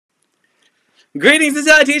Greetings and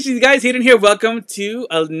salutations, you guys. Hayden here. Welcome to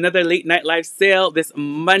another late night live sale this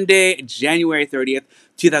Monday, January 30th,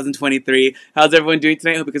 2023. How's everyone doing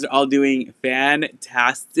tonight? Hope you guys are all doing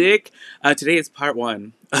fantastic. Today is part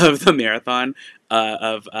one of the marathon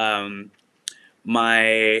of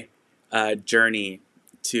my journey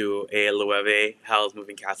to a Loewe Howl'S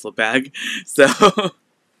Moving Castle bag. So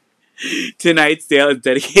tonight's sale is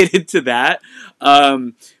dedicated to that.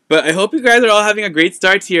 But I hope you guys are all having a great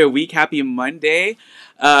start to your week. Happy Monday.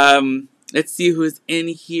 Let's see who's in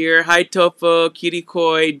here. Hi, Topo, Kitty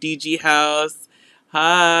Koi, DG House.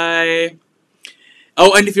 Hi.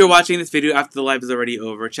 Oh, and if you're watching this video after the live is already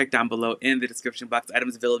over, check down below in the description box.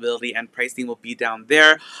 Items availability and pricing will be down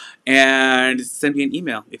there. And send me an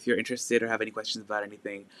email if you're interested or have any questions about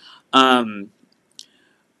anything.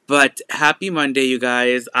 But happy Monday, you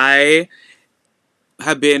guys. I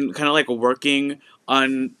have been kind of like working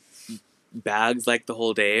on bags like the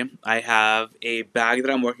whole day. I have a bag that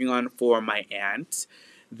I'm working on for my aunt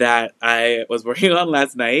that I was working on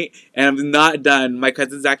last night, and I'm not done. My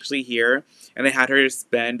cousin's actually here, and I had her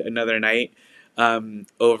spend another night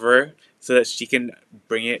over so that she can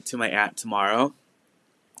bring it to my aunt tomorrow.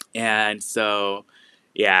 And so,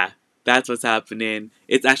 yeah, that's what's happening.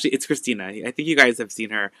 It's Christina. I think you guys have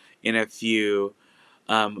seen her in a few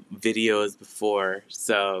videos before.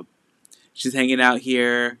 So she's hanging out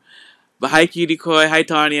here. But hi, Cutie Koi. Hi,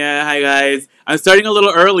 Tanya. Hi, guys. I'm starting a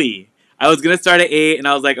little early. I was going to start at 8, and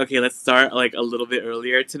I was like, okay, let's start like a little bit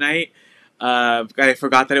earlier tonight. I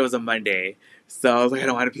forgot that it was a Monday. So I was like, I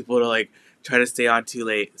don't want people to like try to stay on too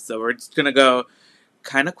late. So we're just going to go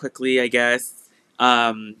kind of quickly, I guess.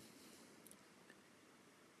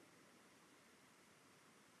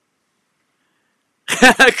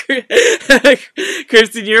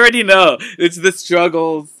 Kirsten, you already know. It's the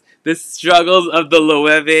struggles of the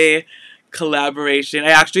Loewe collaboration.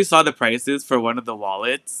 I actually saw the prices for one of the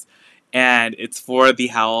wallets, and it's for the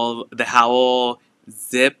Howl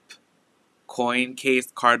Zip coin case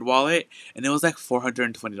card wallet, and it was like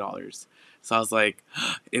 $420. So I was like,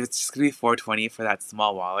 if it's just gonna be $420 for that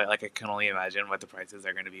small wallet, like I can only imagine what the prices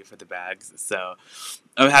are gonna be for the bags. So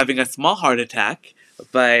I'm having a small heart attack,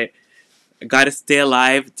 but I gotta stay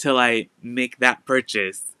alive till I make that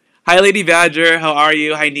purchase. Hi, Lady Badger. How are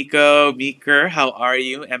you? Hi, Nico. Meeker. How are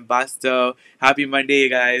you? And Basto. Happy Monday, you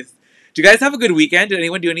guys. Do you guys have a good weekend? Did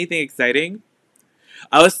anyone do anything exciting?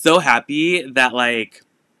 I was so happy that, like,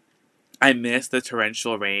 I missed the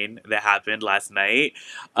torrential rain that happened last night.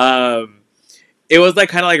 It was, like,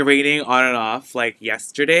 kind of, like, raining on and off, like,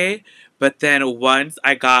 yesterday. But then once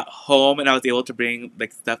I got home and I was able to bring,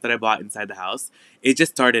 like, stuff that I bought inside the house, it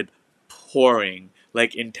just started pouring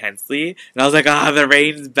like intensely, and I was like, the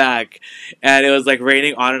rain's back. And it was like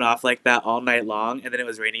raining on and off like that all night long, and then it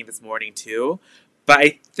was raining this morning too. But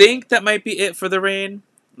I think that might be it for the rain.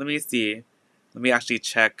 Let me see. Let me actually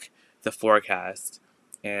check the forecast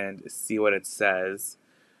and see what it says.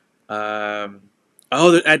 Okay,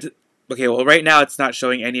 well, right now it's not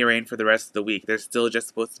showing any rain for the rest of the week. There's still just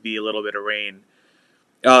supposed to be a little bit of rain.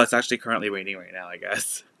 Oh, it's actually currently raining right now, I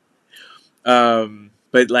guess.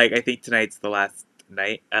 But like, I think tonight's the last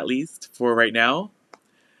night, at least, for right now.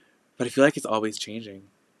 But I feel like it's always changing.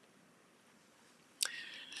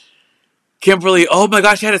 Kimberly, oh my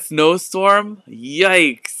gosh, you had a snowstorm?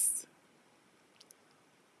 Yikes.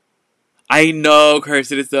 I know,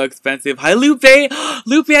 Kirsten, is so expensive. Hi, Lupe!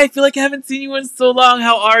 Lupe, I feel like I haven't seen you in so long.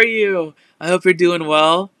 How are you? I hope you're doing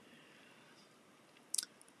well.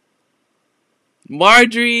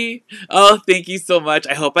 Marjorie! Oh, thank you so much.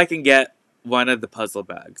 I hope I can get one of the puzzle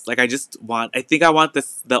bags. Like, I think I want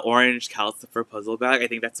the orange calcifer puzzle bag. I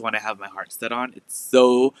think that's the one I have my heart set on. It's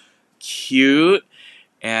so cute.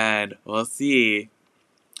 And we'll see.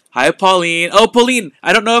 Hi, Pauline. Oh, Pauline,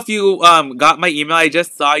 I don't know if you got my email. I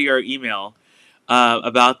just saw your email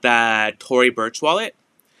about that Tory Burch wallet.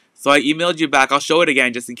 So I emailed you back. I'll show it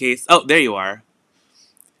again just in case. Oh, there you are.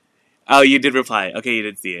 Oh, you did reply. Okay, you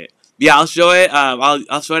did see it. Yeah, I'll show it.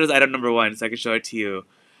 I'll show it as item number 1 so I can show it to you.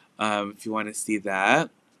 If you want to see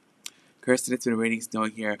that. Kirsten, it's been raining,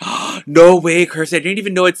 snowing here. No way, Kirsten. I didn't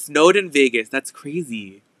even know it snowed in Vegas. That's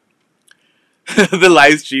crazy. The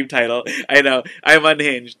live stream title. I know. I'm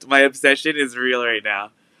unhinged. My obsession is real right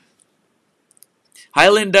now. Hi,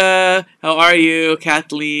 Linda. How are you?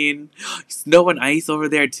 Kathleen. Snow and ice over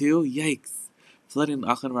there, too? Yikes. Flooding in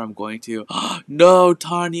Auckland where I'm going to. No,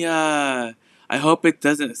 Tanya. I hope it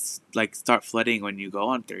doesn't, like, start flooding when you go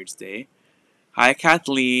on Thursday. Hi,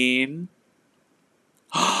 Kathleen.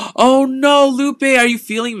 Oh no, Lupe, how are you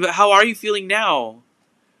feeling now?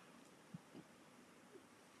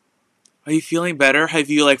 Are you feeling better? Have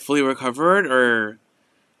you like fully recovered, or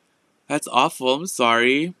That's awful. I'm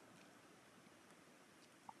sorry.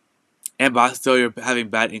 And Boston, you're having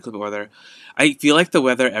bad inclement weather. I feel like the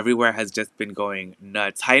weather everywhere has just been going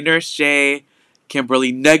nuts. Hi, Nurse Shay.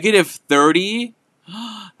 Kimberly, -30?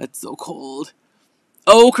 That's so cold.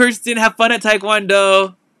 Oh, Kirsten, have fun at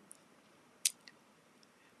Taekwondo.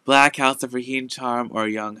 Black House of Raheen Charm or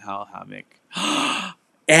Young Hal Hammock.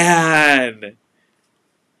 Anne!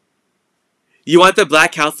 You want the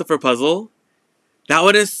Black House of her puzzle? That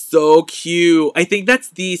one is so cute. I think that's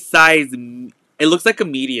the size. It looks like a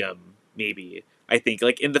medium, maybe. I think.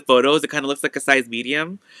 Like, in the photos, it kind of looks like a size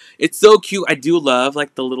medium. It's so cute. I do love,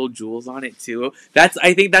 like, the little jewels on it, too.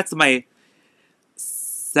 I think that's my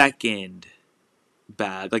second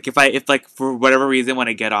bag. Like, if like, for whatever reason, when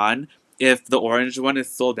I get on, if the orange one is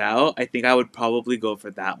sold out, I think I would probably go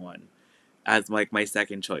for that one as, like, my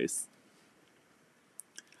second choice.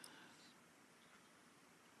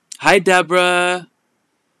 Hi, Deborah.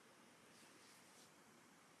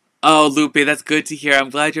 Oh, Lupe, that's good to hear.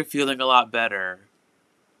 I'm glad you're feeling a lot better.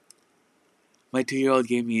 My 2-year-old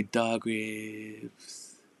gave me dog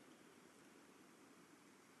ribs.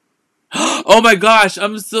 Oh my gosh,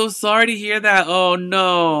 I'm so sorry to hear that. Oh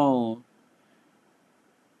no.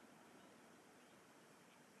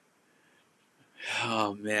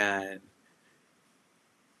 Oh man.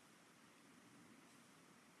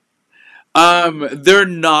 They're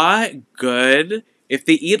not good if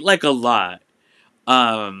they eat like a lot.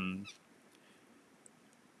 Um,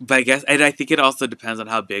 but I guess, and I think it also depends on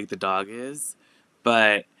how big the dog is.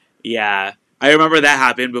 But yeah, I remember that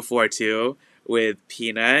happened before too with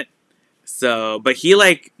Peanut. So, but he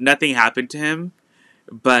like nothing happened to him.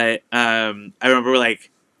 But I remember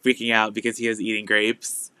like freaking out because he was eating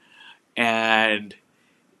grapes, and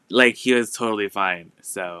like he was totally fine.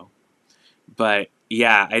 So, but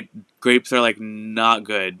yeah, grapes are like not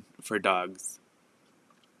good for dogs.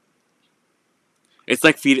 It's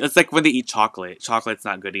like It's like when they eat chocolate. Chocolate's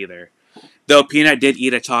not good either. Though Peanut did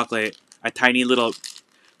eat a chocolate, a tiny little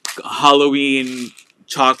Halloween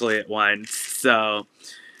chocolate once. So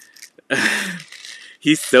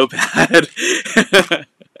he's so bad.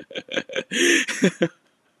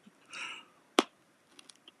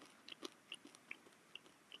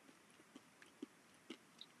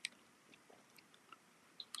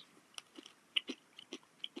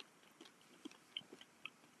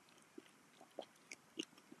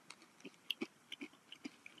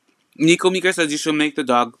 Nico Mika says you should make the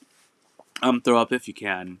dog throw up if you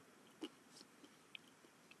can.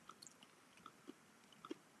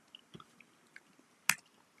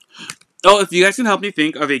 Oh, if you guys can help me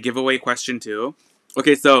think of a giveaway question too.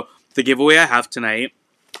 Okay, so the giveaway I have tonight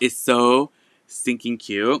is so stinking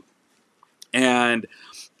cute. And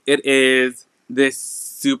it is this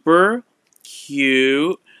super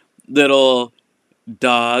cute little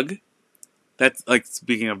dog. That's like,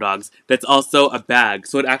 speaking of dogs, that's also a bag.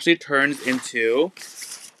 So it actually turns into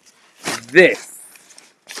this.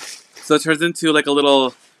 So it turns into like a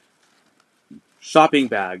little shopping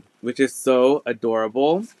bag, which is so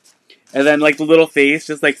adorable. And then like the little face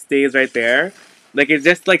just like stays right there. Like it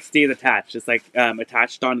just like stays attached. It's like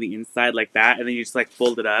attached on the inside like that. And then you just like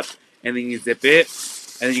fold it up and then you zip it.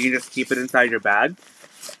 And then you can just keep it inside your bag.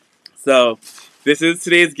 So this is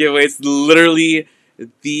today's giveaway. It's literally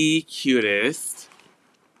the cutest.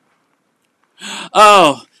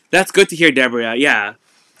 Oh, that's good to hear, Deborah. Yeah.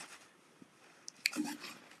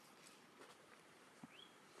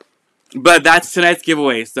 But that's tonight's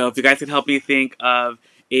giveaway. So if you guys can help me think of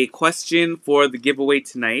a question for the giveaway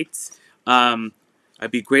tonight, I'd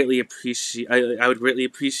be greatly I would greatly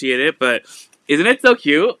appreciate it. But isn't it so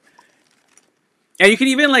cute? And you can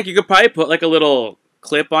even like, you could probably put like a little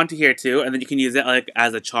clip onto here too, and then you can use it like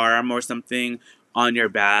as a charm or something on your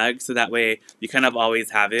bag, so that way you kind of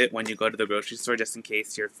always have it when you go to the grocery store, just in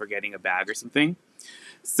case you're forgetting a bag or something.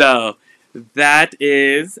 So that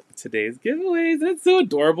is today's giveaway. Isn't it so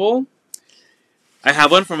adorable? I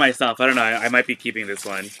have one for myself. I don't know. I might be keeping this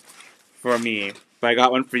one for me, but I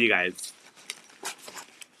got one for you guys.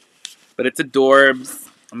 But it's adorbs.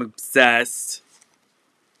 I'm obsessed.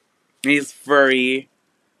 He's furry.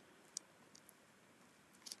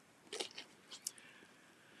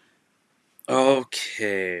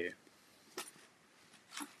 Okay.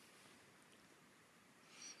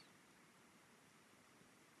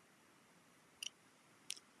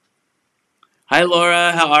 Hi,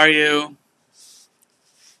 Laura. How are you?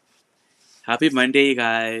 Happy Monday, you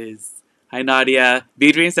guys. Hi, Nadia.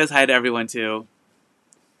 B-Dream says hi to everyone, too.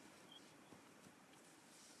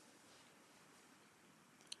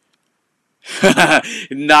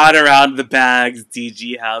 Not around the bags,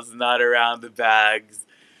 DG House. Not around the bags.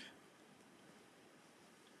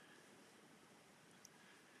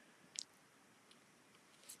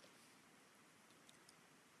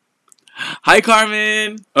 Hi,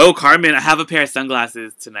 Carmen. Oh, Carmen, I have a pair of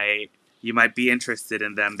sunglasses tonight. You might be interested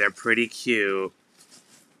in them. They're pretty cute.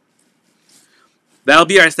 That'll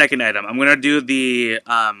be our second item. I'm gonna do the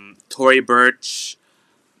Tory Burch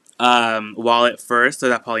wallet first so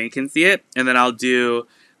that Pauline can see it, and then I'll do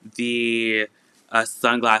the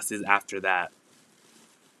sunglasses after that.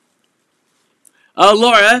 Oh,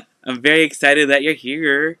 Laura, I'm very excited that you're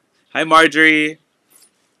here. Hi, Marjorie.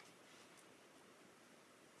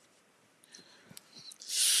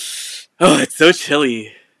 Oh, it's so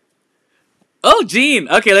chilly. Oh, Jean.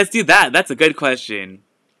 Okay, let's do that. That's a good question.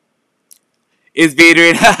 Is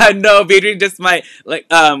Vadrian? No, Vadrian just might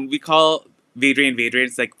we call Vadrian.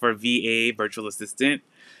 It's like for VA, virtual assistant.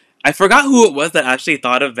 I forgot who it was that actually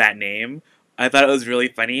thought of that name. I thought it was really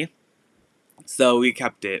funny, so we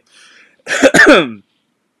kept it.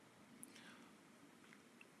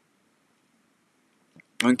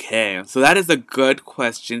 Okay, so that is a good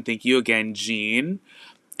question. Thank you again, Jean.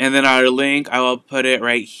 And then our link, I will put it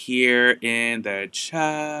right here in the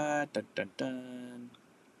chat. Dun, dun, dun.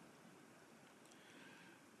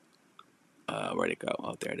 Where'd it go?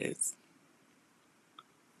 Oh, there it is.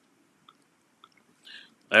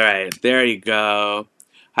 Alright, there you go.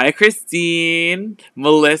 Hi, Christine.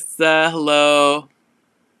 Melissa, hello.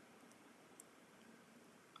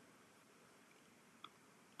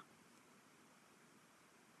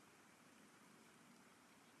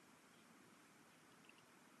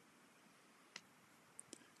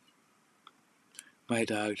 My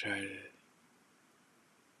dog tried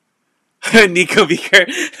it. Nico Beaker.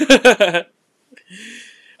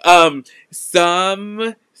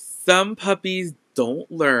 Some puppies don't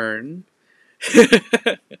learn.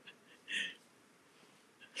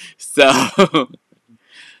 So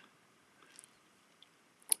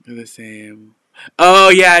they're the same. Oh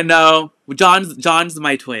yeah, no. John's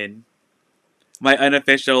my twin. My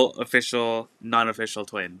unofficial, official, non-official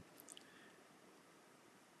twin.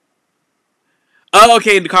 Oh,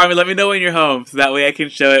 okay, Carmen. Let me know when you're home, so that way I can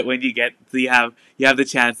show it when you get. So you have the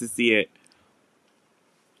chance to see it.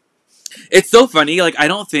 It's so funny. Like I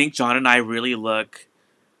don't think John and I really look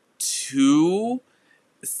too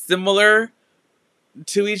similar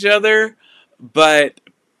to each other, but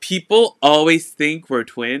people always think we're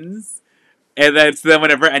twins, and then so then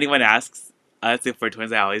whenever anyone asks us if we're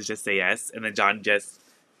twins, I always just say yes, and then John just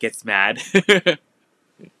gets mad.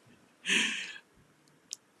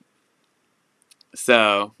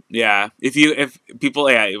 So yeah, if people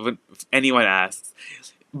if anyone asks,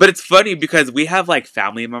 but it's funny because we have like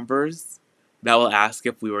family members that will ask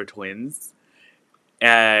if we were twins,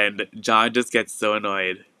 and John just gets so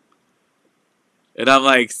annoyed, and I'm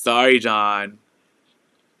like, sorry, John.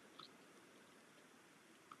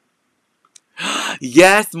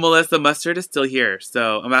 Yes, Melissa, Mustard is still here,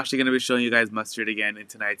 so I'm actually gonna be showing you guys Mustard again in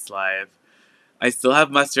tonight's live. I still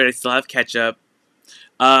have Mustard. I still have Ketchup.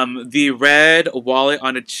 The red wallet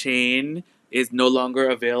on a chain is no longer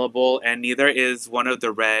available, and neither is one of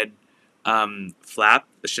the red the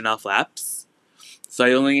Chanel flaps. So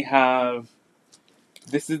I only have.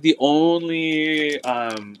 This is the only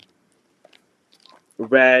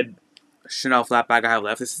red Chanel flap bag I have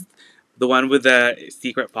left. This is the one with the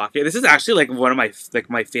secret pocket. This is actually like one of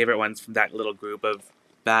my favorite ones from that little group of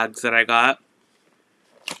bags that I got.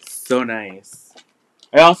 So nice.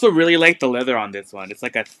 I also really like the leather on this one. It's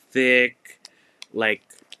like a thick, like,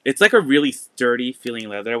 it's like a really sturdy feeling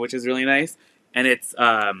leather, which is really nice. And it's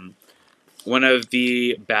one of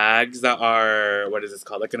the bags that are, what is this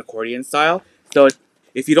called? Like an accordion style. So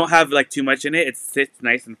if you don't have like too much in it, it sits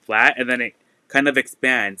nice and flat, and then it kind of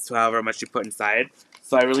expands to however much you put inside.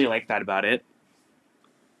 So I really like that about it.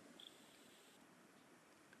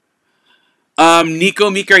 Nico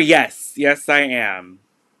Meeker, yes. Yes, I am.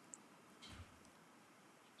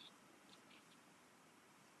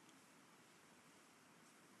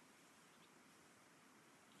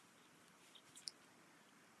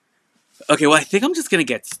 Okay, well, I think I'm just gonna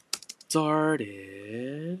get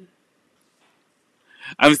started.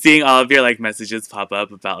 I'm seeing all of your like messages pop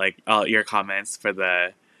up about like all your comments for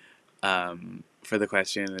the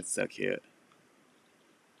question. It's so cute.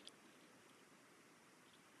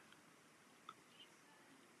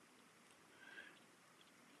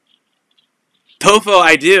 Tofu,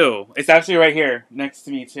 I do. It's actually right here next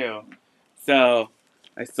to me too. So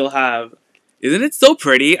I still have. Isn't it so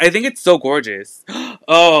pretty? I think it's so gorgeous.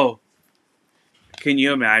 Oh, can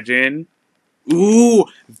you imagine? Ooh,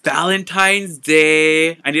 Valentine's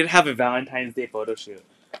Day. I need to have a Valentine's Day photo shoot.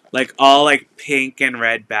 Like all like pink and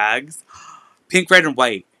red bags. Pink, red, and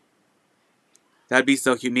white. That'd be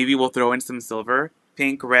so cute. Maybe we'll throw in some silver.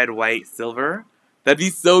 Pink, red, white, silver. That'd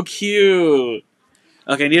be so cute.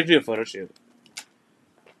 Okay, I need to do a photo shoot.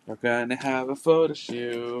 We're gonna have a photo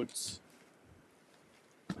shoot.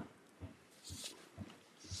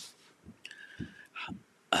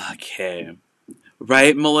 Okay.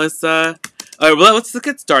 Right, Melissa? Alright, well, let's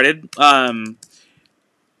get started. I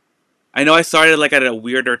know I started like at a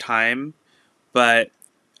weirder time, but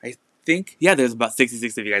I think, yeah, there's about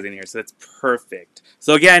 66 of you guys in here, so that's perfect.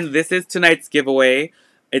 So again, this is tonight's giveaway.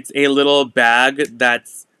 It's a little bag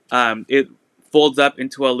that's, it folds up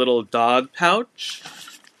into a little dog pouch.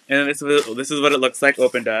 And this is what it looks like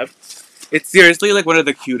opened up. It's seriously like one of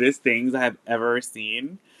the cutest things I have ever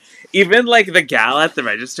seen. Even like the gal at the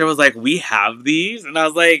register was like, "We have these," and I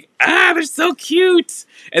was like, "Ah, they're so cute!"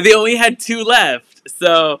 And they only had 2 left,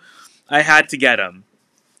 so I had to get them.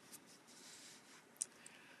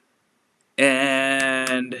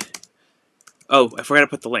 And oh, I forgot to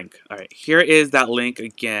put the link. All right, here is that link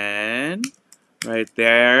again, right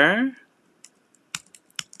there.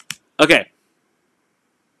 Okay.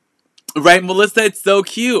 Right, Melissa, it's so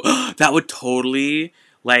cute. That would totally,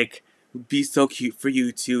 like, be so cute for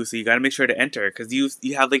you, too. So you gotta make sure to enter, because you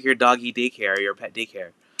have, like, your doggy daycare, or your pet daycare.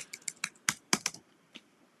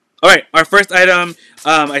 Alright, our first item,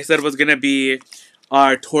 I said was gonna be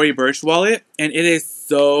our Tory Burch wallet. And it is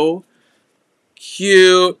so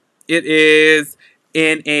cute. It is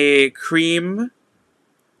in a cream-colored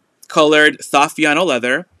saffiano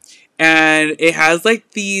leather. And it has,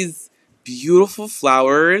 like, these beautiful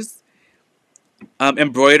flowers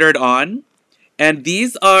embroidered on, and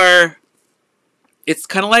these are, it's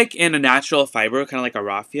kind of like in a natural fiber, kind of like a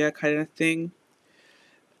raffia kind of thing.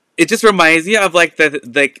 It just reminds me of like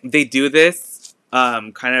they do this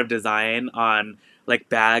kind of design on like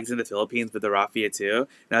bags in the Philippines with the raffia too,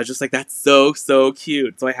 and I was just like, that's so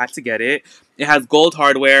cute, so I had to get it. It has gold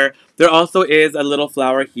hardware. There also is a little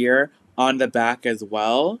flower here on the back as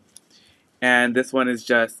well, and this one is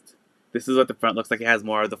just, this is what the front looks like. It has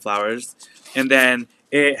more of the flowers. And then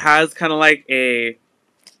it has kind of like a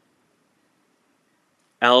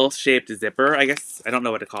L-shaped zipper, I guess. I don't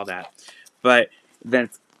know what to call that. But then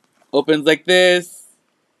it opens like this.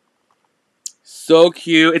 So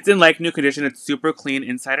cute. It's in like new condition. It's super clean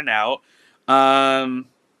inside and out. Man,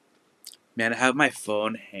 I have my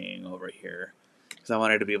phone hanging over here because I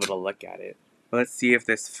wanted to be able to look at it. Let's see if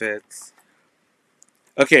this fits.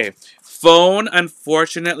 Okay, phone,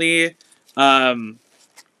 unfortunately,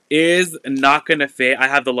 is not gonna fit. I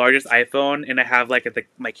have the largest iPhone, and I have like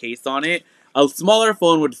my case on it. A smaller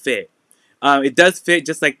phone would fit. It does fit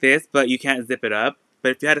just like this, but you can't zip it up.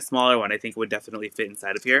 But if you had a smaller one, I think it would definitely fit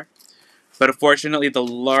inside of here. But unfortunately, the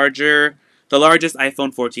largest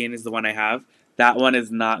iPhone 14 is the one I have. That one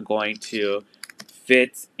is not going to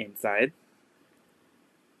fit inside.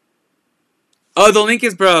 Oh, the link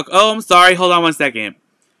is broke. Oh, I'm sorry. Hold on one second.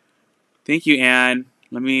 Thank you, Anne.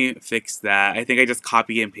 Let me fix that. I think I just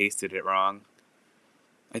copy and pasted it wrong.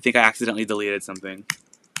 I think I accidentally deleted something.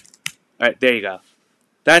 Alright, there you go.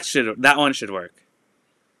 That one should work.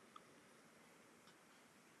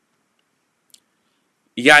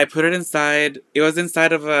 Yeah, I put it inside. It was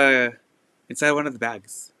inside one of the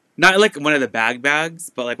bags. Not like one of the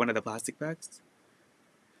bags, but like one of the plastic bags.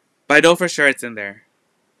 But I know for sure it's in there.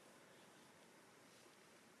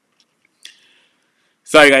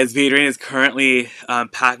 Sorry guys, Adrian is currently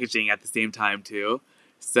packaging at the same time too.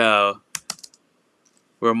 So,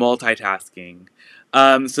 we're multitasking.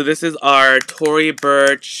 So this is our Tory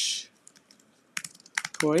Burch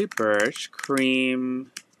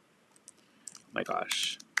cream, oh my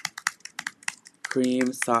gosh, cream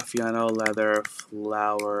saffiano leather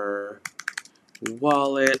flower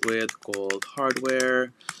wallet with gold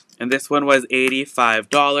hardware. And this one was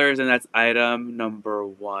 $85, and that's item number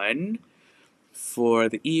 1. For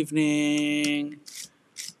the evening.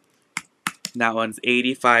 That one's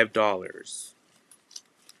 $85.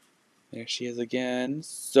 There she is again.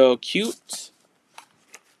 So cute.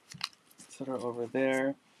 Set her over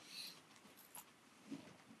there.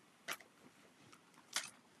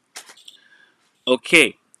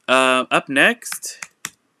 Okay. Up next,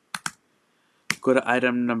 go to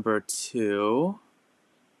item number 2.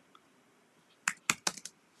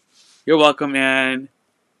 You're welcome, Anne.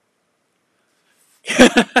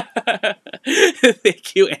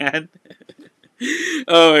 Thank you, Anne.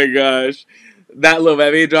 Oh my gosh. That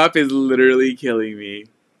Loewe drop is literally killing me.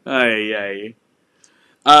 Ay,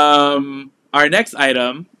 ay. Our next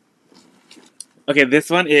item. Okay, this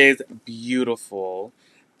one is beautiful.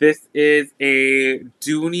 This is a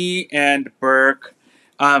Dooney and Bourke.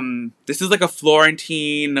 This is like a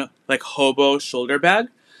Florentine, like hobo shoulder bag.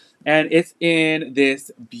 And it's in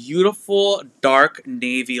this beautiful dark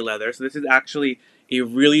navy leather. So this is actually a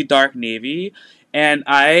really dark navy. And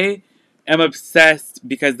I am obsessed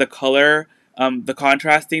because the color, the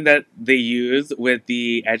contrasting that they use with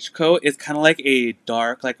the edge coat is kind of like a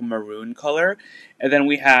dark, like maroon color. And then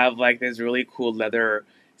we have like this really cool leather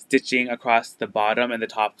stitching across the bottom and the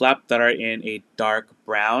top flap that are in a dark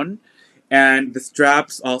brown. And the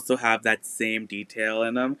straps also have that same detail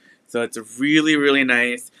in them. So it's really, really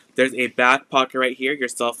nice. There's a back pocket right here. Your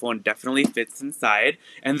cell phone definitely fits inside.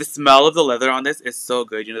 And the smell of the leather on this is so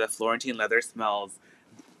good. You know, the Florentine leather smells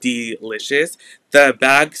delicious. The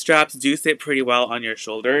bag straps do sit pretty well on your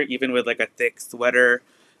shoulder. Even with like a thick sweater,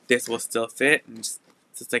 this will still fit. And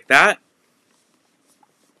just like that.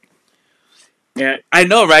 Yeah, I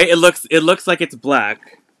know, right? It looks like it's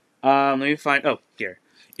black. Let me find, oh, here.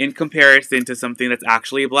 In comparison to something that's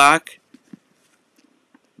actually black.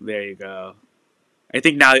 There you go. I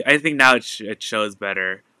think now it shows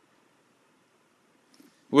better.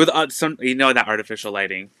 With some, you know, that artificial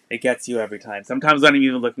lighting, it gets you every time. Sometimes when I'm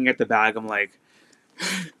even looking at the bag, I'm like,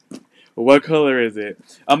 what color is it?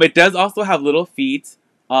 It does also have little feet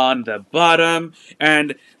on the bottom,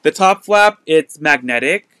 and the top flap, it's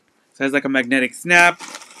magnetic. So it has like a magnetic snap,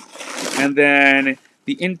 and then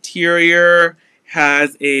the interior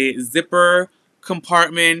has a zipper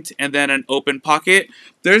compartment and then an open pocket.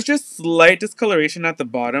 There's just slight discoloration at the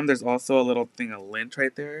bottom. There's also a little thing of lint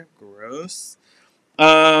right there. Gross.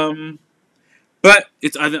 But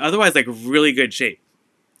it's otherwise like really good shape.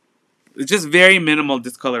 It's just very minimal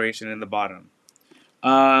discoloration in the bottom.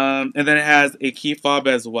 And then it has a key fob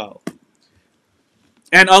as well.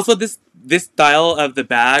 And also this style of the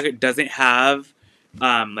bag doesn't have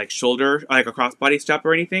like shoulder, like a crossbody strap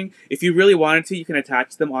or anything. If you really wanted to, you can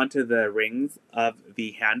attach them onto the rings of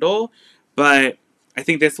the handle. But I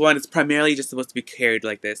think this one is primarily just supposed to be carried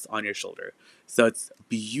like this on your shoulder. So it's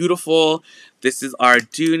beautiful. This is our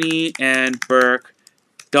Dooney and Bourke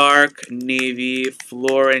dark navy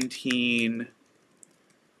Florentine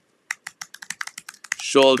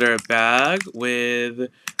shoulder bag with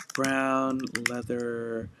brown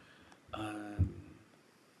leather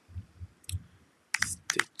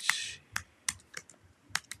stitch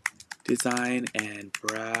design and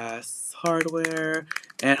brass hardware.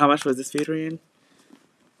 And how much was this, Adrian,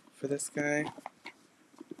 for this guy?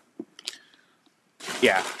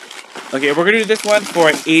 Yeah. Okay, we're gonna do this one for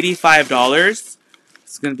 $85.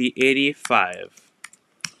 It's gonna be $85.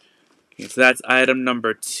 Okay, so that's item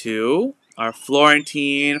number 2. Our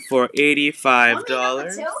Florentine for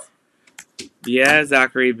 $85. Yeah,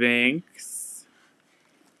 Zachary Banks.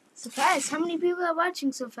 So fast. How many people are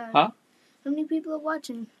watching so far? Huh? How many people are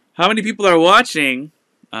watching? How many people are watching?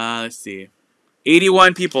 Let's see.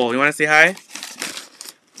 81 people. You want to say hi?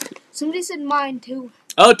 Somebody said mine too.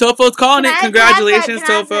 Oh, Tofo's calling it. Congratulations,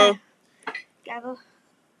 Tofo. Gavel.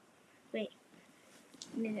 Wait.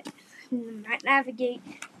 Navigate.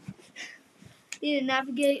 Need to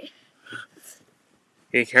navigate.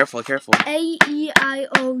 Hey, careful, careful.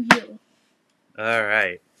 A-E-I-O-U. All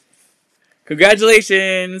right.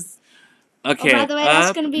 Congratulations. Okay. Oh, by the way,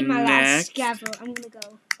 that's going to be my next. last gavel. I'm going to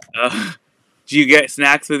go. Do you get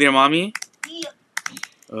snacks with your mommy? Yep.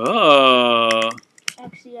 Oh.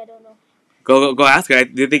 Actually, I don't know. Go ask her.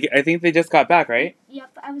 I think they just got back, right?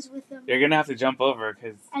 Yep, I was with them. You're going to have to jump over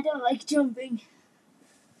because... I don't like jumping.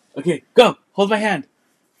 Okay, go. Hold my hand.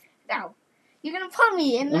 No. You're going to pull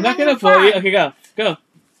me. And I'm not going to pull you. Okay, go. Go.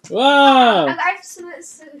 Whoa. I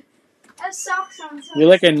have socks on. You're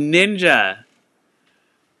like a ninja.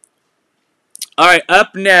 All right,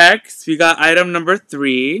 up next, we got item number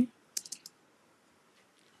 3.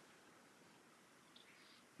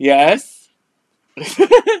 Yes?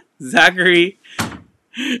 Zachary.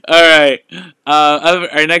 All right.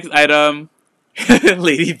 Our next item,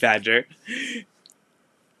 Lady Badger.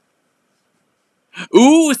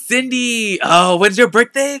 Ooh, Cindy. Oh, when's your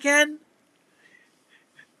birthday again?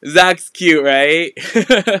 Zach's cute, right?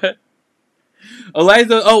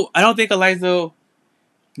 Eliza. Oh, I don't think Eliza.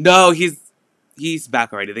 No, he's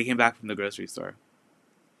back already. They came back from the grocery store.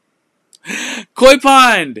 Koi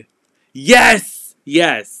Pond. Yes,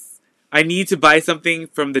 yes. I need to buy something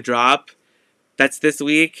from the drop. That's this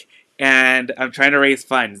week, and I'm trying to raise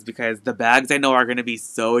funds because the bags I know are going to be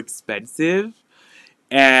so expensive,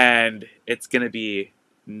 and it's going to be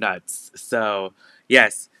nuts. So,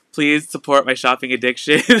 yes, please support my shopping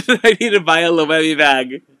addiction. I need to buy a Loewe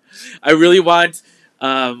bag. I really want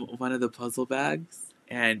one of the puzzle bags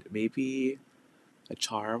and maybe a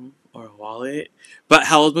charm or a wallet. But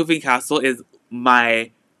Howl'S Moving Castle is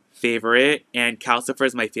my favorite, and Calcifer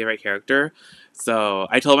is my favorite character. So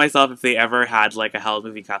I told myself if they ever had like a Howl'S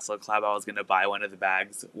Moving Castle collab, I was going to buy one of the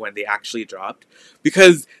bags when they actually dropped.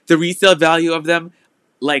 Because the resale value of them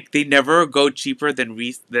like they never go cheaper than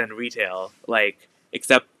retail, like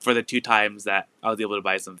except for the 2 times that I was able to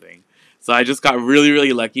buy something. So I just got really,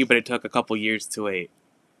 really lucky, but it took a couple years to wait.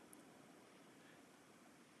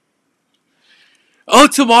 Oh,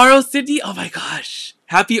 tomorrow, Cindy! Oh my gosh.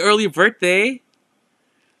 Happy early birthday.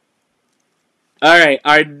 Alright,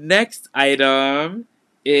 our next item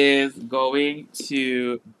is going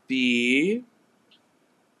to be...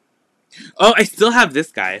 Oh, I still have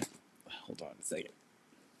this guy. Hold on a second.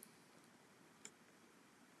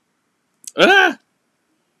 Ah!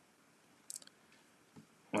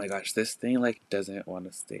 Oh my gosh, this thing like doesn't want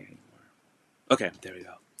to stay anymore. Okay, there we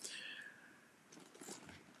go.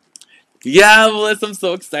 Yeah, Melissa, I'm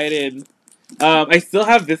so excited. I still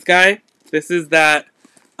have this guy. This is that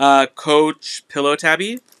Coach pillow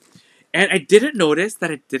tabby. And I didn't notice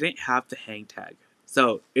that it didn't have the hang tag.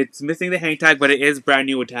 So it's missing the hang tag, but it is brand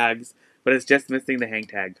new with tags. But it's just missing the hang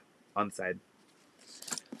tag on the side.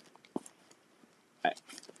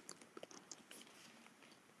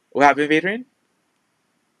 What happened, Adrian?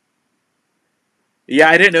 Yeah,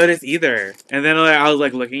 I didn't notice either. And then I was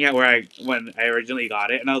like looking at when I originally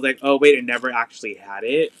got it, and I was like, oh wait, it never actually had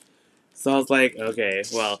it. So I was like, okay,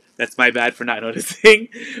 well, that's my bad for not noticing.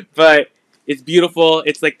 But it's beautiful.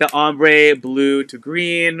 It's like the ombre blue to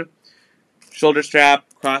green, shoulder strap,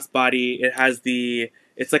 crossbody. It has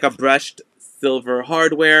it's like a brushed silver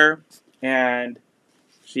hardware, and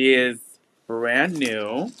she is brand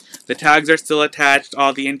new. The tags are still attached.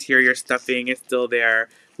 All the interior stuffing is still there.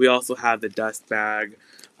 We also have the dust bag.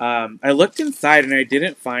 I looked inside and I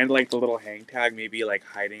didn't find like the little hang tag maybe like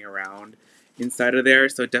hiding around inside of there.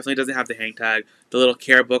 So it definitely doesn't have the hang tag. The little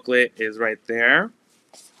care booklet is right there.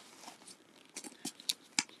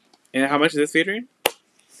 And how much is this, Adrian?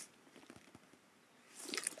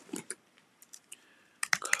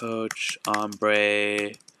 Coach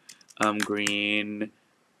ombre, green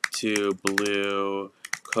to blue.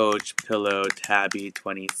 Coach pillow tabby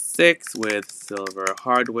 26 with silver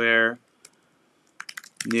hardware.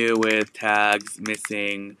 New with tags,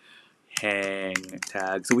 missing hang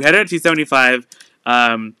tag. So we had it at $275,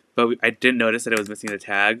 but I didn't notice that it was missing the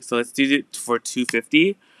tag. So let's do it for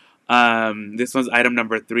 $250. This one's item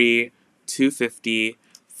number 3, $250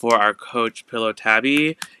 for our Coach pillow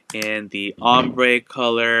tabby in the ombre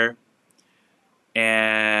color,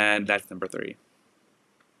 and that's number 3.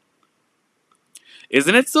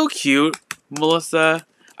 Isn't it so cute, Melissa?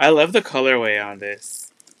 I love the colorway on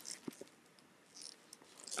this.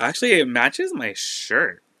 Actually, it matches my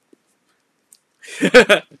shirt.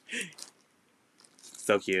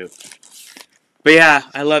 So cute. But yeah,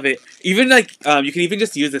 I love it. Even like, you can even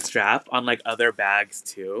just use the strap on like other bags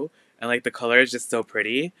too. And like the color is just so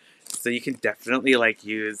pretty. So you can definitely like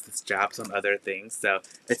use the straps on other things. So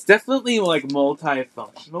it's definitely like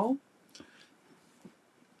multifunctional.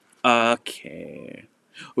 Okay.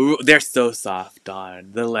 Ooh, they're so soft,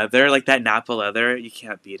 Dawn. The leather, like that Napa leather, you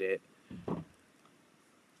can't beat it.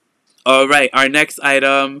 Alright, our next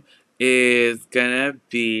item is gonna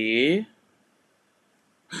be...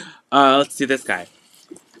 let's see this guy.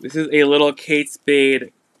 This is a little Kate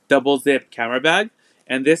Spade double zip camera bag.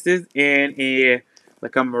 And this is in a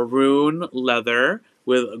maroon leather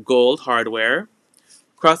with gold hardware.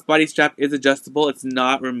 Crossbody strap is adjustable. It's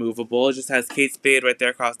not removable. It just has Kate Spade right there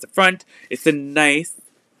across the front. It's a nice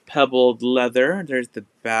pebbled leather. There's the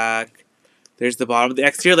back. There's the bottom. The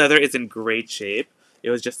exterior leather is in great shape.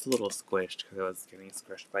 It was just a little squished because I was getting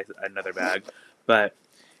squished by another bag. But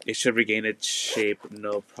it should regain its shape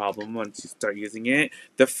no problem once you start using it.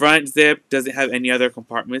 The front zip doesn't have any other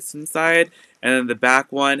compartments inside. And then the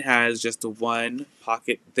back one has just one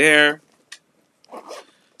pocket there.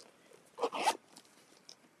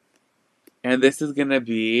 And this is going to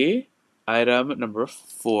be item number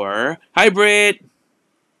 4. Hybrid!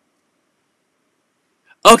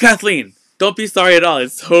 Oh, Kathleen! Don't be sorry at all.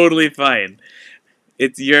 It's totally fine.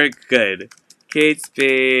 You're good. Kate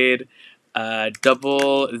Spade,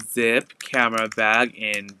 double zip camera bag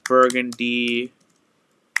in burgundy,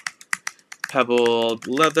 pebbled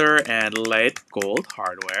leather, and light gold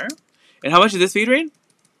hardware. And how much is this feed rain?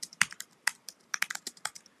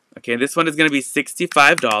 Okay, this one is going to be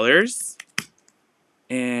 $65.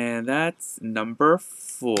 And that's number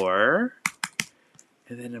 4.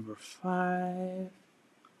 And then number 5.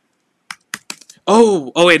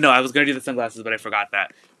 Oh wait, no, I was gonna do the sunglasses, but I forgot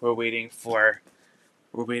that. We're waiting for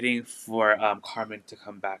Carmen to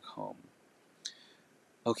come back home.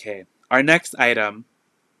 Okay, our next item.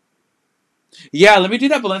 Yeah, let me do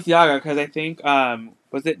that Balenciaga because I think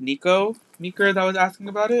was it Nico that was asking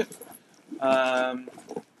about it? Let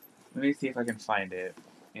me see if I can find it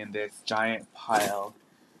in this giant pile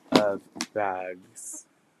of bags.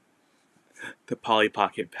 The Polly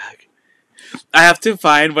Pocket bag. I have to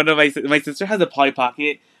find one of my sister has a Polly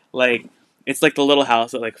Pocket, like, it's like the little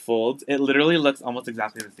house that like folds. It literally looks almost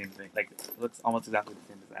exactly the same thing. Like, it looks almost exactly the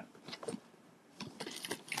same as that.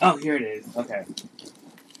 Oh, here it is. Okay.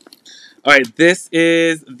 Alright, this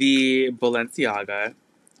is the Balenciaga.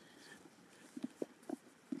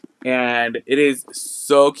 And it is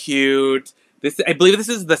so cute. I believe this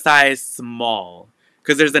is the size small.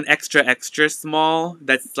 Because there's an extra, extra small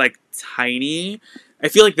that's like tiny. I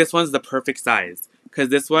feel like this one's the perfect size. Because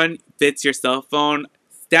this one fits your cell phone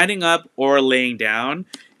standing up or laying down.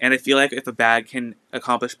 And I feel like if a bag can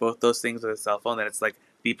accomplish both those things with a cell phone, then it's like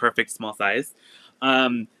the perfect small size.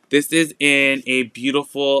 This is in a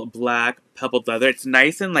beautiful black pebbled leather. It's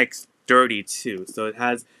nice and like sturdy too. So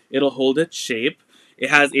it'll hold its shape. It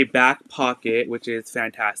has a back pocket, which is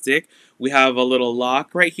fantastic. We have a little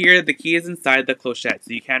lock right here. The key is inside the clochette,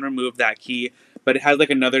 so you can remove that key. But it has like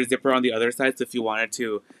another zipper on the other side, so if you wanted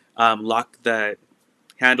to lock the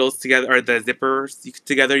handles together, or the zippers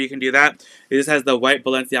together, you can do that. It just has the white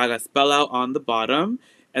Balenciaga spell out on the bottom.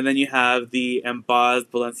 And then you have the embossed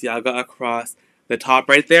Balenciaga across the top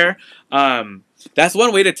right there. That's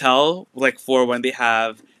one way to tell, like, for when they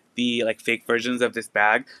have the like fake versions of this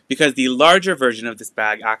bag, because the larger version of this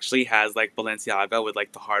bag actually has like Balenciaga with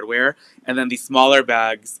like the hardware, and then the smaller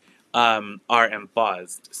bags are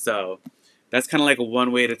embossed. So that's kind of like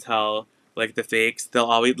one way to tell like the fakes.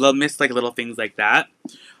 They'll miss like little things like that.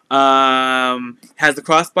 Has the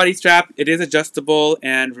crossbody strap. It is adjustable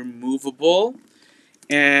and removable,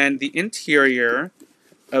 and the interior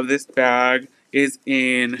of this bag is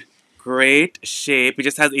in great shape. It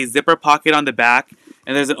just has a zipper pocket on the back,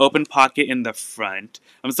 and there's an open pocket in the front.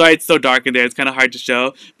 I'm sorry it's so dark in there. It's kind of hard to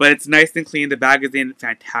show, but it's nice and clean. The bag is in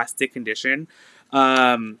fantastic condition.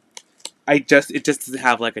 It just doesn't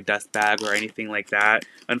have like a dust bag or anything like that,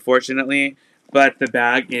 unfortunately. But the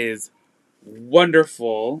bag is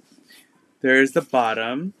wonderful. There's the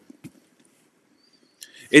bottom.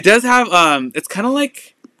 It does have it's kind of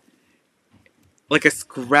like a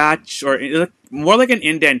scratch, or more like an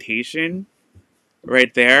indentation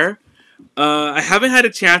right there. I haven't had a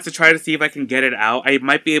chance to try to see if I can get it out. I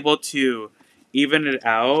might be able to even it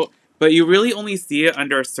out, but you really only see it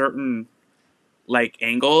under certain like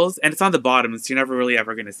angles, and it's on the bottom, so you're never really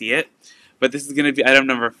ever going to see it. But this is going to be item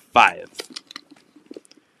number 5.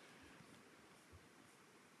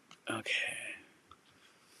 Okay.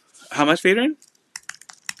 How much, Adrian?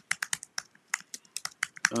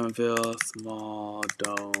 Ville small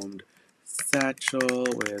domed satchel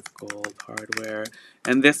with gold hardware,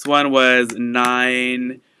 and this one was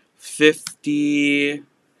 $9.50.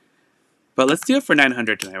 But let's do it for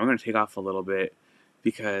 $900 tonight. We're gonna take off a little bit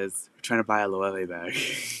because we're trying to buy a Loewe bag.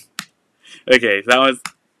 Okay, so that was.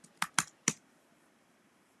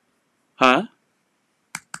 Huh?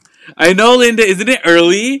 I know, Linda. Isn't it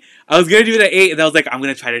early? I was gonna do it at 8, and I was like, I'm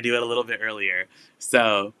gonna try to do it a little bit earlier.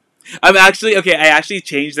 So. I actually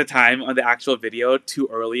changed the time on the actual video to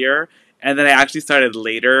earlier, and then I actually started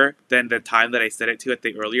later than the time that I set it to at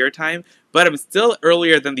the earlier time, but I'm still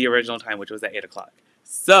earlier than the original time, which was at 8 o'clock.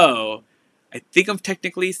 So, I think I'm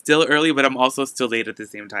technically still early, but I'm also still late at the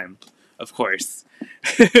same time, of course.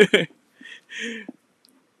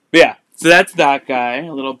 Yeah, so that's that guy,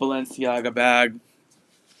 a little Balenciaga bag.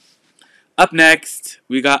 Up next,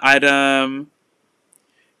 we got item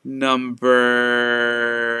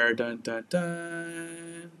number dun.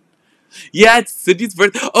 Yeah, it's Cindy's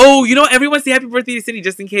birthday. Oh, you know, everyone say happy birthday to Cindy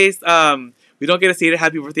just in case we don't get to say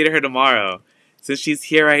happy birthday to her tomorrow, since she's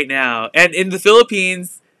here right now. And in the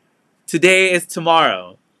Philippines, today is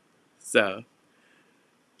tomorrow. So,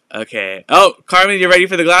 okay. Oh, Carmen, you're ready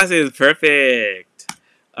for the glasses. Perfect.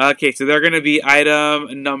 Okay, so they're gonna be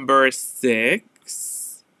item number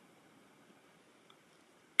 6.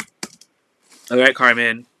 All right,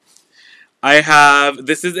 Carmen.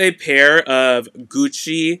 This is a pair of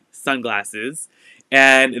Gucci sunglasses,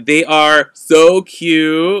 and they are so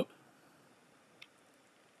cute.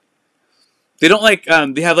 They don't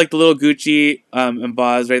they have like the little Gucci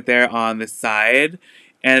embossed right there on the side,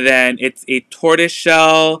 and then it's a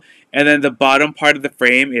tortoiseshell, and then the bottom part of the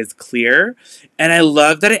frame is clear, and I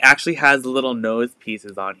love that it actually has the little nose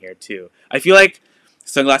pieces on here too. I feel like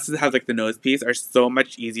sunglasses that have like the nose piece are so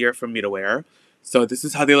much easier for me to wear. So this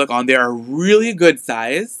is how they look on. They are really good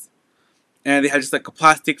size. And they have just like a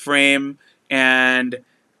plastic frame and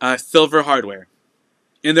silver hardware.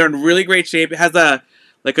 And they're in really great shape. It has an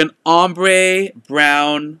ombre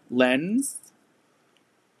brown lens.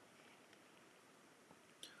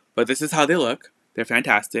 But this is how they look. They're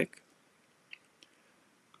fantastic.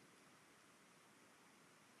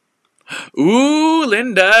 Ooh,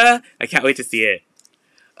 Linda! I can't wait to see it.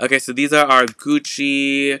 Okay, so these are our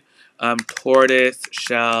Gucci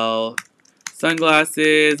tortoiseshell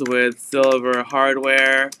sunglasses with silver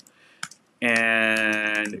hardware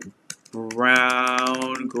and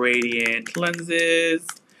brown gradient lenses.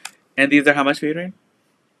 And these are how much, Adrian?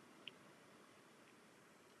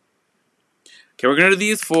 Okay, we're gonna do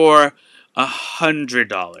these for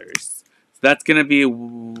 $100. So that's gonna be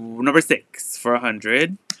number 6 for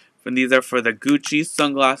 100. And these are for the Gucci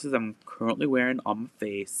sunglasses I'm currently wearing on my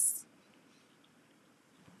face.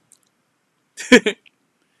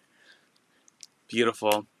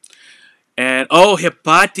 Beautiful. And oh,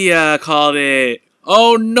 Hipatia called it.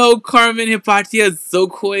 Oh no, Carmen, Hipatia is so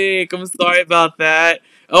quick. I'm sorry about that.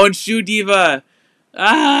 Oh, and Shoe Diva.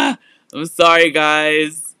 Ah, I'm sorry,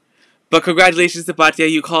 guys. But congratulations,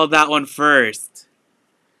 Hipatia. You called that one first.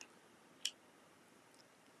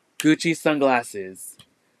 Gucci sunglasses.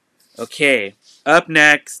 Okay, up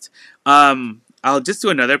next. I'll just do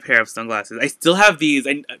another pair of sunglasses. I still have these.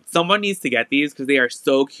 Someone needs to get these because they are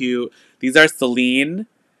so cute. These are Celine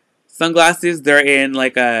sunglasses. They're in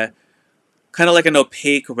like a kind of like an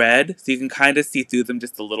opaque red, so you can kind of see through them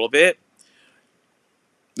just a little bit.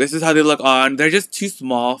 This is how they look on. They're just too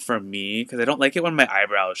small for me because I don't like it when my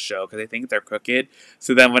eyebrows show because I think they're crooked.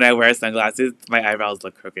 So then when I wear sunglasses, my eyebrows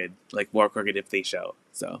look crooked, like more crooked if they show.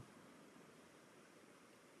 So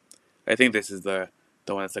I think this is the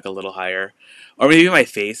one that's like a little higher. Or maybe my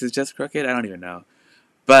face is just crooked. I don't even know.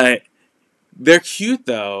 But they're cute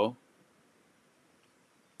though.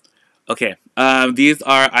 Okay. These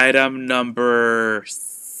are item number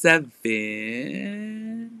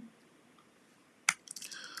 7.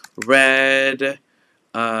 Red,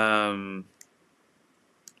 acetate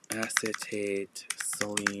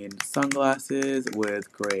Celine sunglasses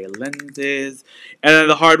with gray lenses. And then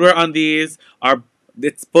the hardware on these are,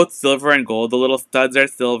 it's both silver and gold. The little studs are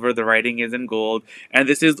silver, the writing is in gold. And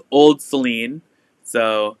this is old Celine.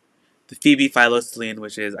 So, the Phoebe Philo Celine,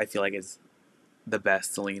 which is, I feel like is the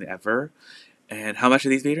best Celine ever. And how much are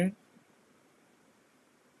these, Adrian?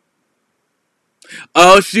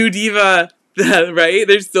 Oh, Shoe Diva! Right?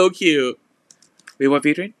 They're so cute. Wait, what,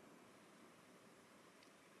 Adrian?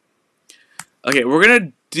 Okay, we're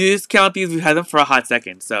gonna discount these. We've had them for a hot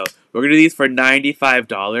second. So, we're gonna do these for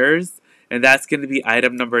 $95. And that's gonna be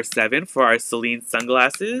item number 7 for our Celine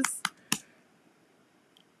sunglasses.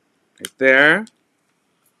 Right there.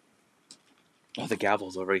 Oh, the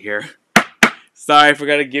gavel's over here. Sorry, I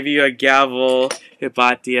forgot to give you a gavel,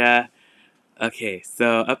 Hipatia. Okay,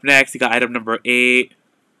 so up next, you got item number 8.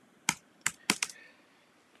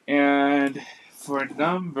 And for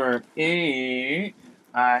number 8,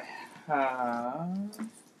 I have...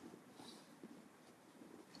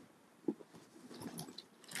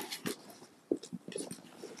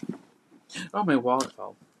 Oh, my wallet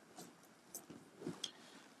fell.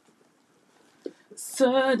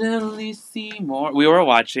 Suddenly Seymour. We were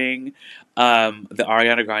watching the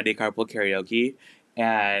Ariana Grande Carpool Karaoke,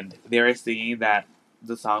 and they were singing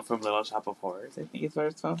the song from Little Shop of Horrors, I think is what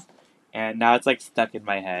it's from. And now it's like stuck in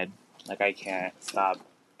my head. Like I can't stop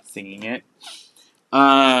singing it.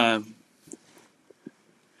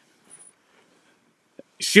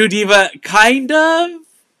 Shoe Diva, kind of,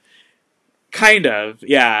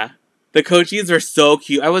 yeah. The Coachis were so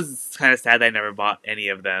cute. I was kind of sad that I never bought any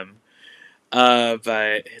of them.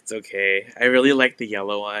 But it's okay. I really like the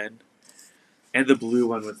yellow one. And the blue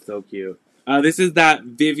one was so cute. This is that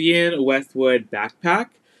Vivienne Westwood backpack.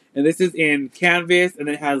 And this is in canvas, and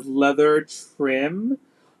it has leather trim.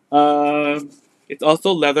 It's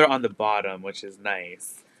also leather on the bottom, which is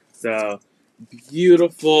nice. So,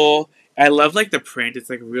 beautiful. I love, like, the print. It's,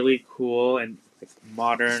 like, really cool and like,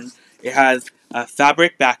 modern. It has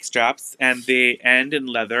fabric back straps, and they end in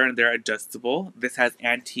leather, and they're adjustable. This has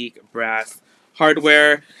antique brass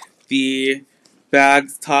hardware. The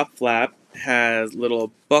bag's top flap has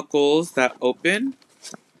little buckles that open.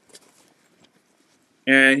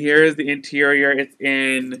 And here's the interior. It's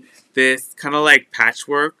in this kind of like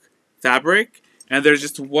patchwork fabric. And there's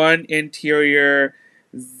just one interior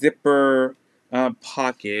zipper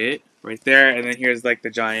pocket right there. And then here's like the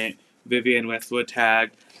giant Vivienne Westwood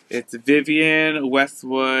tag. It's Vivienne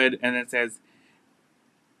Westwood, and it says,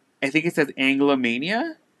 I think it says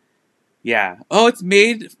Anglomania? Yeah. Oh, it's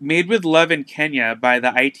made with love in Kenya by the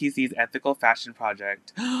ITC's Ethical Fashion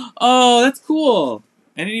Project. Oh, that's cool.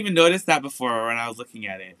 I didn't even notice that before when I was looking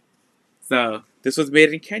at it. So, this was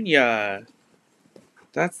made in Kenya.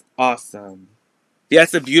 That's awesome. Yeah,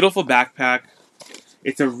 it's a beautiful backpack.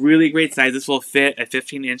 It's a really great size. This will fit a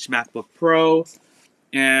 15-inch MacBook Pro.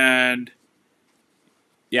 And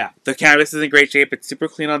Yeah, the canvas is in great shape. It's super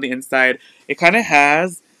clean on the inside. It kind of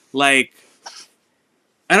has, like,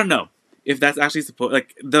 I don't know if that's actually supposed,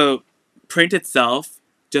 like, the print itself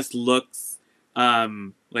just looks,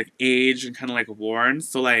 like, aged and kind of, like, worn.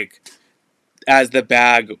 So, like, as the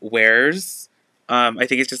bag wears, I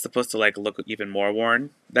think it's just supposed to, like, look even more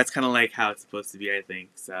worn. That's kind of, like, how it's supposed to be, I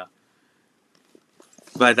think, so.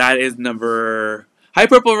 But that is number... Hi,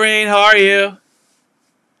 Purple Rain, how are you?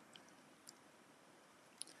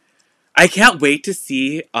 I can't wait to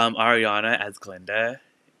see Ariana as Glinda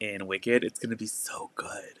in Wicked. It's gonna be so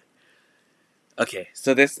good. Okay,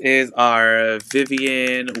 so this is our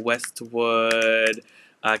Vivian Westwood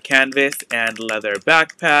canvas and leather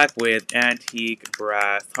backpack with antique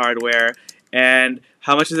brass hardware. And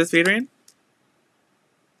how much is this, Adrian?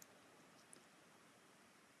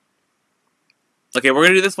 Okay, we're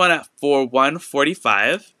gonna do this one for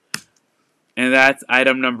 $145, and that's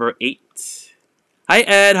item number 8. Hi,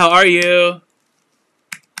 Ed. How are you?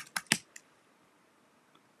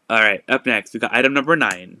 All right. Up next, we got item number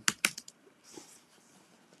 9.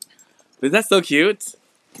 Isn't that so cute?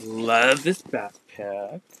 Love this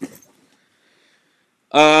backpack.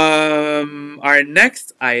 Our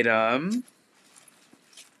next item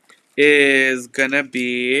is gonna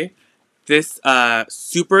be this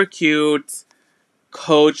super cute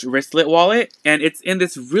Coach wristlet wallet, and it's in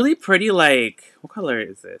this really pretty, like, what color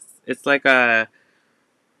is this? It's like a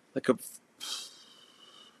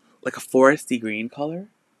foresty green color,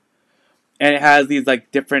 and it has these like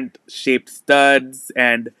different shaped studs,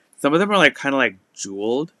 and some of them are like kind of like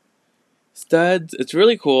jeweled studs. It's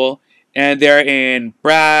really cool, and they're in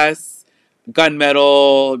brass,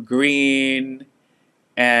 gunmetal, green,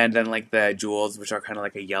 and then like the jewels, which are kind of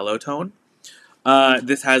like a yellow tone.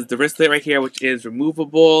 This has the wristlet right here, which is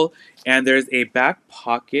removable, and there's a back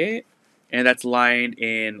pocket, and that's lined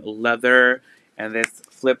in leather, and this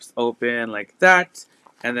flips open like that,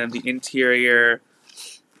 and then the interior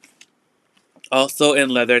also in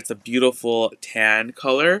leather. It's a beautiful tan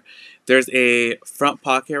color. There's a front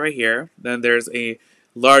pocket right here, then there's a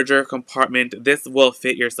larger compartment. This will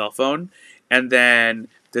fit your cell phone, and then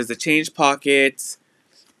there's a change pocket,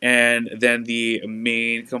 and then the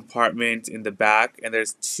main compartment in the back, and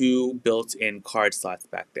there's 2 built-in card slots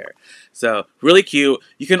back there. So, really cute.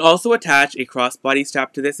 You can also attach a crossbody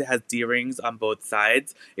strap to this. It has D-rings on both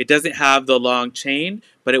sides. It doesn't have the long chain,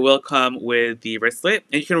 but it will come with the wristlet.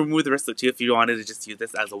 And you can remove the wristlet too if you wanted to just use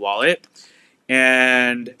this as a wallet.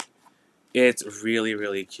 And it's really,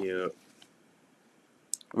 really cute.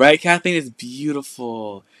 Right, Kathleen? It's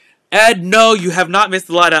beautiful. Ed, no, you have not missed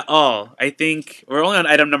a lot at all. I think we're only on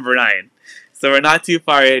item number 9. So we're not too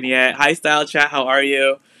far in yet. Hi, Style Chat. How are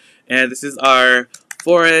you? And this is our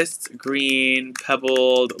forest green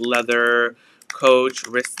pebbled leather Coach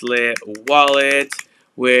wristlet wallet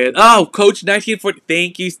with... Oh, Coach 1940.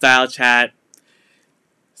 Thank you, Style Chat.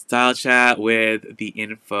 Style Chat with the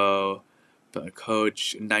info.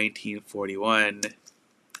 Coach 1941.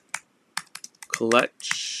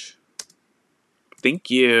 Clutch.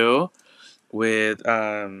 Thank you. With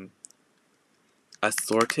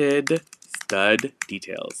assorted stud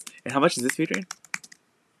details. And how much is this, Adrian?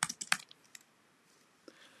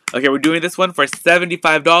 Okay, we're doing this one for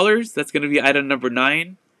 $75. That's going to be item number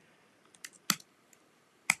 9.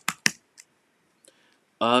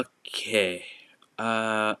 Okay.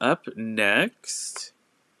 Up next.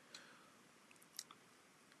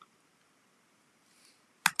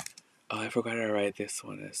 Oh, I forgot to write this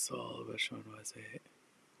one as sold. Which one was it?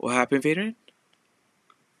 What happened, Adrian?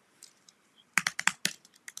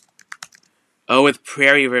 Oh, with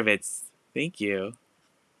prairie rivets. Thank you.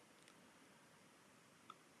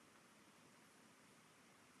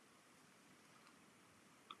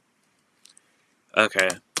 Okay.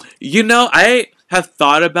 You know, I have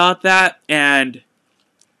thought about that, and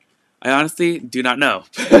I honestly do not know.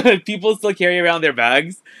 People still carry around their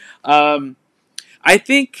bags.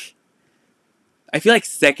 I feel like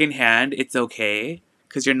secondhand, it's okay,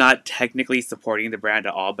 because you're not technically supporting the brand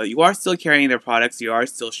at all, but you are still carrying their products. You are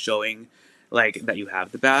still showing, like, that you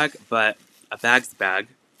have the bag, but a bag's a bag.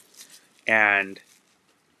 And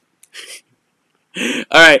all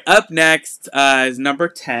right, up next is number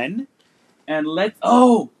 10, and let's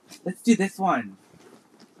do this one.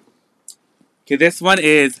 Okay, this one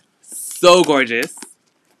is so gorgeous.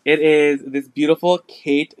 It is this beautiful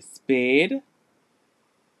Kate Spade.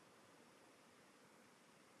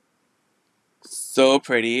 So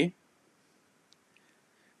pretty.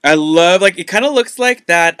 I love, like, it kind of looks like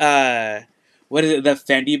that, what is it, the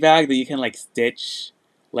Fendi bag that you can, like, stitch,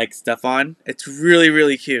 like, stuff on. It's really,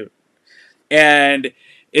 really cute. And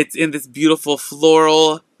it's in this beautiful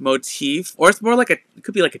floral motif, or it's more like it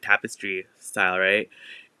could be like a tapestry style, right?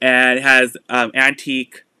 And it has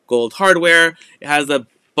antique gold hardware. It has a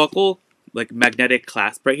buckle, like magnetic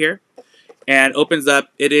clasp right here, and opens up.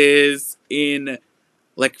 It is in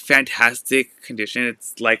like fantastic condition.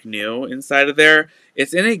 It's like new inside of there.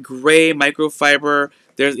 It's in a gray microfiber.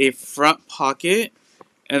 There's a front pocket,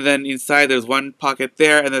 and then inside there's one pocket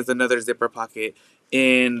there, and there's another zipper pocket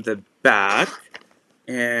in the back.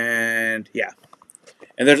 And yeah.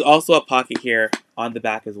 And there's also a pocket here on the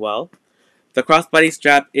back as well. The crossbody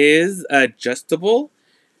strap is adjustable,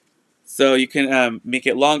 so you can make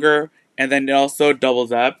it longer, and then it also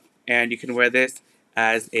doubles up, and you can wear this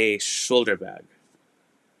as a shoulder bag.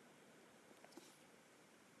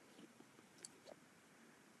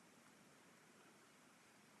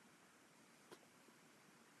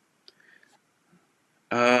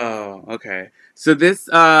 Oh, okay. So this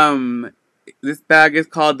bag is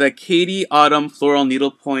called the Katie Autumn Floral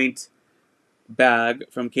Needlepoint bag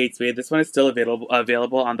from Kate Spade. This one is still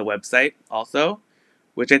available on the website also,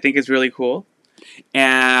 which I think is really cool.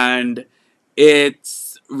 And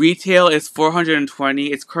its retail is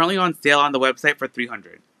 $420. It's currently on sale on the website for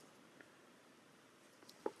 $300.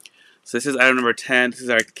 So this is item number 10. This is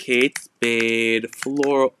our Kate Spade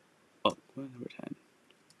floral. Oh, what is number 10?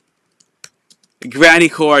 Granny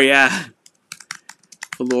core, yeah.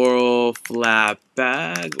 Floral flap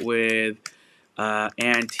bag with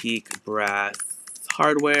antique brass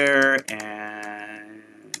hardware and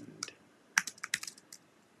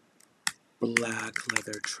black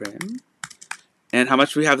leather trim. And how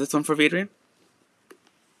much do we have this one for, Adrian?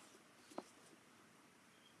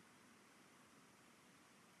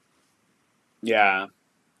 Yeah.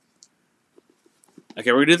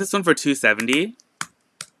 Okay, we're gonna do this one for $270.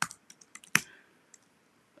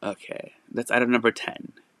 Okay, that's item number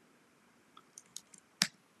 10.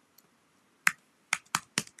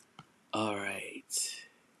 All right.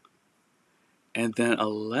 And then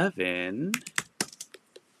 11.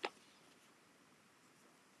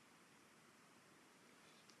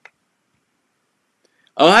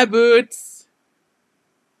 Oh, hi, Boots.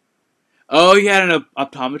 Oh, you had an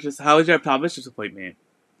optometrist. How was your optometrist appointment?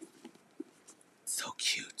 So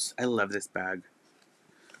cute. I love this bag.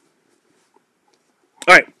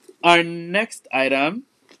 Alright, our next item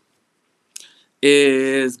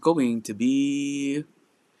is going to be...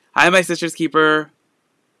 Hi, my sister's keeper.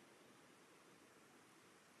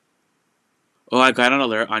 Oh, I got an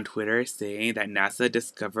alert on Twitter saying that NASA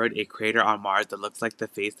discovered a crater on Mars that looks like the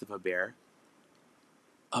face of a bear.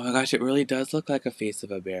 Oh my gosh, it really does look like a face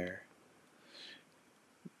of a bear.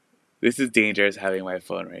 This is dangerous having my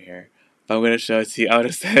phone right here. If I'm going to show it to you, I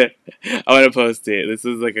want to post it. This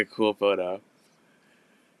is like a cool photo.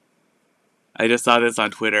 I just saw this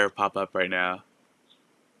on Twitter pop up right now.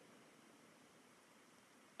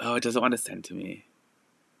 Oh, it doesn't want to send to me.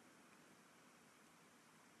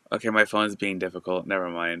 Okay, my phone's being difficult. Never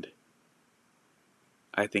mind.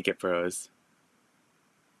 I think it froze.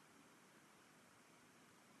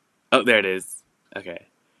 Oh, there it is. Okay.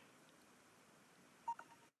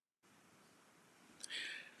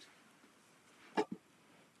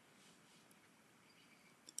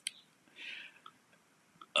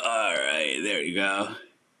 Alright, there you go.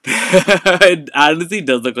 It honestly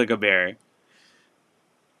does look like a bear.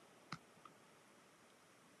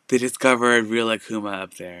 They discovered real Akuma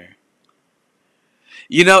up there.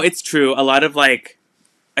 You know, it's true. A lot of like...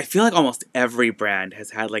 I feel like almost every brand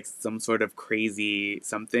has had like some sort of crazy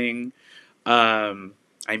something. I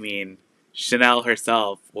mean, Chanel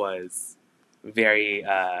herself was very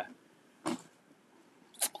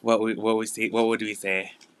what would we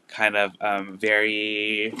say? Kind of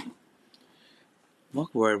very,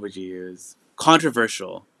 what word would you use?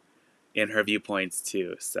 Controversial in her viewpoints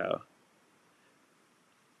too. So,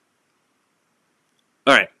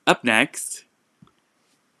 all right, up next.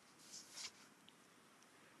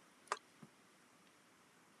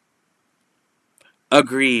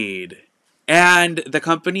 Agreed. And the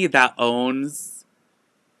company that owns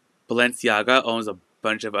Balenciaga owns a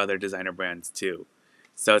bunch of other designer brands too.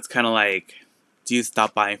 So it's kind of like, do you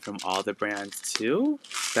stop buying from all the brands too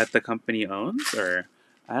that the company owns? Or,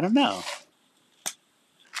 I don't know.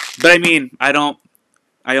 But I mean, I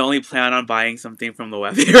only plan on buying something from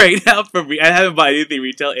Loewe right now. I haven't bought anything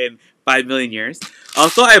retail in 5 million years.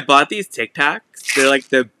 Also, I bought these Tic Tacs. They're like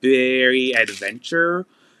the berry adventure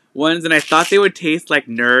ones, and I thought they would taste like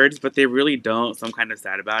nerds, but they really don't, so I'm kind of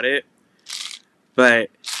sad about it. But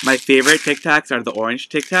my favorite Tic Tacs are the orange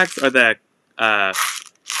Tic Tacs, or the, I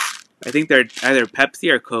think they're either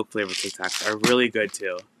Pepsi or Coke flavored Tic Tacs. Are really good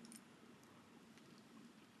too.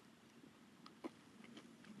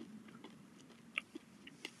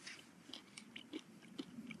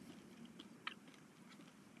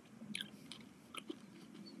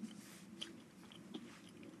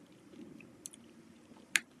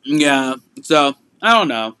 Yeah, so, I don't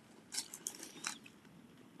know.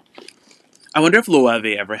 I wonder if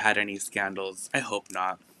Loewe ever had any scandals. I hope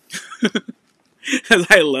not. Because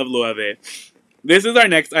I love Loewe. This is our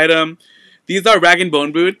next item. These are rag and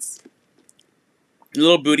bone boots.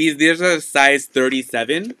 Little booties. These are size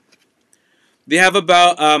 37. They have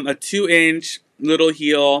about a 2-inch little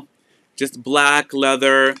heel. Just black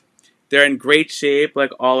leather. They're in great shape,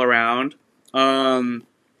 like all around. Yeah.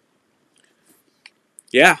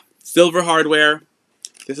 Silver hardware.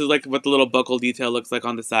 This is like what the little buckle detail looks like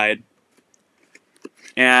on the side.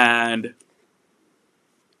 And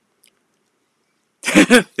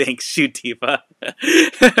thanks, Shutipa.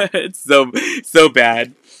 It's so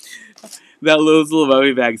bad. Those little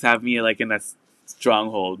Bowie bags have me like in a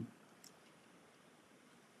stronghold.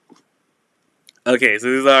 Okay,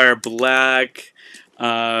 so these are black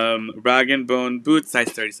rag and bone boots, size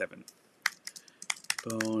 37.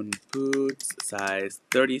 Bone boots, size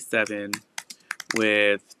 37,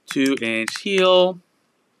 with 2-inch heel.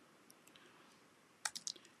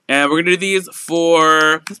 And we're gonna do these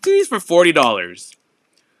for, let's do these for $40.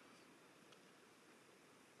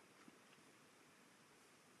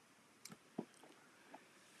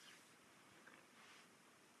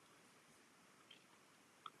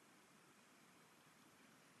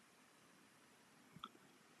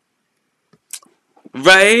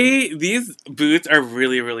 Right? These boots are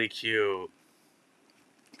really, really cute.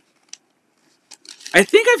 I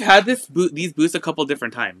think I've had these boots a couple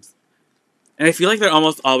different times. And I feel like they're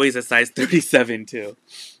almost always a size 37 too.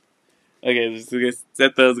 Okay, so we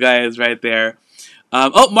set those guys right there.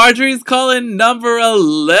 Oh, Marjorie's calling number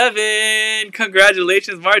 11.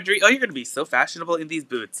 Congratulations, Marjorie. Oh, you're going to be so fashionable in these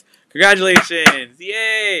boots. Congratulations.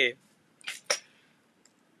 Yay.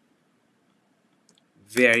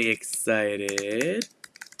 Very excited.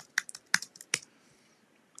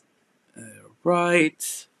 All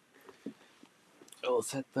right. I'll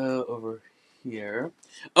set that over here.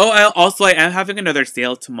 Oh, I am having another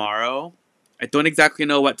sale tomorrow. I don't exactly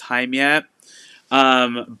know what time yet.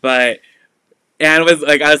 But Anne was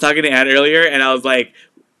like, I was talking to Anne earlier, and I was like,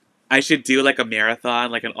 I should do like a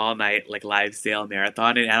marathon, like an all night like live sale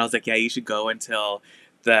marathon. And Anna was like, yeah, you should go until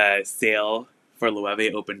the sale for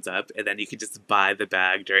Loewe opens up, and then you can just buy the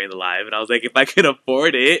bag during the live. And I was like, if I could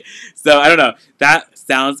afford it. So I don't know. That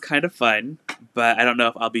sounds kind of fun, but I don't know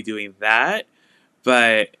if I'll be doing that.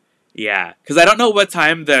 But yeah, because I don't know what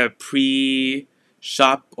time the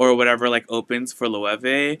pre-shop or whatever like opens for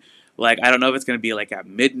Loewe. Like, I don't know if it's gonna be like at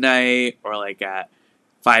midnight or like at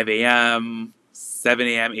 5 a.m., 7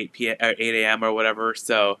 a.m., 8 p.m. or 8 a.m. or whatever.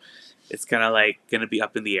 So it's kind of like gonna be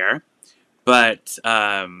up in the air. But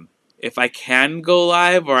if I can go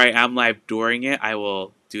live or I am live during it, I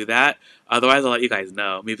will do that. Otherwise, I'll let you guys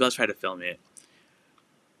know. Maybe I'll try to film it.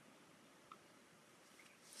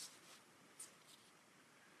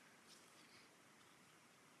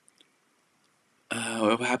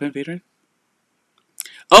 What happened, Patron?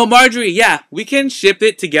 Oh, Marjorie, yeah, we can ship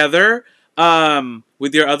it together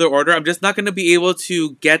with your other order. I'm just not going to be able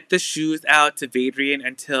to get the shoes out to Vadrian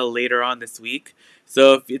until later on this week.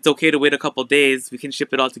 So if it's okay to wait a couple days, we can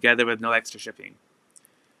ship it all together with no extra shipping.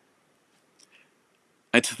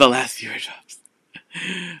 Until the last viewer drops.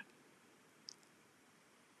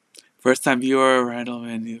 First time viewer,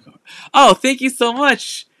 Randallman. Oh, thank you so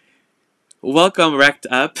much. Welcome, Wrecked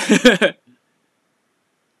Up.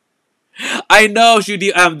 I know,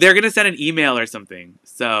 Judy. They're gonna send an email or something,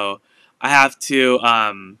 so I have to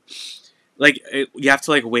you have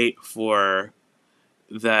to like wait for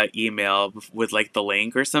the email with like the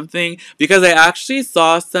link or something, because I actually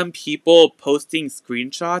saw some people posting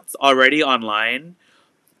screenshots already online,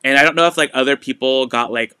 and I don't know if like other people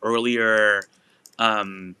got like earlier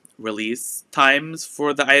release times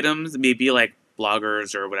for the items, maybe like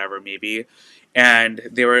bloggers or whatever, maybe, and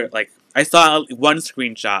they were like, I saw one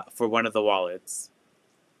screenshot for one of the wallets.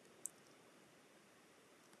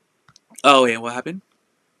 Oh, wait, what happened?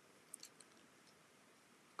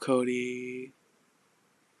 Cody.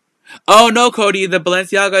 Oh, no, Cody. The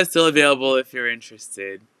Balenciaga is still available if you're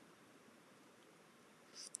interested.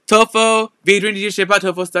 Tofo. Vadrian, did you ship out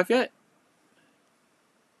Tofo stuff yet?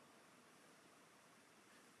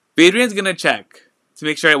 Vadrian's gonna check to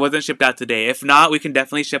make sure it wasn't shipped out today. If not, we can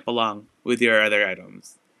definitely ship along with your other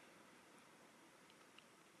items.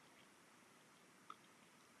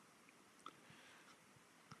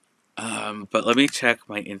 But let me check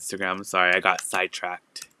my Instagram. Sorry, I got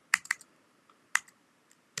sidetracked.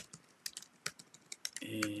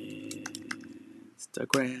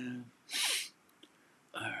 Instagram.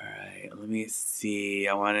 Alright, let me see.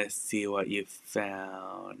 I want to see what you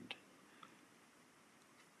found.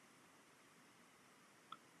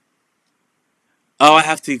 Oh, I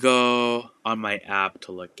have to go on my app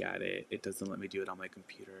to look at it. It doesn't let me do it on my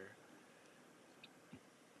computer.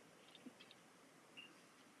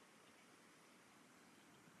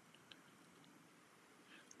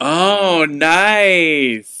 Oh,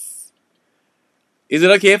 nice. Is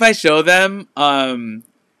it okay if I show them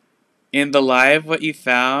in the live what you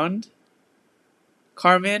found,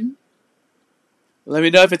 Carmen? Let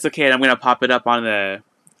me know if it's okay, and I'm gonna pop it up on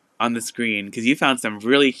the screen because you found some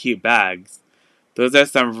really cute bags. Those are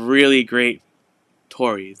some really great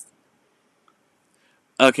Tories.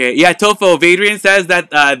 Okay, yeah, Tofo. Vadrian says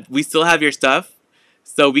that we still have your stuff,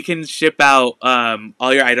 so we can ship out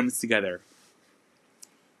all your items together.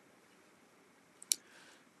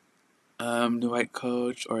 The white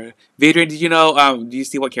coach or Vadrian? Did you know? Do you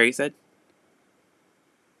see what Carrie said?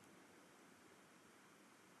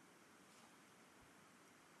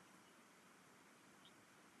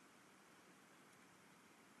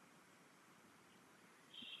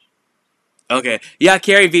 Okay. Yeah,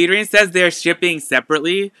 Carrie Vadrian says they're shipping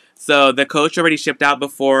separately. So the coach already shipped out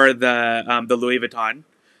before the Louis Vuitton.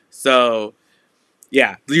 So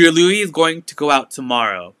yeah, your Louis is going to go out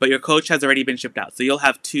tomorrow, but your coach has already been shipped out. So you'll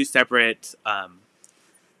have two separate.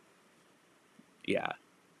 Yeah,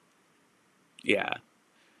 yeah,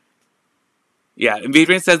 yeah. And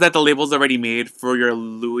Vadrian says that the label's already made for your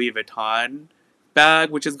Louis Vuitton bag,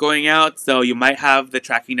 which is going out. So you might have the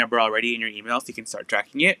tracking number already in your email, so you can start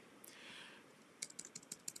tracking it.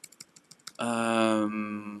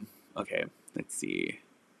 Okay, let's see.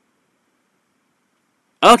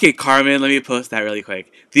 Okay, Carmen, let me post that really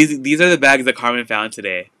quick. These are the bags that Carmen found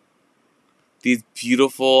today. These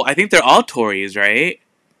beautiful, I think they're all Tories, right?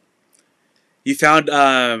 You found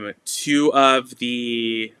two of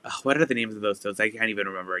the what are the names of those totes? I can't even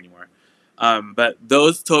remember anymore. But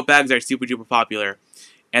those tote bags are super duper popular.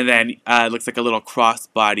 And then it looks like a little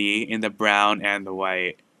crossbody in the brown and the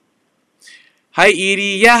white. Hi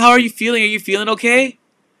Edie, yeah, how are you feeling? Are you feeling okay?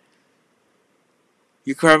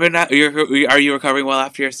 You recovering? Are you recovering well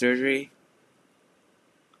after your surgery?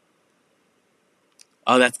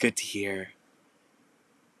 Oh, that's good to hear.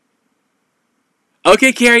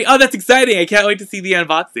 Okay, Carrie. Oh, that's exciting. I can't wait to see the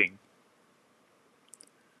unboxing.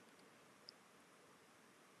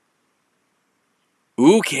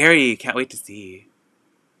 Ooh, Carrie. Can't wait to see.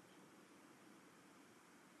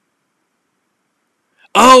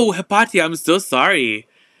 Oh, Hipatia, I'm so sorry.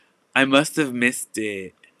 I must have missed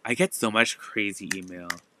it. I get so much crazy email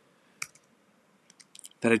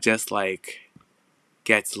that it just, like,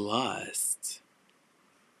 gets lost.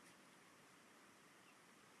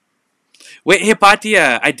 Wait,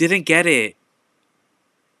 Hipatia, I didn't get it.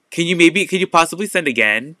 Can you possibly send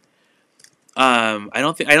again? I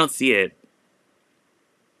don't see it.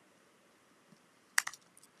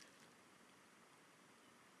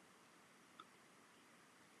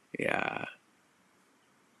 Yeah.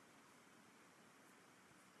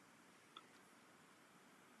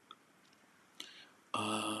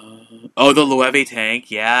 Oh, the Loewe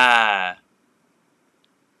tank, yeah.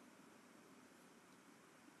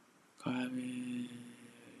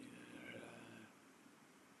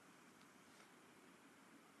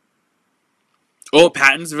 Oh,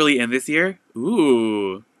 Patton's really in this year?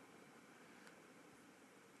 Ooh.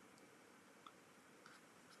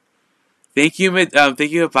 Thank you,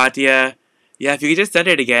 Hipatia. Yeah, if you could just send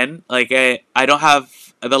it again. Like, I don't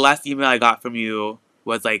have... The last email I got from you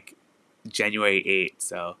was, like, January 8th,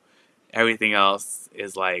 so everything else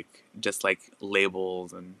is, like, just, like,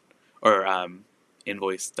 labels and... Or,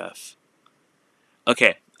 invoice stuff.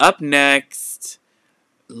 Okay, up next,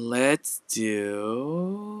 let's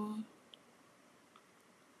do...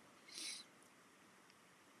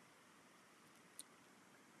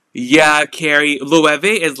 Yeah, Carrie, Loewe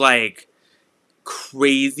is, like,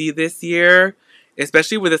 crazy this year,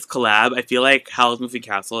 especially with this collab. I feel like Howl's Moving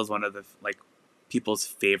Castle is one of the like people's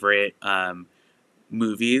favorite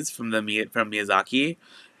movies from Miyazaki.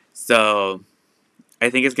 So I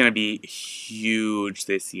think it's gonna be huge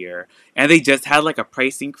this year. And they just had like a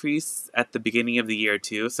price increase at the beginning of the year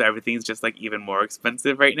too, so everything's just like even more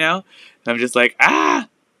expensive right now. And I'm just like, ah.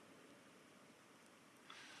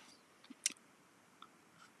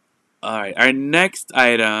 Alright, our next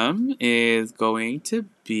item is going to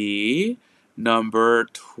be number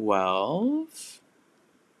 12.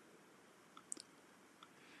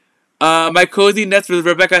 My cozy nest with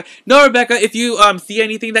Rebecca. No, Rebecca, if you see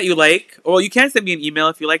anything that you like, well, you can send me an email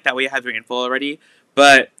if you like. That way, I have your info already.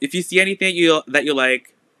 But if you see anything that you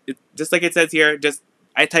like, just like it says here, just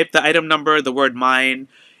I type the item number, the word mine,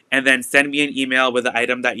 and then send me an email with the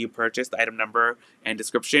item that you purchased, the item number and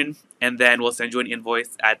description, and then we'll send you an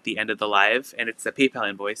invoice at the end of the live, and it's a PayPal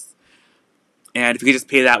invoice. And if you could just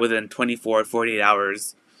pay that within 24, 48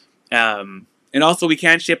 hours. And also, we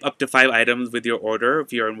can ship up to 5 items with your order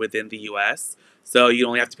if you're within the US. So you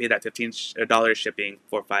only have to pay that $15 shipping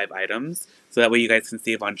for 5 items. So that way you guys can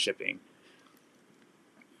save on shipping.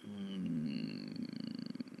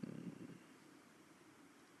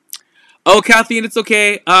 Oh, Kathleen, it's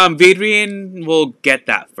okay. Vadrian will get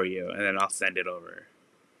that for you, and then I'll send it over.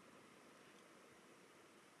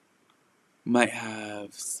 Might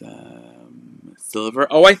have some silver.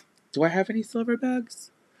 Oh, do I have any silver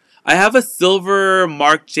bags? I have a silver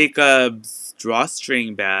Marc Jacobs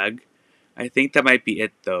drawstring bag. I think that might be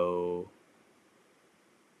it, though.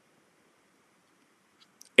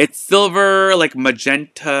 It's silver, like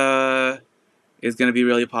magenta is going to be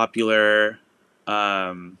really popular.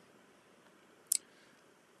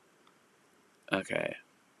 Okay.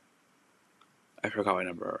 I forgot my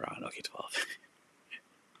number around. Okay, 12.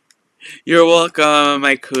 You're welcome,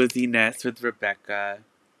 my cozy nest with Rebecca.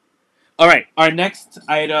 Alright, our next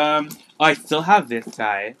item. Oh, I still have this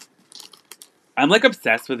guy. I'm like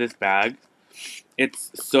obsessed with this bag.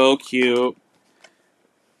 It's so cute.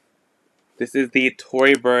 This is the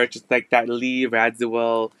Tory Burch. It's like that Lee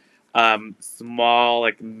Radziwill small,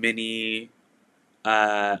 like mini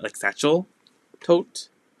like satchel tote.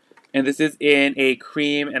 And this is in a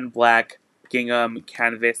cream and black gingham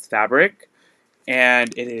canvas fabric.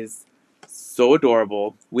 And it is so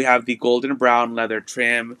adorable. We have the golden brown leather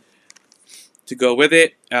trim to go with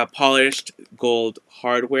it. Polished gold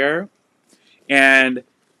hardware. And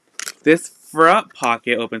this front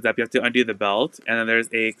pocket opens up. You have to undo the belt. And then there's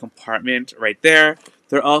a compartment right there.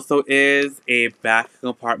 There also is a back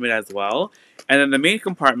compartment as well. And then the main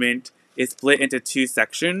compartment is split into 2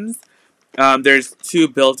 sections. There's 2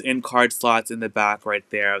 built-in card slots in the back right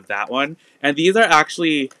there of that one. And these are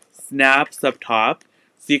actually snaps up top.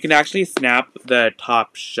 So you can actually snap the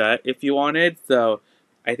top shut if you wanted. So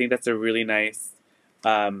I think that's a really nice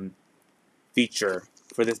feature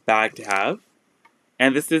for this bag to have.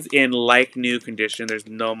 And this is in like new condition. There's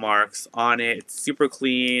no marks on it. It's super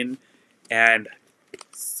clean and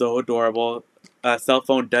so adorable. Cell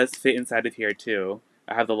phone does fit inside of here too.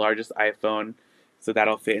 I have the largest iPhone, so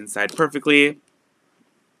that'll fit inside perfectly.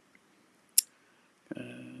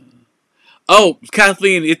 Oh,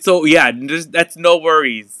 Kathleen, it's so, yeah, that's no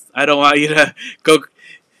worries. I don't want you to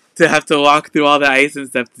have to walk through all the ice and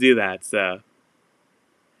stuff to do that, so.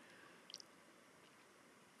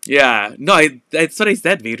 Yeah, no, that's what I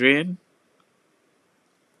said, Adrian.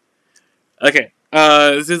 Okay,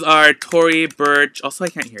 this is our Tory Burch. Also, I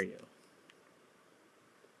can't hear you.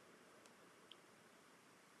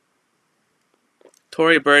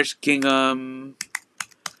 Tory Burch gingham.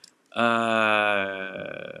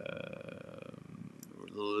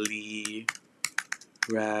 Lee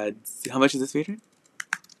Rads. How much is this, Adrian?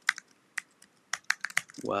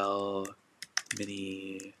 Well,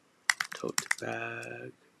 mini tote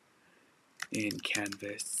bag in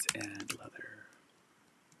canvas and leather.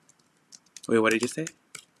 Wait, what did you say?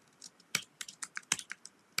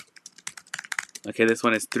 Okay, this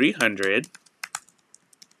one is 300.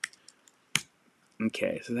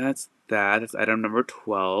 Okay, so that's that. That's item number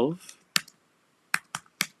 12.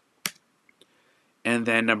 And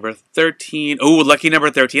then number 13. Oh, lucky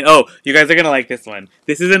number 13. Oh, you guys are going to like this one.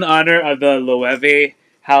 This is in honor of the Loewe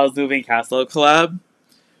Howl'S Moving Castle collab.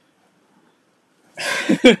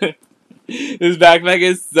 This backpack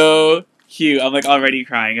is so cute. I'm like already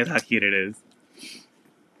crying at how cute it is.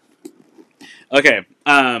 Okay,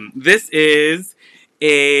 this is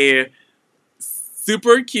a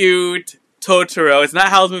super cute Totoro. It's not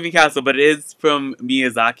Howl'S Moving Castle, but it is from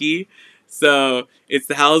Miyazaki. So it's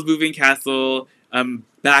the Howl'S Moving Castle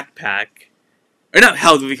backpack. Or not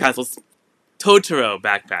Howl'S Moving Castle, Totoro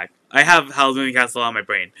backpack. I have Howl'S Moving Castle on my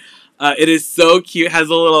brain. It is so cute. It has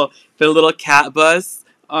the little cat bus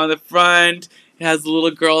on the front. It has the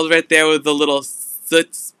little girls right there with the little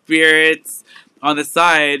soot spirits. On the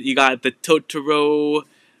side, you got the Totoro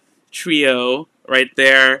trio right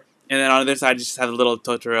there. And then on the other side, you just have a little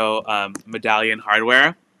Totoro medallion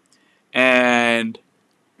hardware. And,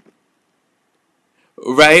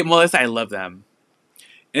 right, Melissa? I love them.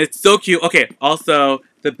 And it's so cute. Okay, also,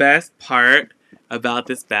 the best part about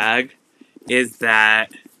this bag is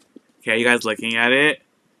that... Okay, are you guys looking at it?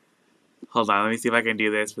 Hold on, let me see if I can do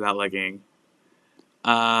this without looking.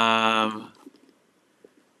 No!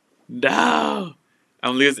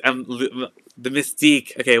 I'm the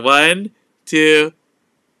mystique. Okay, 1, 2...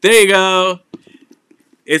 There you go.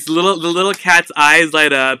 It's the little cat's eyes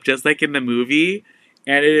light up just like in the movie,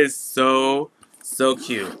 and it is so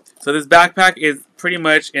cute. So this backpack is pretty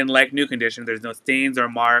much in like new condition. There's no stains or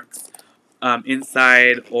marks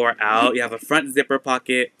inside or out. You have a front zipper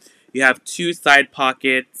pocket. You have 2 side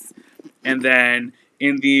pockets. And then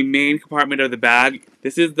in the main compartment of the bag,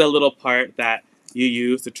 this is the little part that you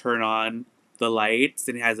use to turn on the lights.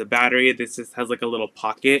 And it has a battery. This just has like a little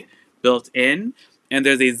pocket built in. And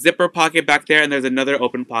there's a zipper pocket back there. And there's another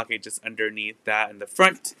open pocket just underneath that in the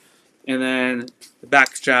front. And then the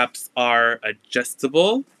back straps are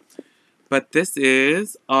adjustable. But this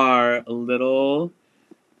is our little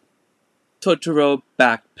Totoro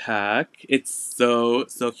backpack. It's so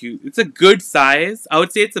cute. It's a good size. I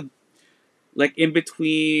would say it's like in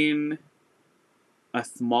between a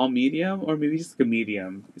small medium or maybe just like a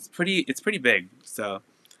medium. It's pretty big. So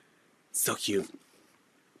cute.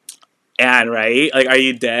 And right, like, are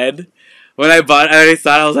you dead? When I already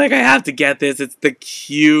saw it, I was like, I have to get this. It's the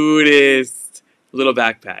cutest little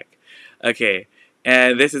backpack. Okay,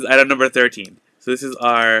 and this is item number 13. So this is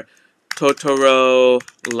our Totoro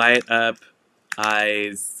Light Up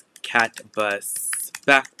Eyes Cat Bus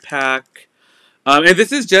backpack. And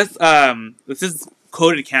this is just, this is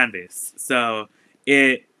coated canvas. So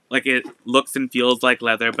it looks and feels like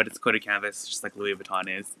leather, but it's coated canvas, just like Louis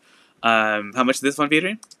Vuitton is. How much is this one,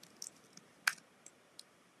 Adrian?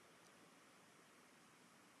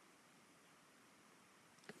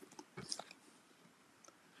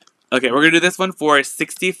 Okay, we're going to do this one for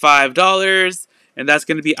 $65, and that's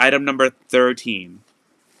going to be item number 13.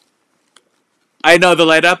 I know, the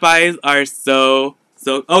light up eyes are so...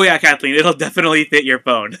 Oh yeah, Kathleen, it'll definitely fit your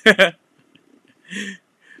phone.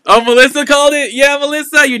 Oh, Melissa called it? Yeah,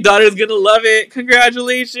 Melissa, your daughter's going to love it.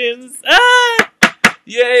 Congratulations. Ah!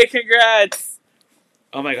 Yay, congrats.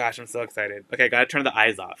 Oh my gosh, I'm so excited. Okay, gotta turn the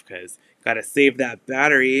eyes off, because gotta save that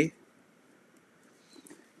battery.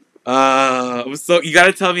 You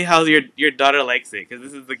gotta tell me how your daughter likes it, because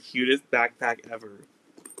this is the cutest backpack ever.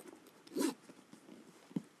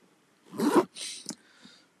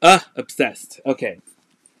 Obsessed. Okay.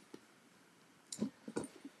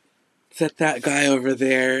 Set that guy over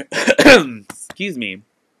there. Excuse me.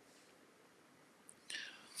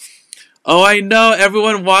 Oh, I know,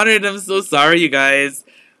 everyone wanted it. I'm so sorry, you guys.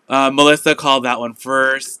 Melissa called that one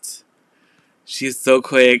first. She's so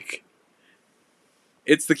quick.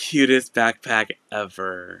 It's the cutest backpack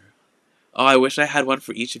ever. Oh, I wish I had one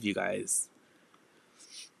for each of you guys.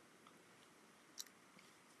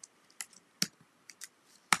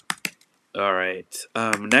 Alright,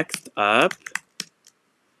 next up,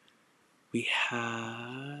 we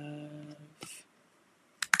have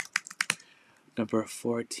number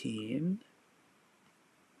 14.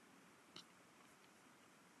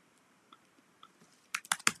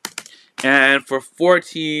 And for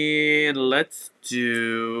 14, let's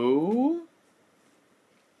do...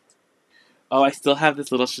 Oh, I still have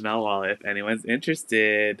this little Chanel wallet if anyone's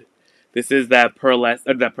interested. This is that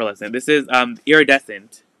pearlescent. This is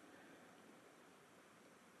iridescent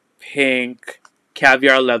pink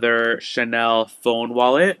caviar leather Chanel phone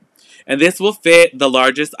wallet. And this will fit the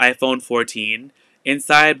largest iPhone 14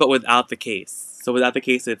 inside, but without the case. So without the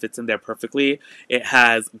case, it fits in there perfectly. It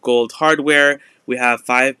has gold hardware. We have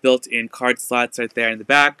 5 built-in card slots right there in the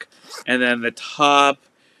back. And then the top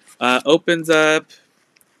opens up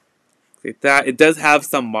like that. It does have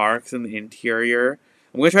some marks in the interior.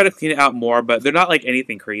 I'm going to try to clean it out more, but they're not like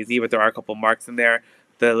anything crazy, but there are a couple marks in there.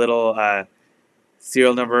 The little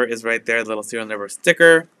serial number is right there, the little serial number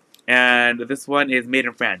sticker. And this one is made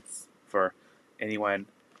in France, for anyone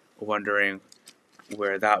wondering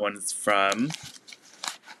where that one's from.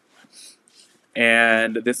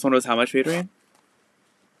 And this one was how much, Adrian?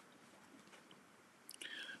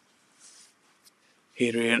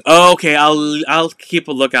 Adrian. Oh, okay, I'll keep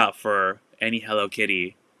a lookout for any Hello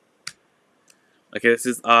Kitty. Okay, this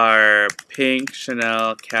is our pink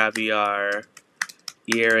Chanel caviar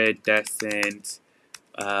iridescent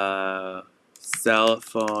cell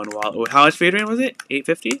phone wallet. How much, Adrian, was it?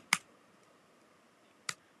 $850?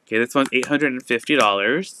 Okay, this one's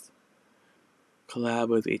 $850. Collab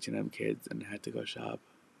with H&M Kids and had to go shop.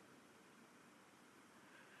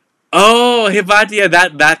 Oh, Hipatia,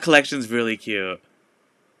 that collection's really cute.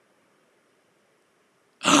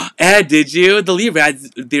 And did you? The Lee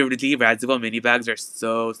Radziwill mini bags are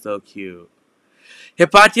so cute.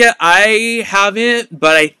 Hipatia, I haven't,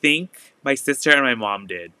 but I think my sister and my mom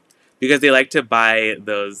did. Because they like to buy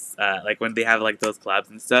those, like when they have like those collabs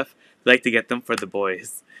and stuff, they like to get them for the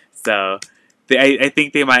boys. So, I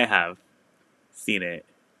think they might have seen it.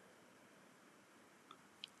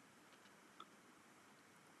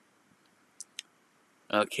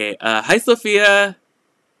 Okay, hi Sophia!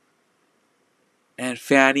 And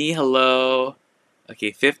Fanny, hello.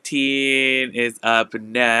 Okay, 15 is up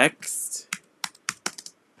next.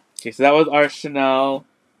 Okay, so that was our Chanel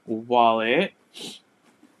wallet.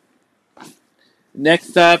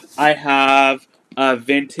 Next up, I have a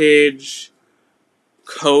vintage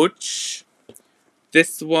Coach.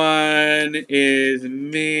 This one is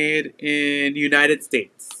made in United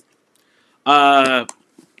States. Here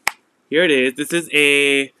it is. This is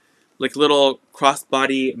a like little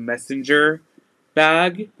crossbody messenger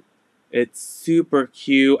bag. It's super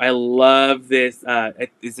cute. I love this.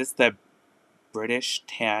 Is this the British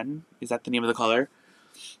tan? Is that the name of the color?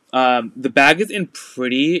 The bag is in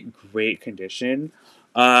pretty great condition.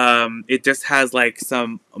 It just has like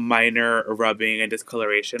some minor rubbing and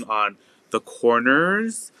discoloration on the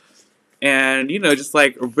corners. And, you know, just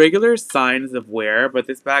like regular signs of wear, but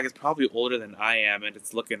this bag is probably older than I am, and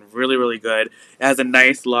it's looking really, really good. It has a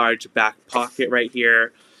nice large back pocket right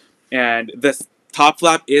here, and this top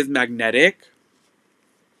flap is magnetic.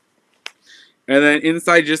 And then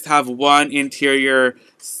inside you just have one interior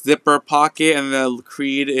zipper pocket, and the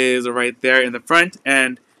creed is right there in the front,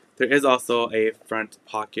 and there is also a front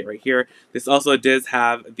pocket right here. This also does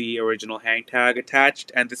have the original hang tag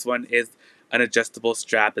attached, and this one is an adjustable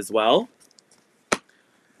strap as well.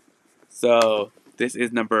 So this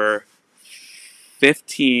is number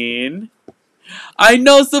 15. I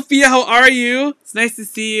know, Sophia, how are you? It's nice to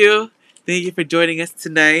see you. Thank you for joining us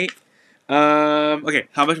tonight. Okay,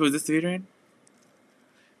 how much was this, Adrian?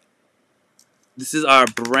 This is our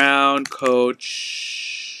brown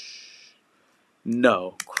Coach.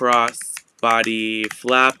 No, cross-body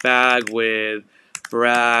flap bag with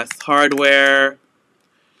brass hardware.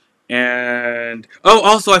 And, oh,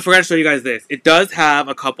 also, I forgot to show you guys this. It does have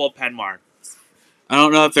a couple pen marks. I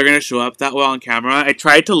don't know if they're going to show up that well on camera. I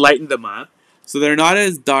tried to lighten them up. So they're not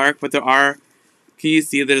as dark, but there are, can you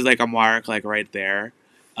see there's like a mark like right there?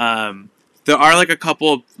 There are like a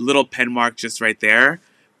couple little pen marks just right there.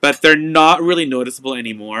 But they're not really noticeable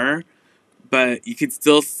anymore. But you can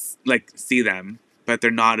still like see them. But they're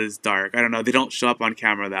not as dark. I don't know. They don't show up on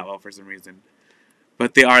camera that well for some reason.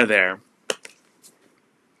 But they are there.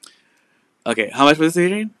 Okay, how much was this,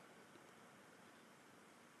 Adrian?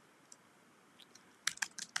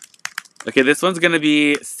 Okay, this one's gonna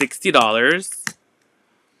be $60.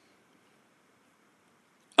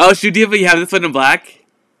 Oh, shoot, Diva, you have this one in black?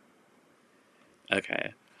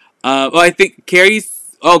 Okay. Well, I think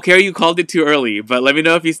Carrie's... Oh, Carrie, you called it too early, but let me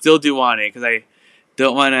know if you still do want it, because I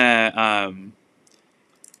don't want to,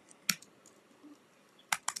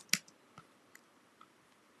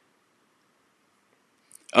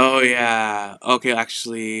 Oh, yeah. Okay,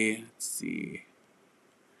 actually, let's see.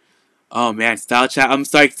 Oh, man, Style Chat. I'm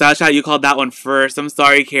sorry, Style Chat, you called that one first. I'm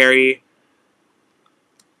sorry, Carrie.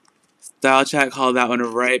 Style Chat called that one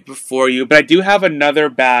right before you. But I do have another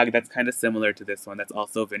bag that's kind of similar to this one. That's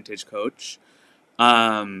also vintage Coach.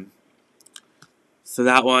 So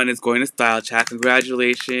that one is going to Style Chat.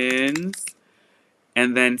 Congratulations.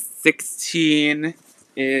 And then 16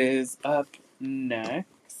 is up next.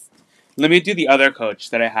 Let me do the other Coach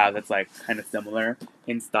that I have that's like kind of similar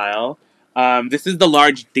in style. This is the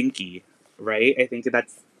large Dinky, right? I think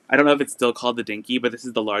that's, I don't know if it's still called the Dinky, but this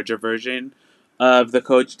is the larger version of the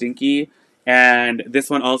Coach Dinky. And this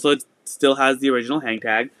one also still has the original hang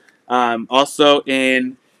tag. Also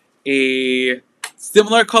in a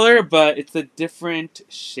similar color, but it's a different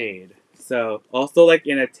shade. So also like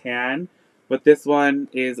in a tan, but this one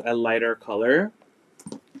is a lighter color.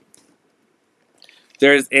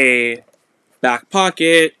 There's a back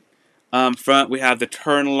pocket. Front we have the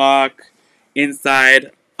turn lock.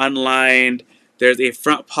 Inside, unlined. There's a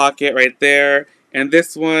front pocket right there. And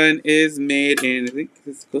this one is made in, I think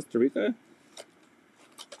this is Costa Rica?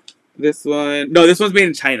 This one, no, this one's made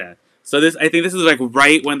in China. So this, I think this is like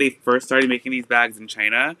right when they first started making these bags in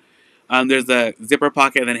China. There's a zipper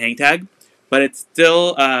pocket and then hang tag. But it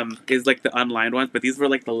still is like the unlined ones. But these were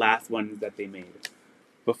like the last ones that they made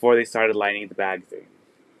before they started lining the bags in.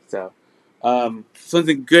 So, this one's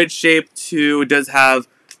in good shape too. It does have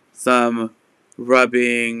some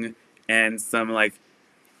rubbing and some like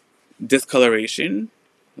discoloration.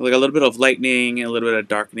 Like a little bit of lightening and a little bit of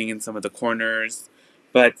darkening in some of the corners.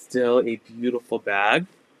 But still a beautiful bag.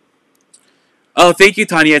 Oh, thank you,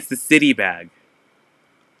 Tanya. It's the city bag.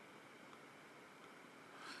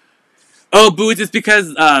 Oh, Boots, it's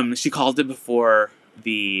because she called it before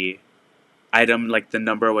the item, like the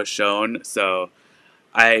number was shown. So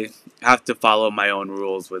I have to follow my own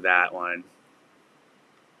rules with that one.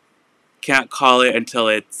 Can't call it until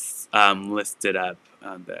it's listed up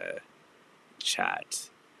on the chat.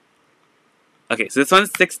 Okay, so this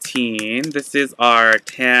one's 16. This is our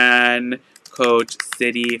tan Coach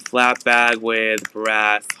City flat bag with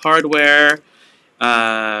brass hardware.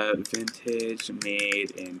 Vintage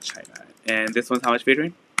made in China. And this one's how much,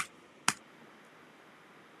 Adrian?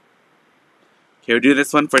 Okay, we'll do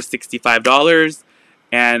this one for $65.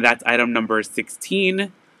 And that's item number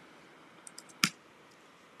 16.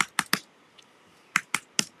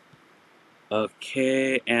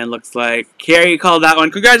 Okay, and looks like Carrie called that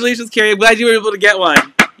one. Congratulations, Carrie. I'm glad you were able to get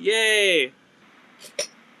one. Yay!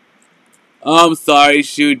 Oh, I'm sorry,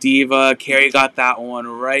 Shoe Diva. Carrie got that one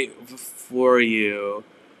right before you.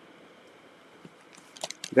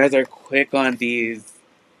 You guys are quick on these.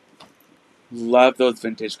 Love those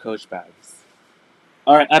vintage Coach bags.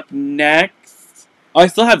 Alright, up next. Oh, I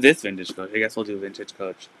still have this vintage Coach. I guess we'll do vintage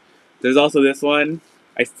Coach. There's also this one.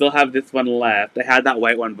 I still have this one left. I had that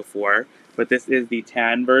white one before, but this is the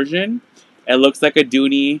tan version. It looks like a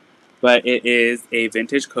Dooney, but it is a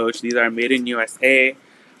vintage Coach. These are made in USA.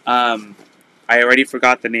 I already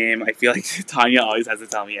forgot the name. I feel like Tanya always has to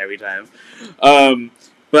tell me every time.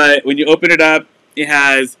 But when you open it up, it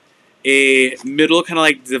has a middle kind of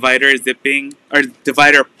like divider zipping, or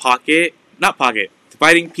divider pocket. Not pocket,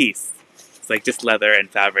 dividing piece. It's like just leather and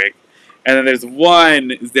fabric. And then there's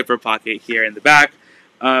one zipper pocket here in the back.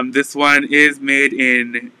 This one is made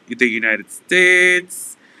in the United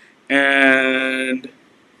States. And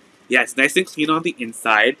yeah, it's nice and clean on the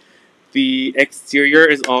inside. The exterior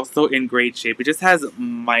is also in great shape. It just has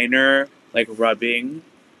minor like rubbing,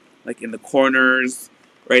 like in the corners.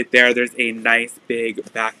 Right there, there's a nice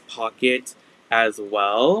big back pocket as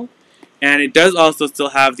well. And it does also still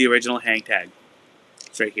have the original hang tag.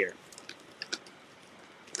 It's right here.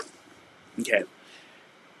 Okay.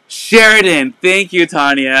 Sheridan, thank you,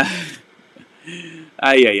 Tanya.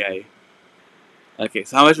 Ay, ay, ay. Okay,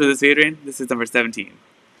 so how much was this, Adrian? This is number 17.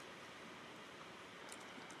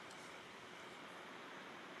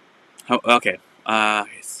 Okay,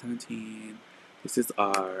 17. This is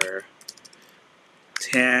our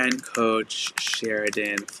tan Coach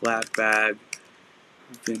Sheridan flat bag,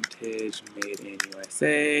 vintage, made in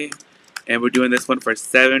USA, and we're doing this one for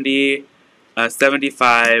 $75.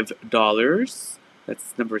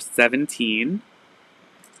 That's number 17.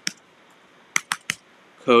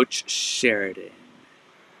 Coach Sheridan.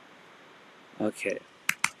 Okay,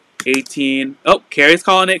 18. Oh, Carrie's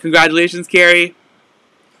calling it. Congratulations, Carrie.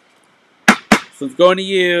 So it's going to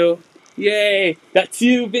you. Yay! Got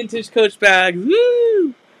 2 vintage Coach bags.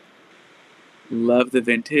 Woo! Love the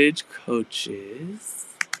vintage Coaches.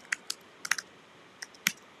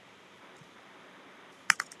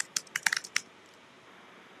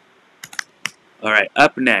 Alright,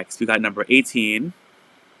 up next, we got number 18.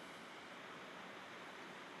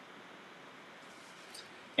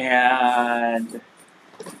 And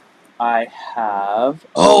I have...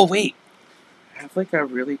 Oh, wait! I have like a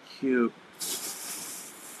really cute...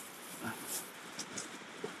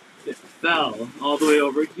 It fell all the way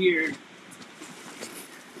over here.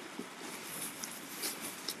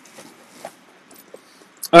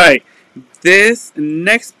 Alright, this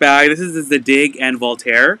next bag, this is the Dig and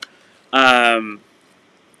Voltaire.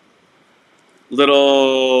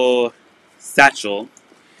 Little satchel.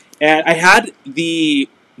 And I had the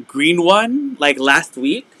green one like last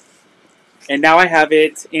week. And now I have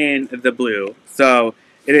it in the blue. So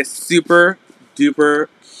it is super duper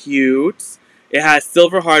cute. It has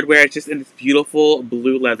silver hardware. It's just in this beautiful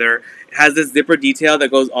blue leather. It has this zipper detail that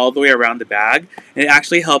goes all the way around the bag. And it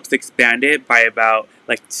actually helps expand it by about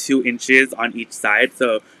like 2 inches on each side.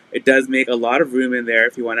 So it does make a lot of room in there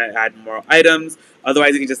if you want to add more items.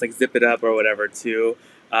 Otherwise, you can just like zip it up or whatever too.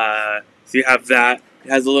 So you have that. It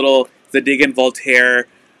has a little Zadig and Voltaire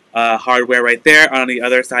hardware right there. On the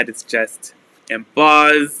other side, it's just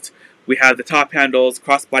embossed. We have the top handles.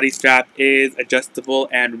 Crossbody strap is adjustable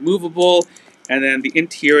and removable. And then the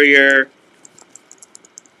interior,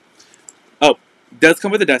 oh, does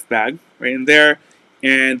come with a dust bag right in there.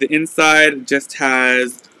 And the inside just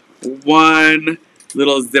has one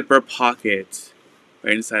little zipper pocket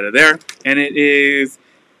right inside of there. And it is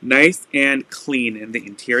nice and clean in the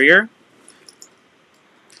interior.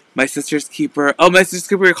 My sister's keeper. Oh, my sister's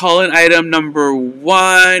keeper calling item number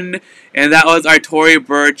 1. And that was our Tory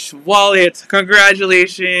Burch wallet.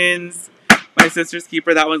 Congratulations. My sister's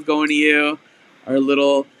keeper, that one's going to you. Our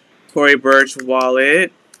little Tory Burch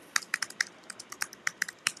wallet.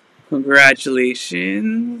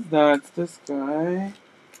 Congratulations. That's this guy.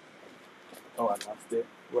 Oh, I lost it.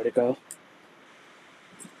 Where'd it go?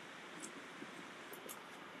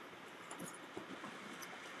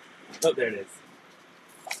 Oh, there it is.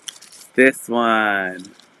 This one.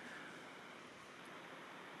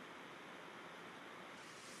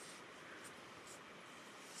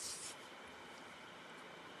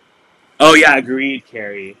 Oh yeah, agreed,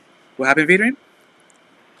 Carrie. What happened, Adrian?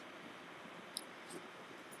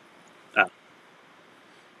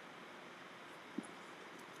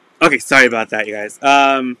 Okay, sorry about that, you guys.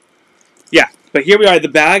 Yeah, but here we are. The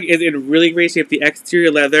bag is in really great shape. The exterior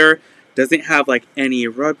leather doesn't have like any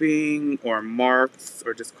rubbing or marks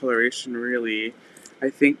or discoloration really. I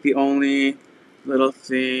think the only little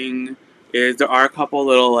thing is there are a couple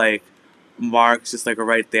little like marks just like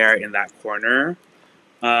right there in that corner.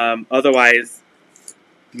 Otherwise,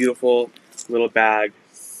 beautiful little bag.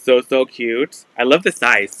 So, so cute. I love the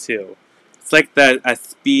size too. It's like a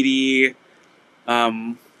speedy,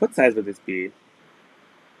 what size would this be?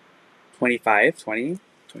 25, 20,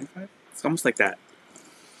 25? It's almost like that.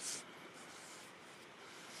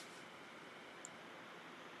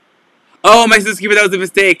 Oh, my sister keeper, that was a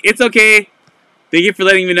mistake. It's okay. Thank you for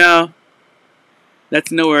letting me know.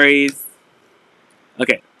 That's no worries.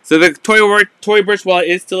 Okay, so the Tory Burch wallet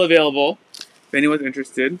is still available. If anyone's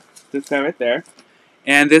interested, this guy right there.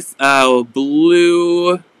 And this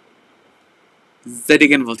blue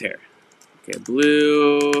Zadig and Voltaire. Okay,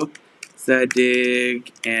 blue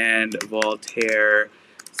Zadig and Voltaire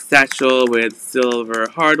satchel with silver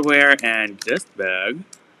hardware and dust bag.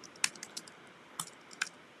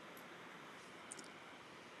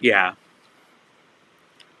 Yeah.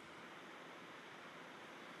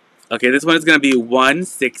 Okay, this one is gonna be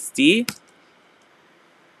 $160.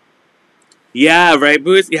 Yeah, right,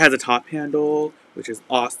 Boost? It has a top handle, which is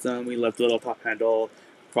awesome. We love the little top handle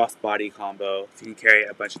crossbody combo. So you can carry it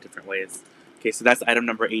a bunch of different ways. Okay, so that's item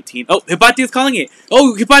number 18. Oh, Hipatia is calling it.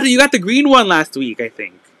 Oh, Hipatia, you got the green one last week, I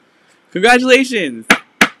think. Congratulations.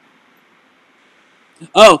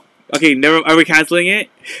 Oh, okay, never. Are we canceling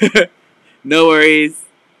it? No worries.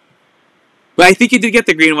 But I think you did get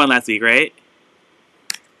the green one last week, right?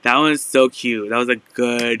 That one is so cute. That was a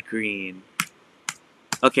good green.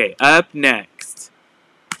 Okay, up next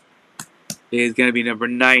is going to be number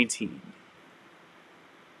 19.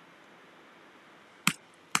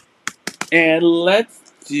 And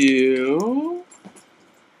let's do...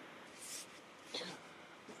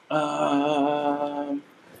 oh,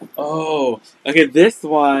 okay, this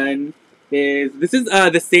one is... This is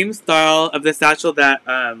the same style of the satchel that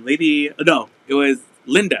it was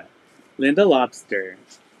Linda. Linda Lobster.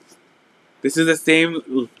 This is the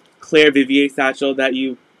same Claire Vivier satchel that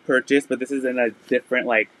you purchased, but this is in a different,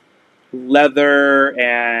 like, leather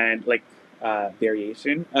and, like,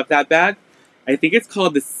 variation of that bag. I think it's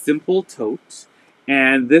called the Simple Tote.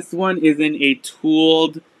 And this one is in a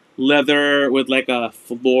tooled leather with, like, a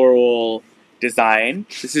floral design.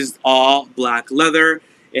 This is all black leather.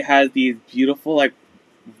 It has these beautiful, like,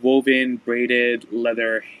 woven, braided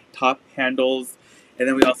leather top handles. And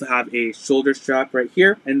then we also have a shoulder strap right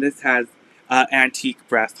here. And this has antique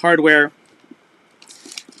brass hardware.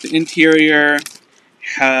 The interior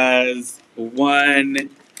has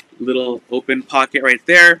one little open pocket right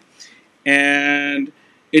there. And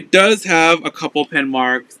it does have a couple pen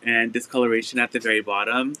marks and discoloration at the very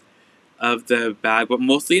bottom of the bag, but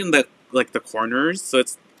mostly in the corners, so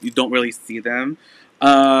you don't really see them.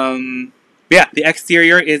 But yeah, the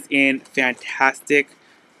exterior is in fantastic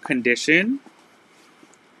condition.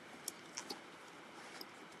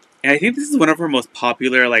 And I think this is one of her most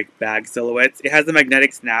popular like bag silhouettes. It has a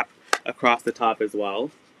magnetic snap across the top as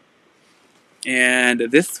well. And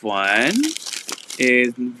this one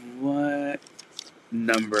is what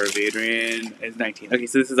number, Adrian? It's 19. Okay,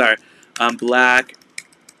 so this is our black.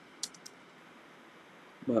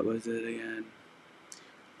 What was it again?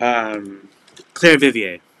 Claire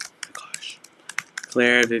Vivier. Oh, gosh.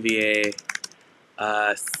 Claire Vivier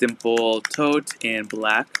simple tote in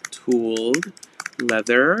black tooled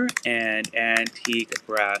leather and antique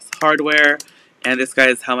brass hardware. And this guy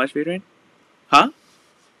is how much, Adrian? Huh?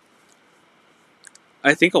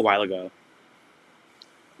 I think a while ago.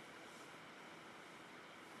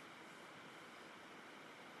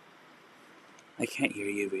 I can't hear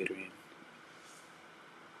you, Adrian.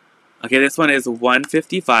 Okay, this one is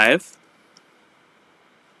 $155.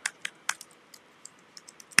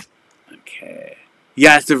 Okay.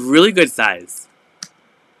 Yeah, it's a really good size.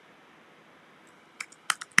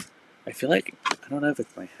 I feel like, I don't know if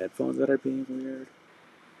it's my headphones that are being weird.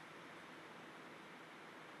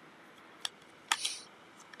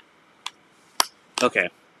 Okay,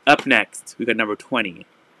 up next, we got number 20.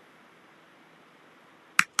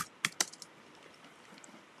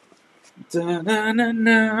 That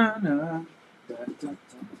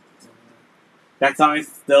song is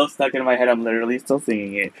still stuck in my head. I'm literally still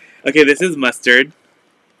singing it. Okay, this is Mustard.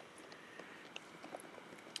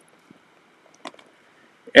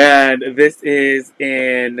 And this is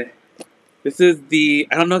the,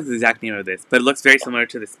 I don't know the exact name of this, but it looks very similar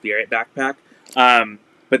to the Spirit backpack.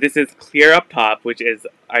 But this is clear up top, which is,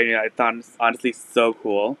 I thought honestly so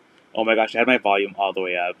cool. Oh my gosh, I had my volume all the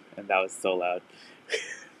way up, and that was so loud.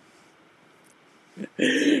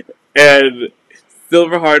 And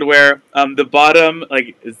silver hardware. The bottom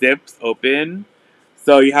like zips open,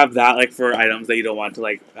 so you have that like for items that you don't want to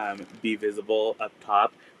like be visible up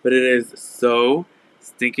top. But it is so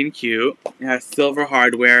stinking cute. It has silver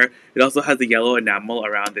hardware. It also has the yellow enamel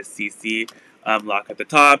around the CC lock at the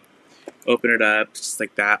top. Open it up just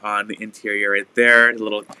like that on the interior right there. The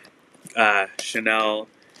little Chanel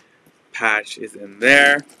patch is in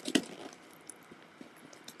there.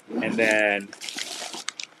 And then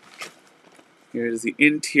here's the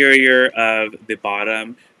interior of the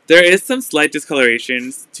bottom. There is some slight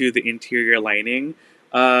discolorations to the interior lining.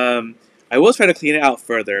 I will try to clean it out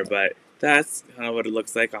further, but that's kind of what it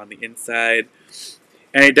looks like on the inside.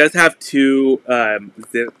 And it does have two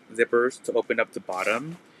zippers to open up the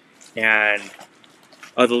bottom. And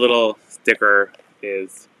the little sticker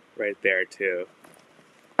is right there too.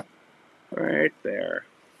 Right there.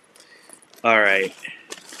 Alright.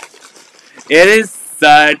 It is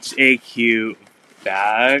such a cute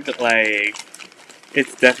bag. Like,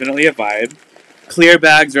 it's definitely a vibe. Clear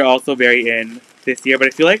bags are also very in this year, but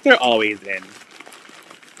I feel like they're always in.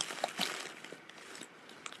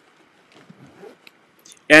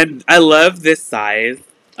 And I love this size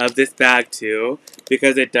of this bag too,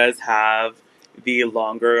 because it does have the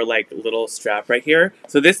longer like little strap right here.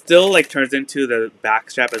 So this still like turns into the back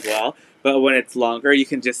strap as well, but when it's longer you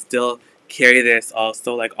can just still carry this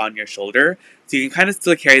also like on your shoulder. So you can kind of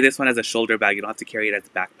still carry this one as a shoulder bag. You don't have to carry it as a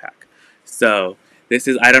backpack. So this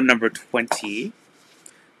is item number 20.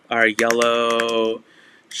 Our yellow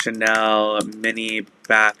Chanel mini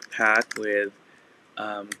backpack with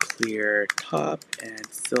clear top and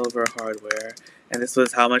silver hardware. And this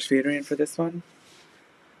was how much, Adrian, for this one?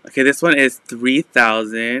 Okay, this one is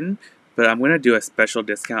 $3,000, but I'm gonna do a special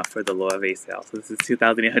discount for the Loewe sale. So this is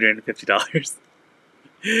 $2,850.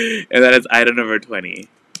 And that is item number 20.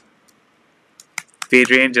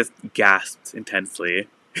 Adrian just gasped intensely.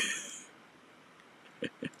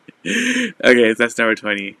 Okay, so that's number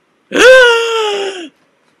 20.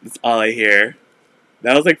 That's all I hear.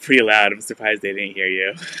 That was like pretty loud. I'm surprised they didn't hear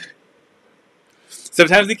you.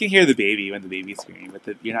 Sometimes you can hear the baby when the baby's screaming, but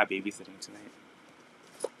you're not babysitting tonight.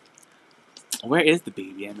 Where is the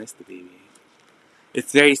baby? I miss the baby.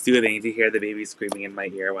 It's very soothing to hear the baby screaming in my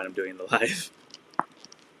ear when I'm doing the live.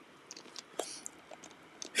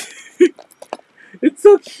 It's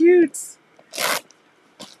so cute.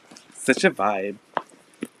 Such a vibe.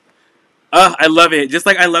 I love it. Just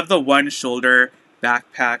like I love the one shoulder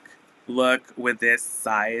backpack look with this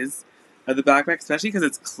size of the backpack, especially because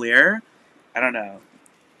it's clear. I don't know.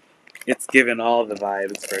 It's given all the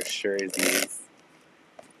vibes for sure.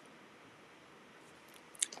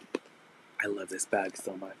 I love this bag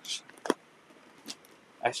so much.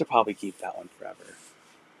 I should probably keep that one forever.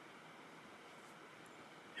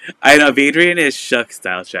 I know, Adrian is shook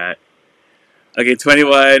style chat. Okay,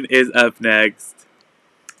 21 is up next.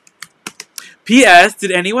 P.S.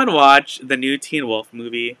 Did anyone watch the new Teen Wolf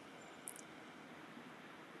movie?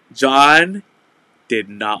 John did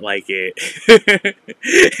not like it.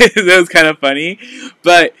 That was kind of funny.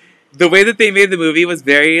 But the way that they made the movie was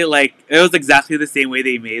very, like, it was exactly the same way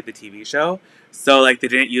they made the TV show. So, like, they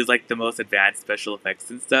didn't use, like, the most advanced special effects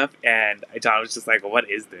and stuff. And John was just like, what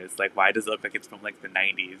is this? Like, why does it look like it's from, like, the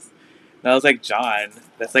 90s? And I was like, John,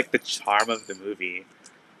 that's, like, the charm of the movie.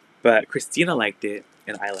 But Christina liked it,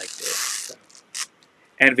 and I liked it. So.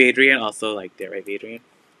 And Adrian also liked it, right, Adrian?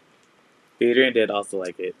 Adrian did also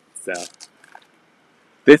like it, so.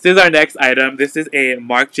 This is our next item. This is a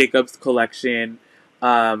Marc Jacobs collection.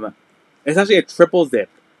 It's actually a triple zip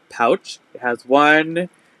pouch. It has 1,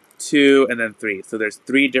 2, and then 3. So there's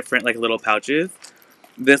 3 different like little pouches.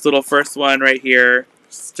 This little first one right here,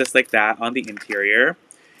 just like that on the interior.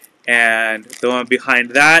 And the one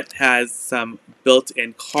behind that has some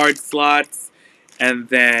built-in card slots. And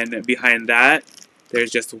then behind that,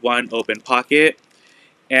 there's just one open pocket.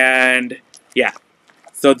 And yeah,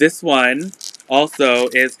 so this one also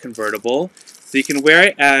is convertible. So you can wear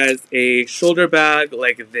it as a shoulder bag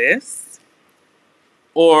like this,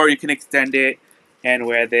 or you can extend it and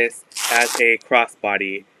wear this as a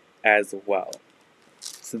crossbody as well.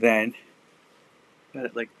 So then, got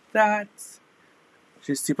it like that, which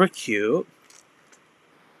is super cute.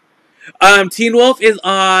 Teen Wolf is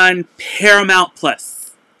on Paramount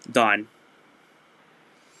Plus, Dawn.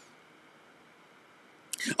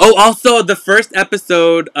 Oh, also the first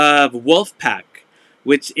episode of Wolfpack,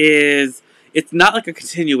 which is, it's not like a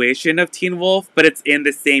continuation of Teen Wolf, but it's in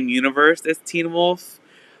the same universe as Teen Wolf.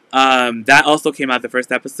 That also came out the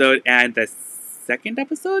first episode, and the second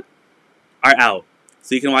episode are out.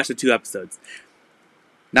 So you can watch the 2 episodes.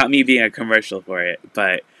 Not me being a commercial for it,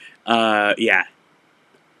 but yeah.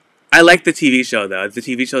 I like the TV show though. The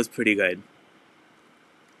TV show is pretty good.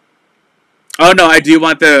 Oh no, I do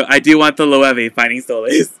want the Loewe Finding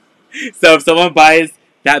Solace. So if someone buys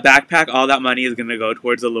that backpack, all that money is gonna go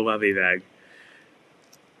towards the Loewe bag.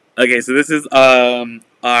 Okay, so this is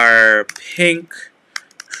our pink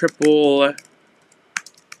triple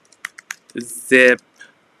zip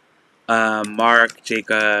Marc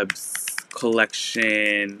Jacobs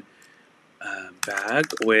collection bag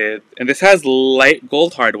with, and this has light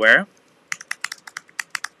gold hardware.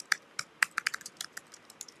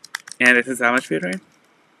 And this is how much for it, right?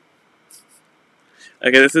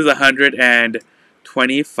 Okay, this is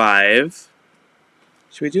 125.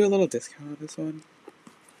 Should we do a little discount on this one?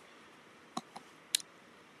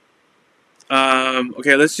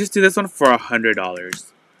 Okay, let's just do this one for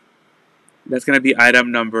 $100. That's gonna be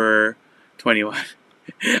item number 21.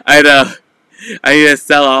 I know. I need to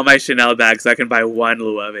sell all my Chanel bags so I can buy one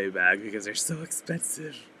Loewe bag because they're so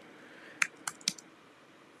expensive.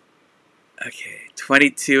 Okay,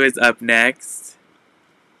 22 is up next.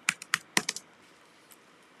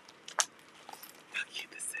 How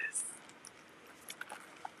cute this is.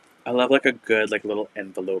 I love like a good like little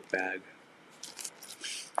envelope bag.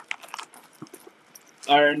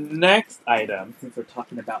 Our next item, since we're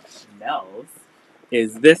talking about Chanel's,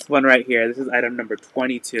 is this one right here. This is item number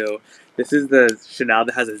 22. This is the Chanel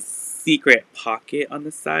that has a secret pocket on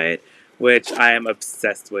the side, which I am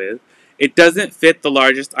obsessed with. It doesn't fit the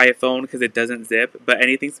largest iPhone because it doesn't zip, but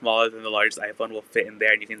anything smaller than the largest iPhone will fit in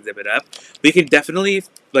there and you can zip it up. But you can definitely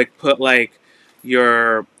like put like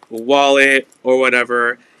your wallet or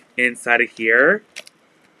whatever inside of here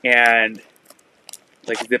and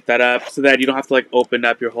like zip that up so that you don't have to like open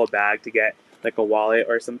up your whole bag to get like a wallet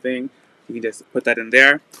or something. You can just put that in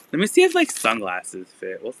there. Let me see if like sunglasses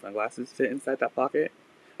fit. Will sunglasses fit inside that pocket?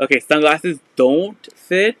 Okay, sunglasses don't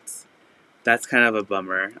fit. That's kind of a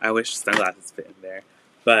bummer. I wish sunglasses fit in there.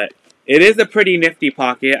 But it is a pretty nifty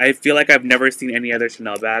pocket. I feel like I've never seen any other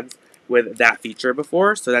Chanel bags with that feature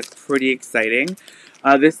before, so that's pretty exciting.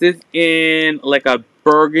 This is in like a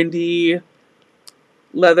burgundy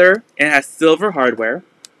leather and it has silver hardware.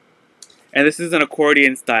 And this is an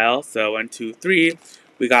accordion style, so 1, 2, 3.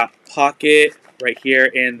 We got pocket right here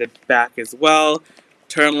in the back as well.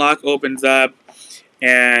 Turn lock opens up,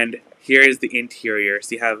 and here is the interior.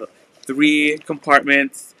 So you have 3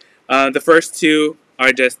 compartments. The first 2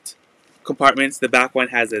 are just compartments. The back one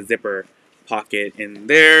has a zipper pocket in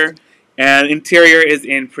there. And interior is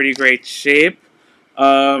in pretty great shape.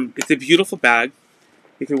 It's a beautiful bag.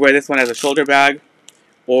 You can wear this one as a shoulder bag,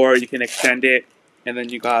 or you can extend it, and then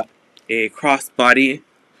you got a crossbody.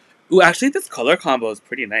 Ooh, actually this color combo is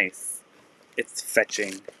pretty nice. It's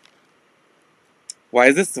fetching. Why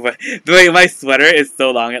is this the way my sweater is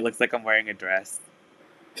so long it looks like I'm wearing a dress?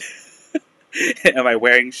 Am I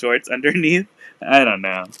wearing shorts underneath? I don't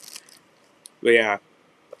know. But yeah.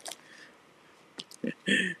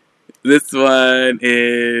 This one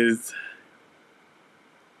is...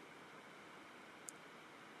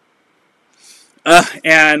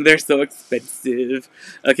 and they're so expensive.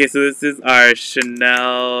 Okay, so this is our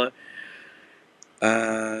Chanel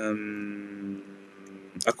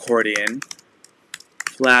accordion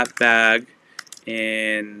flat bag,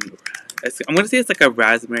 and I'm gonna say it's like a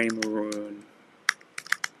raspberry maroon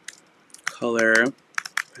color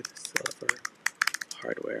with silver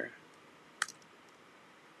hardware.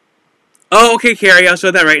 Oh, okay, Carrie, I'll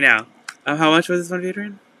show that right now. How much was this one,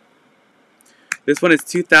 Adrian? This one is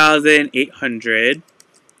 $2,800.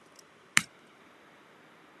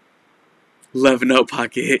 Love no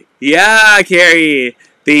pocket. Yeah, Carrie!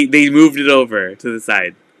 They moved it over to the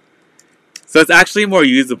side. So it's actually more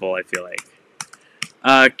usable, I feel like.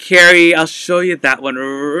 Carrie, I'll show you that one.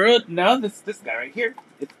 No, this guy right here.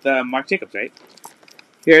 It's the Marc Jacobs, right?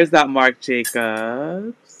 Here's that Marc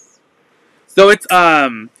Jacobs. So it's,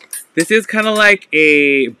 this is kind of like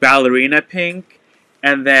a ballerina pink.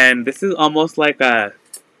 And then this is almost like a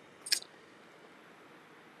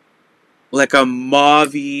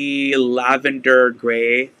mauve-y lavender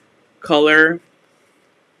gray color.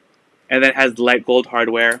 And then it has light gold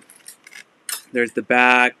hardware. There's the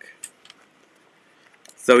back.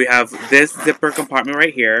 So we have this zipper compartment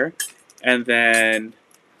right here. And then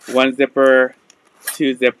 1 zipper,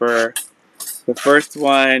 2 zipper. The first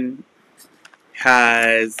one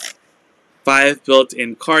has 5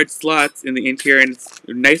 built-in card slots in the interior, and it's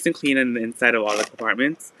nice and clean on the inside of all the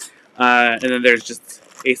compartments. And then there's just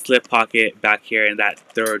a slip pocket back here in that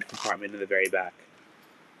 3rd compartment in the very back.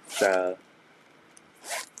 So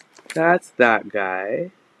that's that guy.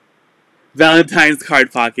 Valentine's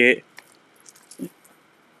card pocket.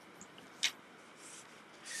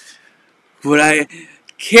 Would I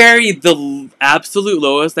carry the absolute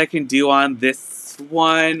lowest I can do on this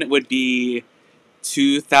one would be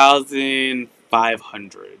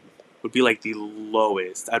 2,500. Would be like the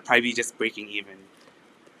lowest. I'd probably be just breaking even.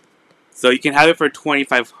 So you can have it for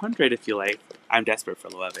 2,500 if you like. I'm desperate for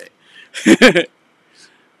Loewe.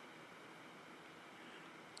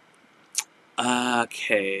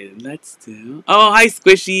 Okay, let's do... Oh, hi,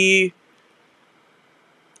 Squishy!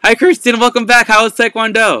 Hi, Kirsten, welcome back! How was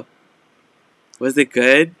Taekwondo? Was it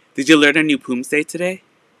good? Did you learn a new poomsae today?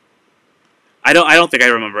 I don't think I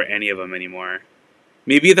remember any of them anymore.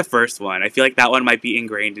 Maybe the first one. I feel like that one might be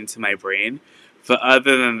ingrained into my brain. But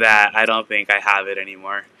other than that, I don't think I have it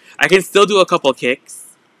anymore. I can still do a couple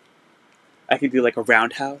kicks. I can do like a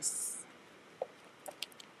roundhouse.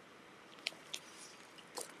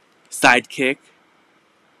 Side kick.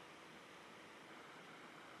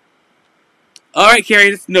 Alright,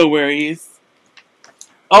 Carrie, no worries.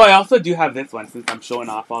 Oh, I also do have this one since I'm showing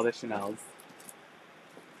off all the Chanels.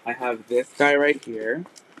 I have this guy right here.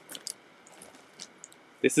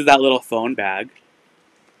 This is that little phone bag.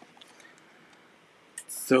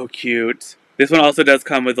 So cute. This one also does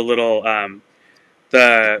come with a little,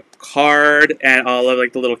 the card and all of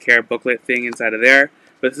like the little care booklet thing inside of there.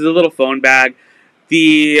 But this is a little phone bag.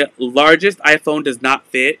 The largest iPhone does not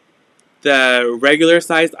fit. The regular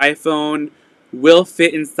sized iPhone will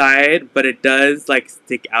fit inside, but it does like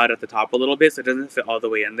stick out at the top a little bit, so it doesn't fit all the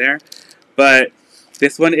way in there. But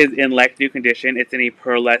this one is in like new condition. It's in a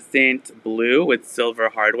pearlescent blue with silver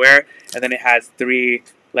hardware, and then it has 3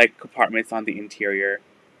 like compartments on the interior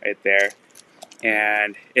right there.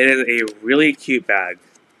 And it is a really cute bag.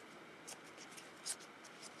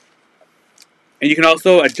 And you can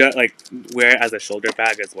also adjust, like, wear it as a shoulder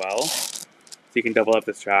bag as well. So you can double up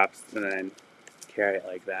the straps and then carry it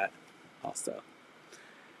like that also.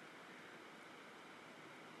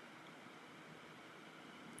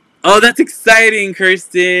 Oh, that's exciting,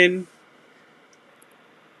 Kirsten!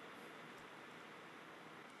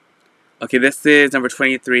 Okay, this is number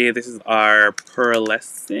 23. This is our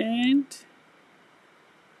pearlescent.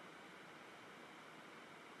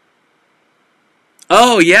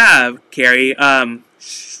 Oh, yeah, Carrie.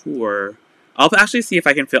 Sure. I'll actually see if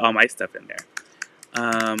I can fit all my stuff in there.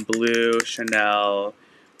 Blue Chanel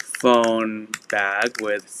phone bag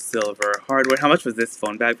with silver hardware. How much was this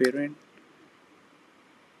phone bag, Adrian?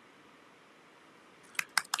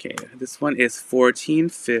 Okay, this one is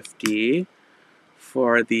 $14.50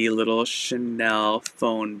 for the little Chanel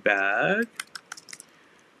phone bag.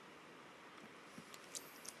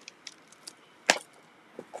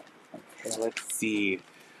 Okay, let's see.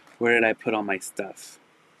 Where did I put all my stuff?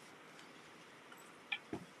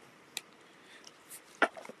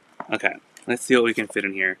 Okay, let's see what we can fit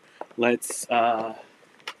in here. Let's,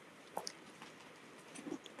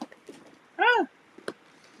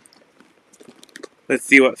 let's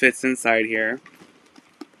see what fits inside here.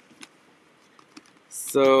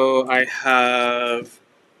 So I have,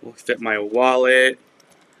 will fit my wallet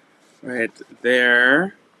right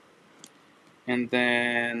there. And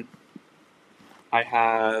then I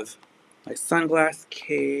have my sunglass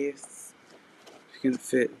case. You can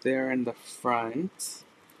fit there in the front.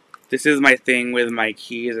 This is my thing with my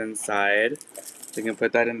keys inside. So you can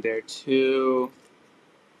put that in there too.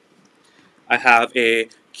 I have a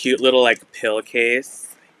cute little like pill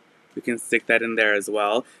case. We can stick that in there as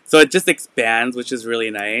well. So it just expands, which is really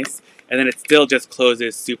nice. And then it still just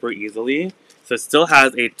closes super easily. So it still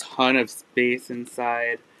has a ton of space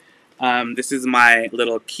inside. This is my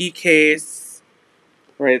little key case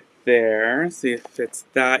right there. See if it fits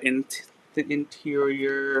that into the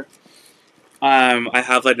interior. I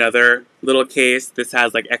have another little case. This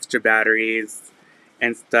has like extra batteries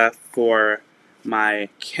and stuff for my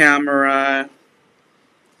camera.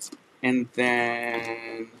 And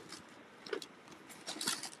then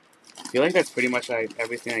I feel like that's pretty much like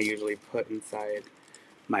everything I usually put inside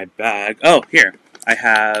my bag. Oh, here. I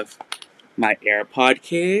have my AirPod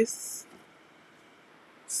case.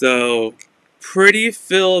 So pretty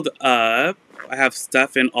filled up. I have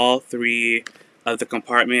stuff in all 3 of the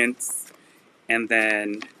compartments. And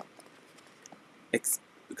then it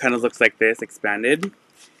kind of looks like this, expanded.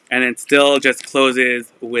 And it still just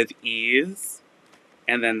closes with ease.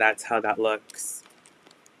 And then that's how that looks.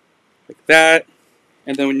 Like that.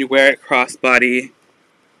 And then when you wear it crossbody,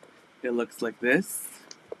 it looks like this.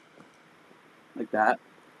 Like that.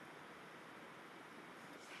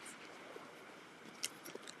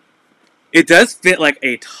 It does fit like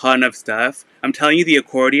a ton of stuff. I'm telling you, the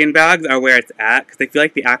accordion bags are where it's at, because I feel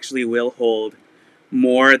like they actually will hold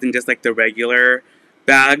more than just like the regular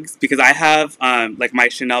bags, because I have like my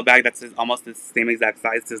Chanel bag that's almost the same exact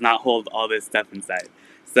size does not hold all this stuff inside.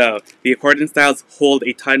 So the accordion styles hold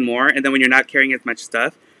a ton more, and then when you're not carrying as much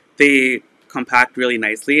stuff, they compact really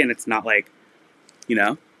nicely, and it's not like, you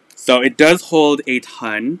know. So it does hold a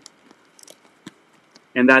ton,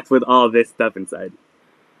 and that's with all of this stuff inside.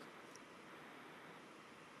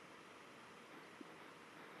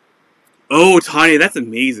 Oh, Tanya, that's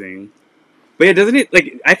amazing. But yeah, doesn't it,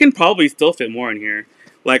 like, I can probably still fit more in here.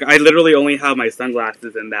 Like, I literally only have my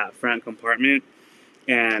sunglasses in that front compartment,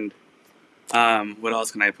 and, what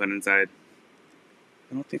else can I put inside?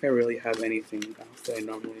 I don't think I really have anything else that I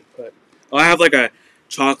normally put. Oh, I have, like, a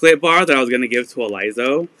chocolate bar that I was going to give to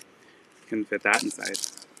Elizo. Can fit that inside.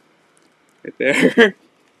 Right there.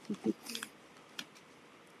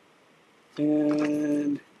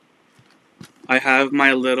 And I have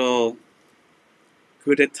my little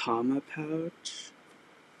Gudetama pouch.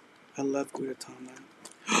 I love Gudetama.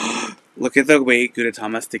 Look at the way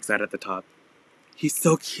Gudetama sticks out at the top. He's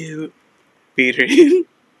so cute. Adrian.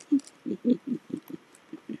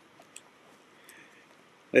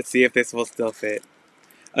 Let's see if this will still fit.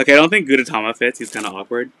 Okay, I don't think Gudetama fits. He's kind of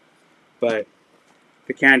awkward. But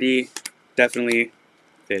the candy definitely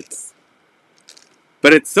fits.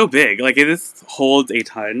 But it's so big. Like, it just holds a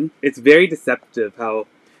ton. It's very deceptive how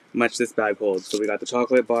much this bag holds. So we got the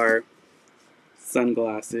chocolate bar,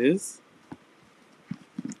 sunglasses,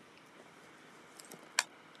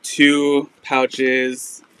 2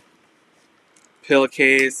 pouches, pill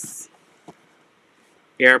case,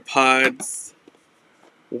 AirPods,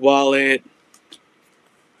 wallet,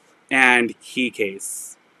 and key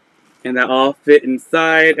case. And that all fit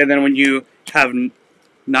inside. And then when you have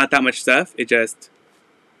not that much stuff, it just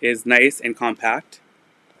is nice and compact.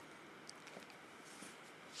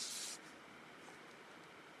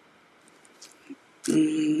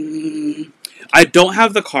 I don't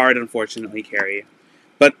have the card, unfortunately, Carrie.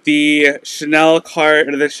 But the Chanel card,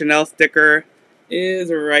 or the Chanel sticker,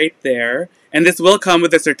 is right there. And this will come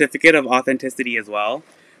with a certificate of authenticity as well.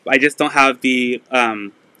 I just don't have the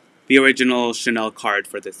original Chanel card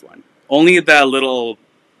for this one. Only the little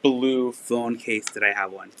blue phone case that I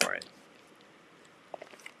have one for it.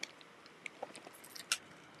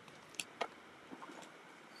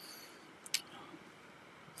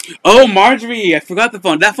 Oh, Marjorie! I forgot the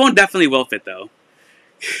phone. That phone definitely will fit, though.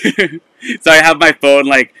 So I have my phone,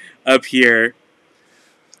 like, up here.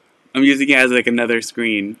 I'm using it as, like, another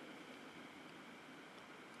screen.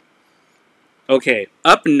 Okay,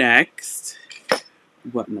 up next...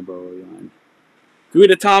 What number are we on?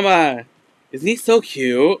 Gudetama! Isn't he so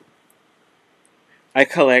cute? I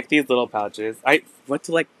collect these little pouches. What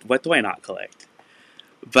do I not collect?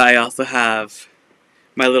 But I also have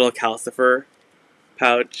my little calcifer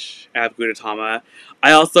pouch. I have Gudetama.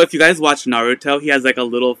 I also, if you guys watch Naruto, he has like a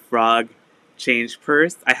little frog change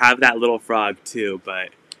purse. I have that little frog too, but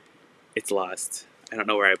it's lost. I don't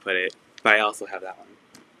know where I put it, but I also have that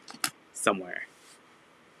one somewhere.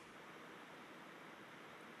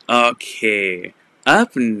 Okay,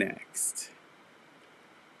 up next.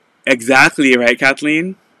 Exactly right,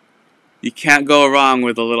 Kathleen? You can't go wrong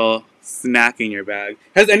with a little snack in your bag.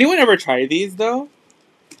 Has anyone ever tried these, though?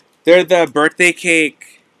 They're the birthday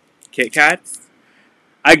cake Kit Kats.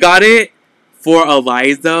 I got it for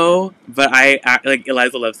Elizo, but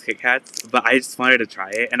Eliza loves Kit Kats, but I just wanted to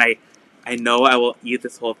try it, and I know I will eat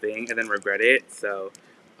this whole thing and then regret it, so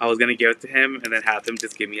I was gonna give it to him and then have him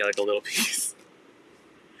just give me like a little piece.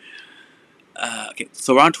 Okay,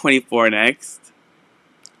 so we're on 24 next.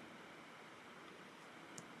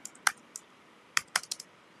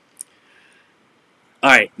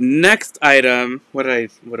 Alright, next item. What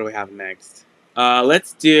do we have next?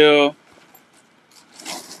 Let's do...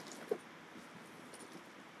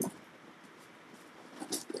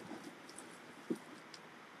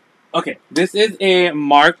 Okay, this is a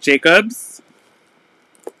Marc Jacobs.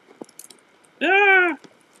 Ah!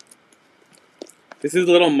 This is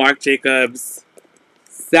a little Marc Jacobs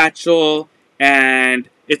satchel, and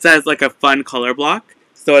it says like a fun color block.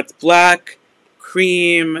 So it's black,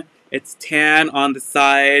 cream, it's tan on the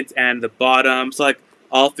sides and the bottom. So like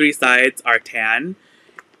all 3 sides are tan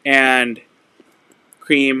and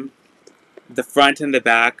cream. The front and the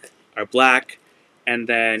back are black, and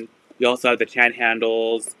then you also have the tan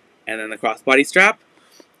handles and then the crossbody strap.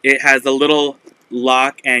 It has a little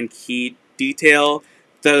lock and key detail.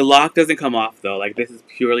 The lock doesn't come off though. Like, this is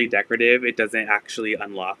purely decorative. It doesn't actually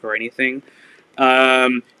unlock or anything.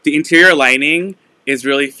 The interior lining is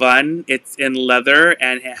really fun. It's in leather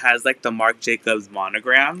and it has like the Marc Jacobs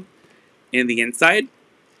monogram in the inside.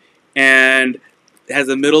 And It has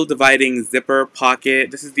a middle dividing zipper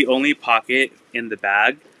pocket. This is the only pocket in the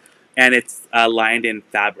bag, and it's lined in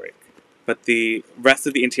fabric. But the rest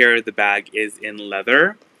of the interior of the bag is in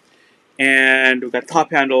leather. And we've got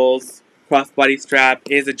top handles, crossbody strap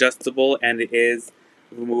is adjustable, and it is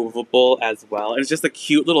removable as well. And it's just a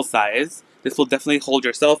cute little size. This will definitely hold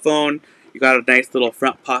your cell phone. You got a nice little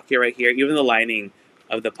front pocket right here. Even the lining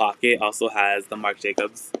of the pocket also has the Marc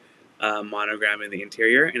Jacobs monogram in the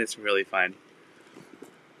interior, and it's really fun.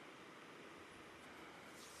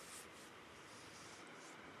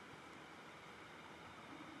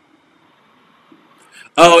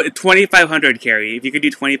 Oh, 2,500, Carrie. If you could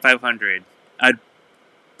do 2,500, I'd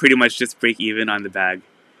pretty much just break even on the bag,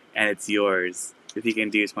 and it's yours if you can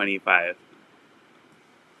do 25.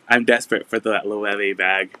 I'm desperate for that Loewe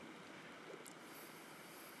bag.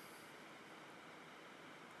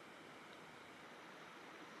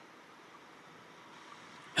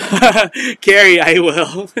 Carrie, I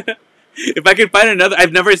will. If I could find another,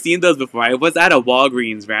 I've never seen those before. I was at a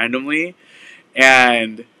Walgreens randomly,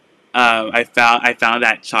 and I found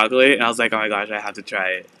that chocolate, and I was like, oh my gosh, I have to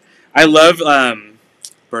try it. I love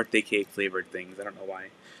birthday cake flavored things. I don't know why.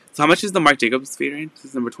 So how much is the Marc Jacobs figurine? This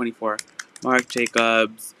is number 24. Marc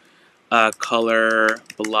Jacobs, color,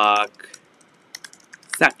 block,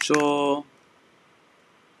 satchel.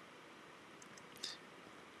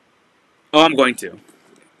 Oh, I'm going to.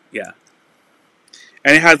 Yeah.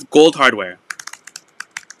 And it has gold hardware.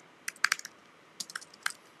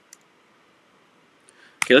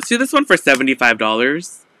 Okay, let's do this one for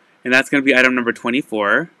 $75. And that's going to be item number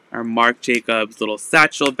 24. Our Marc Jacobs little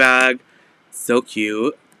satchel bag. So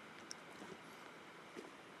cute.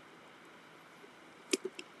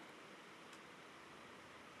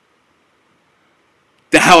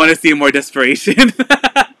 I want to see more desperation.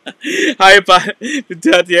 Hi,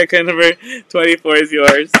 Tatia, kind number 24 is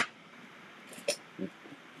yours.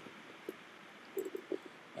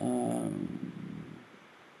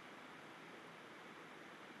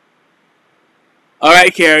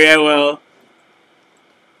 Alright, Carrie, I will.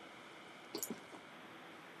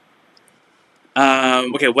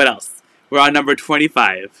 Okay, what else? We're on number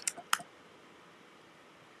 25.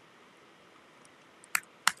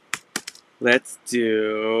 Let's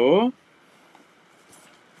do...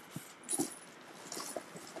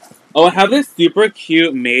 Oh, I have this super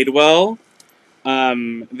cute Madewell.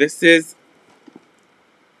 This is...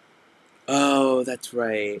 Oh, that's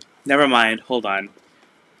right. Never mind, hold on.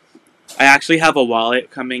 I actually have a wallet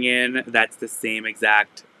coming in that's the same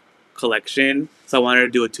exact collection, so I wanted to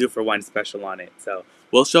do a 2-for-1 special on it. So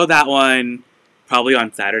we'll show that one probably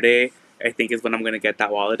on Saturday, I think is when I'm going to get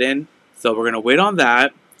that wallet in. So we're going to wait on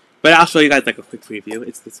that, but I'll show you guys like a quick preview.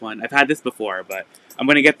 It's this one. I've had this before, but I'm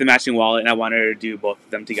going to get the matching wallet, and I wanted to do both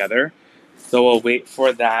of them together. So we'll wait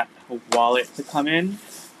for that wallet to come in.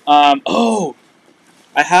 Oh!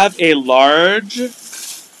 I have a large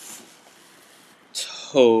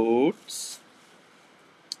tote.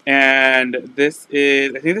 And this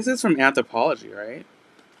is, I think this is from Anthropology, right?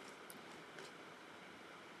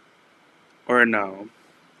 Or no?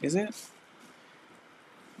 Is it?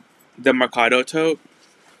 The Mercado tote?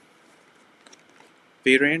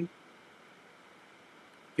 Adrian?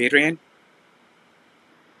 Adrian?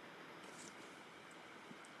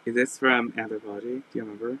 Is this from Anthropology? Do you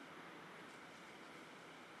remember?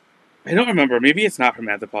 I don't remember. Maybe it's not from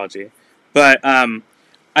Anthropology. But,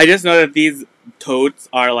 I just know that these totes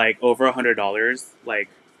are, like, over $100, like,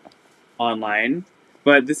 online.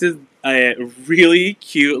 But this is a really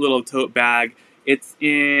cute little tote bag. It's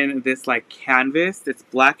in this, like, canvas. It's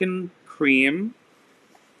black and cream,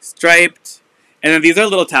 striped. And then these are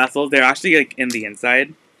little tassels. They're actually, like, in the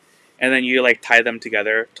inside. And then you, like, tie them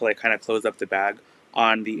together to, like, kind of close up the bag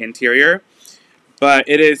on the interior. But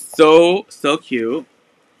it is so, so cute.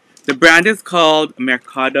 The brand is called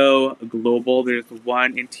Mercado Global. There's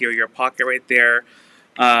one interior pocket right there.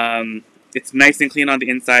 It's nice and clean on the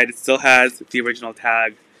inside. It still has the original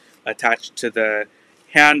tag attached to the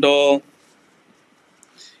handle.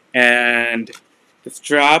 And the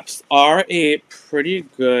straps are a pretty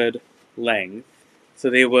good length.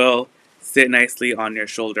 So they will sit nicely on your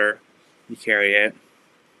shoulder. You carry it.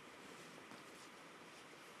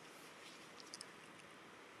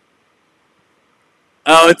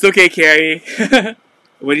 Oh, it's okay, Carrie.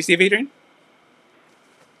 What do you see, Adrian?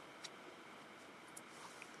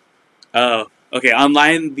 Oh, okay.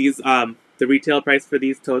 Online, these the retail price for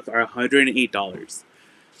these totes are $108.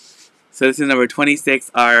 So this is number 26,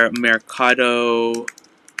 our Mercado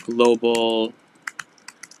Global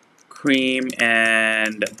cream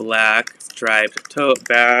and black striped tote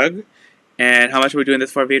bag. And how much are we doing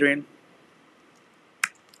this for, Adrian?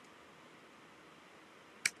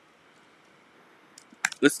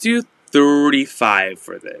 let's do $35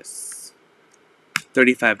 for this.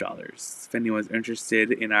 $35. If anyone's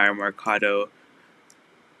interested in our Mercado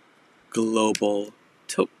Global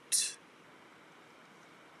tote.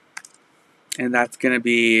 And that's going to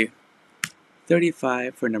be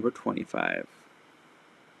 $35 for number 25.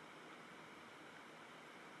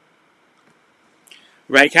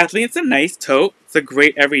 Right, Kathleen? It's a nice tote. It's a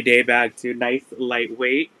great everyday bag, too. Nice,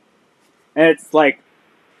 lightweight. And it's like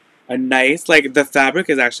a nice, like the fabric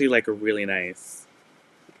is actually like really nice.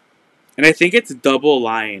 And I think it's double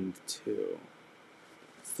lined, too.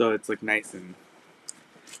 So it's like nice and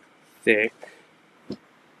thick.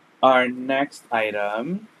 Our next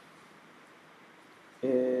item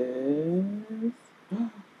is...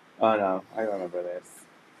 Oh no, I remember this.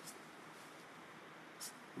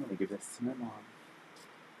 I'm gonna give this to my mom.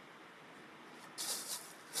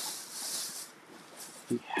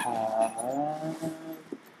 We have...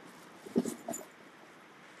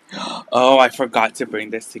 Oh, I forgot to bring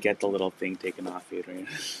this to get the little thing taken off, Adrian.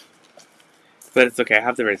 But it's okay, I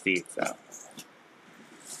have the receipt, so...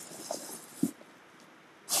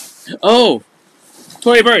 Oh!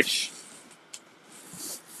 Tory Burch!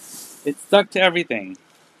 It stuck to everything.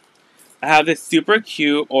 I have this super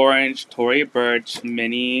cute orange Tory Burch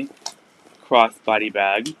mini crossbody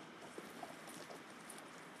bag.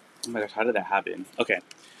 Oh my gosh, how did that happen? Okay.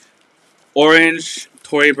 Orange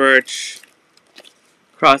Tory Burch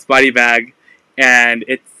crossbody bag, and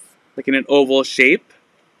it's like in an oval shape.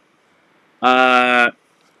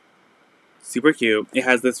 Super cute. It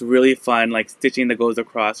has this really fun like stitching that goes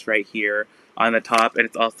across right here on the top, and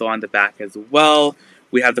it's also on the back as well.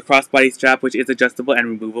 We have the crossbody strap, which is adjustable and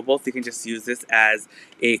removable, so you can just use this as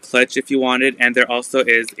a clutch if you wanted. And there also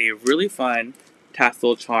is a really fun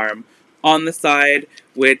tassel charm on the side,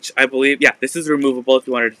 which I believe, yeah, this is removable if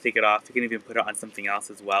you wanted to take it off. You can even put it on something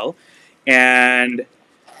else as well. And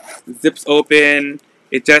zips open.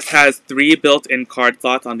 It just has 3 built-in card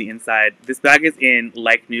slots on the inside. This bag is in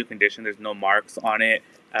like new condition. There's no marks on it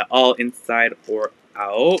at all, inside or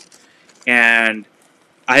out. And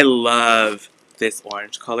I love this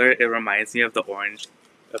orange color. It reminds me of the orange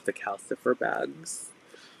of the calcifer bags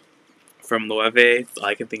from Loewe. It's all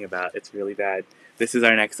I can think about. It's really bad. This is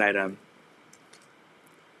our next item.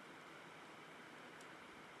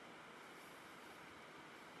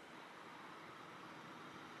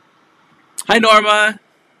 Hi, Norma!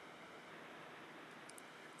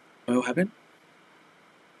 What happened?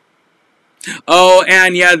 Oh,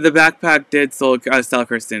 and yeah, the backpack did sell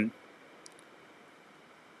Kirsten.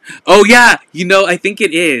 Oh, yeah! You know, I think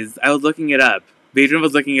it is. I was looking it up. Vadrian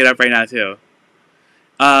was looking it up right now, too.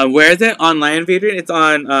 Where is it? Online, Vadrian? It's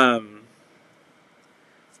on,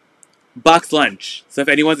 Box Lunch. So if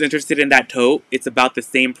anyone's interested in that tote, it's about the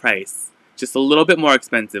same price. Just a little bit more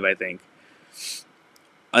expensive, I think.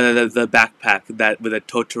 The backpack that with a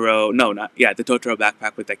Totoro... No, not... Yeah, the Totoro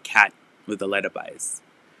backpack with the cat with the light up eyes.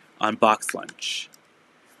 On Box Lunch.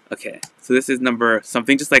 Okay, so this is number...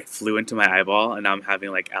 Something just, like, flew into my eyeball, and now I'm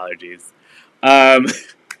having, like, allergies.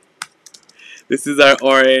 This is our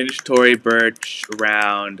orange Tory Burch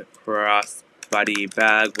round crossbody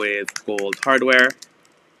bag with gold hardware.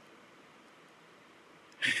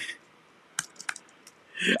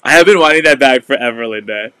 I have been wanting that bag forever,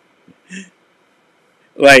 Linda.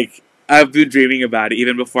 Like, I've been dreaming about it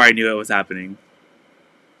even before I knew it was happening.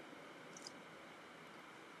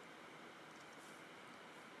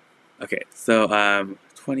 Okay, so,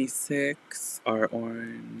 26, our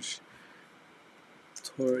orange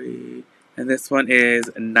Tory, and this one is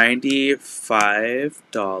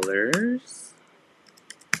 $95.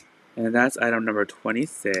 And that's item number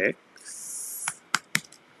 26.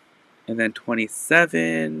 And then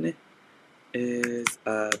 27 is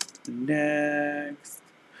up next.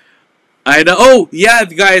 I know. Oh, yeah,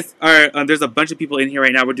 you guys are. There's a bunch of people in here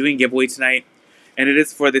right now. We're doing a giveaway tonight, and it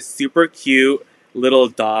is for this super cute little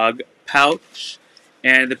dog pouch.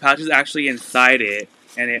 And the pouch is actually inside it,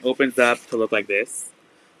 and it opens up to look like this.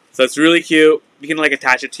 So it's really cute. You can like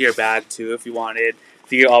attach it to your bag too if you wanted.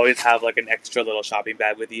 So you always have like an extra little shopping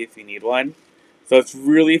bag with you if you need one. So it's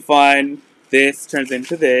really fun. This turns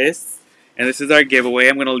into this, and this is our giveaway.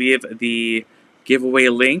 I'm gonna leave the giveaway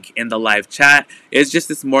link in the live chat. It's just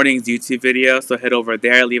this morning's YouTube video, so head over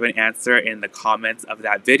there, leave an answer in the comments of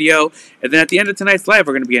that video, and then at the end of tonight's live,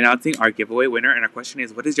 we're going to be announcing our giveaway winner, and our question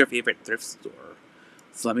is, what is your favorite thrift store?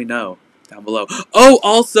 So let me know down below. Oh,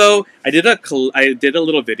 also, I did a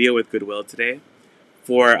little video with Goodwill today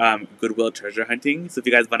for Goodwill treasure hunting, so if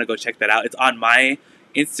you guys want to go check that out, it's on my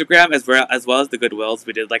Instagram as well as the Goodwill's.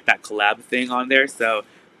 We did like that collab thing on there, so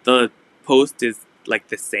the post is like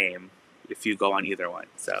the same if you go on either one.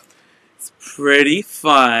 So It's pretty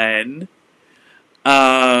fun.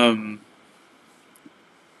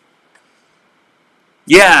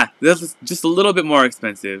 Yeah, this is just a little bit more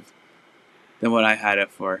expensive than what I had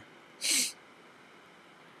it for.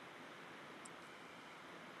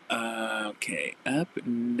 Okay, up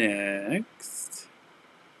next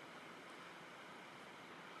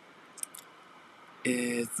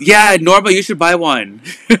is, yeah, Norma, you should buy one.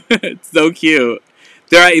 It's so cute.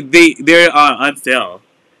 They're on sale.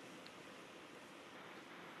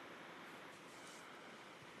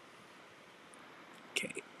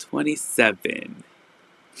 Okay, 27.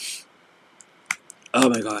 Oh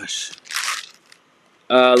my gosh.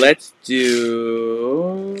 Let's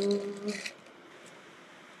do.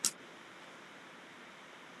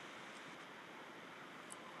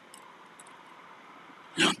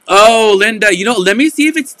 Oh, Linda, you know, let me see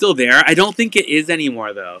if it's still there. I don't think it is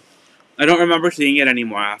anymore, though. I don't remember seeing it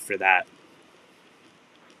anymore after that.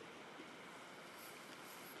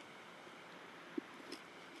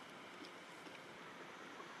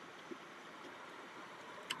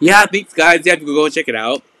 Yeah, thanks, guys. Yeah, go check it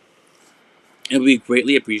out. It would be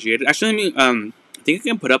greatly appreciated. Actually, let me, I think I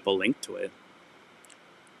can put up a link to it.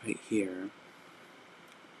 Right here.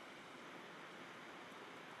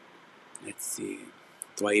 Let's see.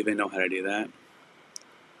 Do I even know how to do that?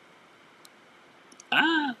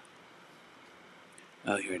 Ah!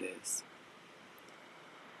 Oh, here it is.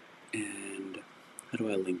 And how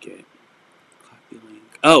do I link it? Copy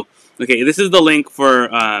link. Oh, okay. This is the link for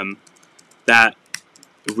that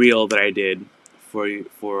reel that I did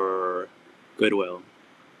for Goodwill.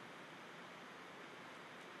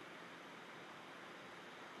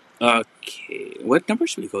 Okay, what number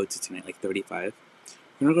should we go to tonight? Like 35?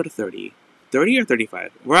 We're gonna go to 30. 30 or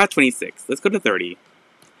 35? We're at 26. Let's go to 30.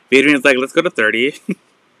 Adrian's like, let's go to 30.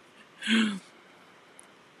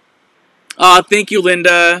 Aw, thank you,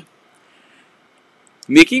 Linda.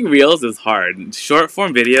 Making reels is hard. Short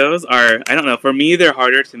form videos are, I don't know, for me they're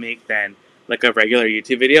harder to make than like a regular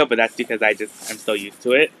YouTube video, but that's because I'm so used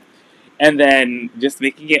to it. And then just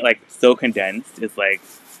making it like so condensed is like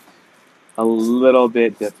a little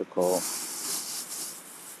bit difficult.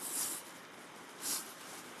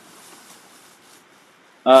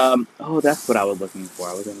 Oh, that's what I was looking for.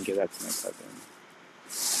 I was gonna give that to my cousin.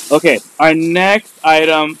 Okay, our next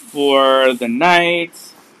item for the night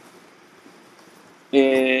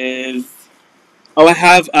is, oh, I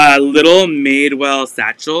have a little Madewell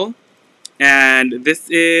satchel, and this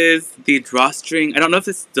is the drawstring. I don't know if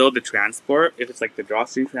it's still the transport, if it's like the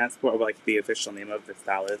drawstring transport, or like the official name of the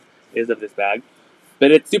style is of this bag,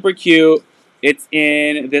 but it's super cute. It's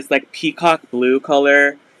in this like peacock blue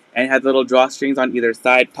color, and it has little drawstrings on either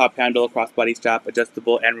side, top handle, crossbody strap,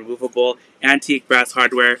 adjustable and removable, antique brass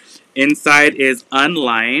hardware. Inside is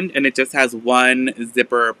unlined, and it just has one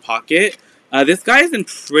zipper pocket. This guy is in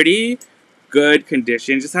pretty good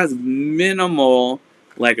condition. Just has minimal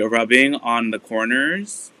like rubbing on the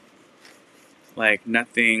corners. Like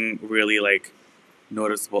nothing really like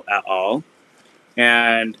noticeable at all.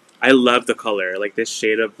 And I love the color. Like this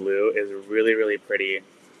shade of blue is really, really pretty.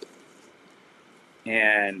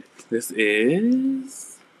 And this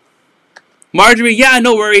is Marjorie. Yeah,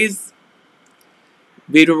 no worries.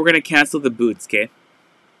 Vader, we're gonna cancel the boots, okay?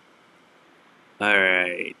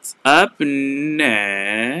 Alright. Up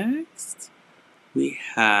next, we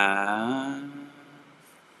have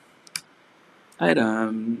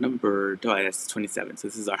item number, oh, that's 27. So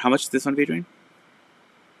this is our, how much is this one, Adrian?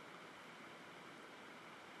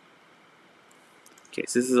 Okay,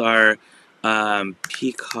 so this is our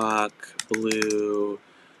peacock blue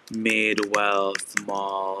Madewell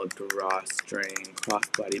small drawstring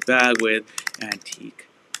crossbody bag with antique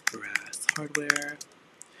brass hardware.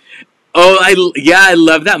 Oh, I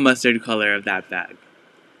love that mustard color of that bag.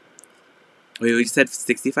 Wait, we said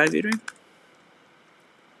 65, Adrian?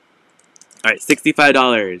 Alright,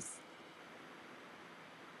 $65.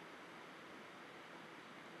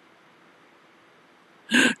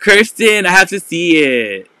 Kirsten, I have to see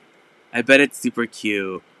it. I bet it's super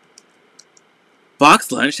cute.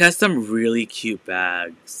 Box Lunch has some really cute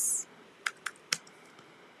bags.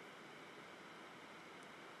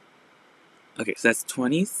 Okay, so that's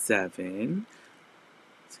 27.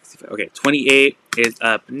 65. Okay, 28 is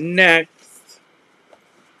up next.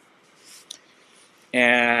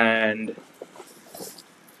 And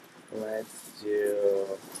let's do...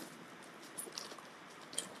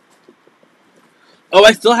 Oh,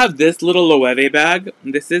 I still have this little Loewe bag.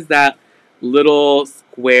 This is that little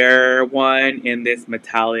square one in this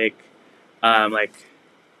metallic, like,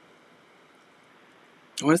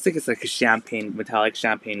 I want to think it's like a champagne, metallic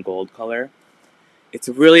champagne gold color. It's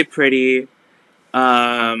really pretty.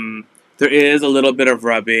 The There is a little bit of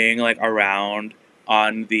rubbing like around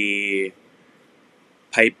on the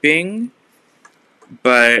piping,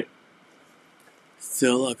 but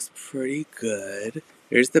still looks pretty good.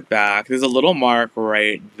 Here's the back. There's a little mark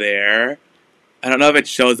right there. I don't know if it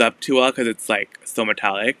shows up too well because it's like so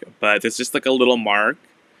metallic, but there's just like a little mark.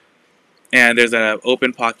 And there's an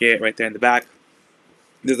open pocket right there in the back.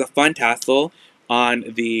 There's a fun tassel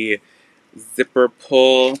on the zipper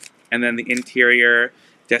pull, and then the interior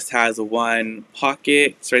just has one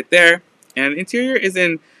pocket. It's right there. And the interior is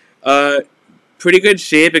in pretty good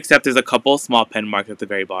shape, except there's a couple small pen marks at the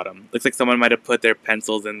very bottom. Looks like someone might have put their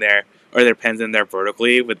pencils in there, or their pens in there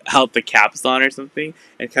vertically without the caps on or something,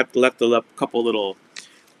 and left a couple little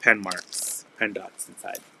pen marks, pen dots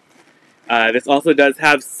inside. This also does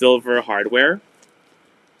have silver hardware,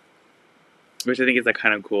 which I think is like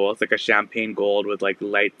kind of cool. It's like a champagne gold with like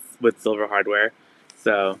lights with silver hardware.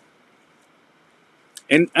 So,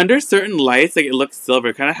 and under certain lights, like it looks silver.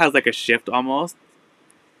 It kind of has like a shift almost.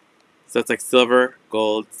 So it's like silver,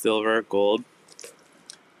 gold, silver, gold.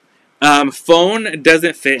 Phone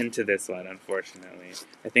doesn't fit into this one, unfortunately.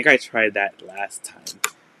 I think I tried that last time,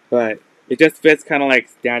 but it just fits kind of like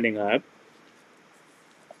standing up,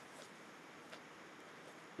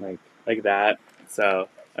 like that. So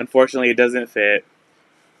unfortunately, it doesn't fit.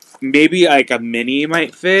 Maybe like a mini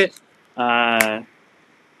might fit. Do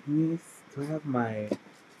I have my?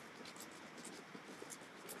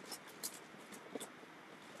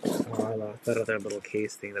 Oh, I lost that other little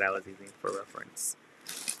case thing that I was using for reference.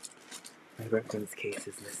 My reference case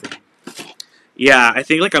is missing. Yeah, I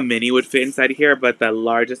think like a mini would fit inside here, but the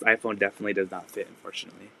largest iPhone definitely does not fit,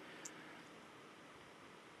 unfortunately.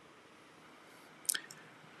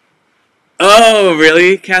 Oh,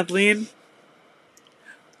 really, Kathleen?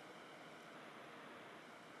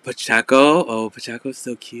 Pacheco? Oh, Pacheco's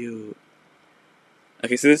so cute.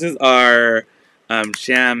 Okay, so this is our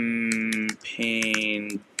champagne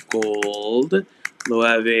gold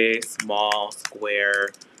Loewe small square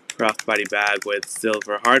crossbody bag with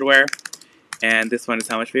silver hardware. And this one is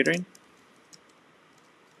how much, Adrian?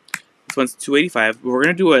 This one's $285. We're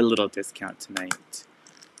gonna do a little discount tonight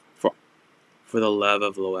for the love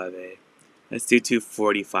of Loewe. Let's do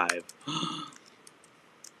 $245.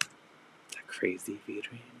 That crazy,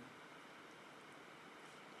 Adrian.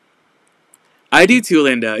 I do too,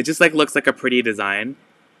 Linda. It just like looks like a pretty design.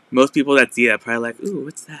 Most people that see it are probably like, ooh,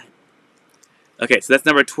 what's that? Okay, so that's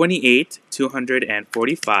number 28,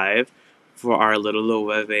 $245 for our little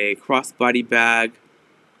Loewe crossbody bag.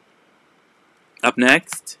 Up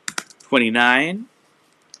next, 29.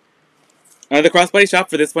 The crossbody strap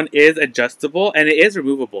for this one is adjustable, and it is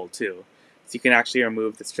removable too. So you can actually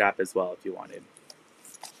remove the strap as well if you wanted.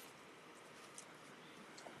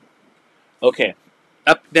 Okay,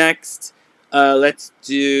 up next, let's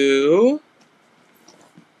do...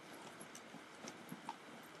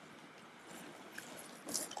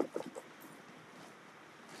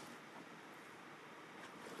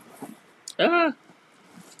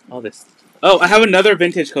 all this. Oh, I have another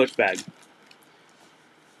vintage Coach bag.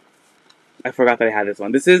 I forgot that I had this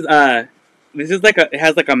one. This is like it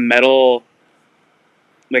has like a metal,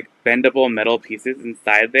 like bendable metal pieces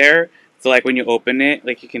inside there. So like when you open it,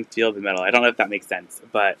 like you can feel the metal. I don't know if that makes sense,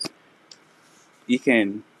 but you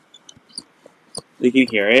can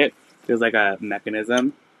hear it. There's like a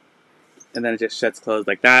mechanism, and then it just shuts closed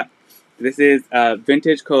like that. This is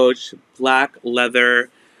vintage Coach black leather.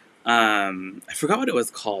 I forgot what it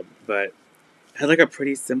was called, but it had like a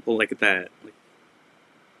pretty simple like that.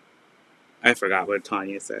 I forgot what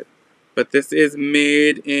Tanya said. But this is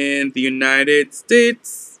made in the United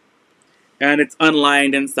States. And it's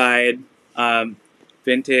unlined inside.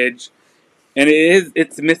 Vintage. And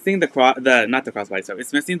it's missing not the crossbody stuff.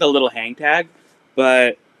 It's missing the little hang tag.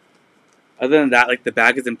 But other than that, like the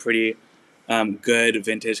bag is in pretty good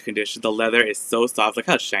vintage condition. The leather is so soft. Look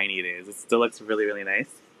how shiny it is. It still looks really, really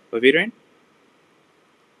nice. What, Adrian?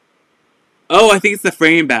 Oh, I think it's the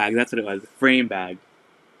frame bag. That's what it was. The frame bag.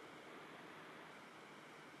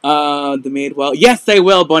 The Madewell. Yes, I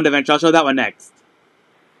will, Bonaventure. I'll show that one next.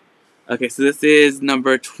 Okay, so this is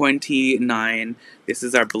number 29. This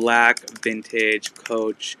is our black vintage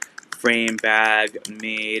Coach frame bag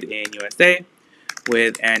made in USA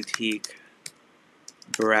with antique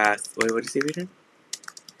brass. Wait, what did you say, Adrian?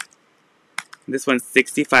 This one's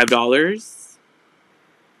 $65.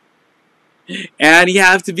 And you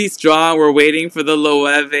have to be strong. We're waiting for the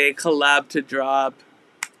Loewe collab to drop.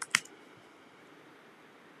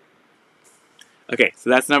 Okay, so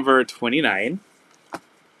that's number 29.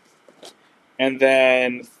 And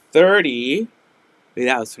then 30. Wait,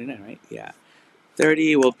 that was 29, right? Yeah.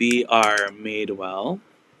 30 will be our Madewell.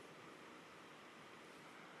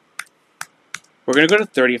 We're gonna go to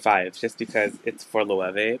 35 just because it's for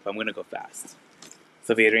Loewe, but I'm gonna go fast.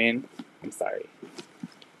 So Adrian, I'm sorry.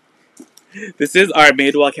 This is our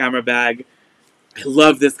Madewell camera bag. I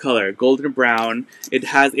love this color, golden brown. It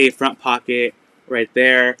has a front pocket right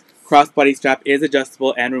there. Crossbody strap is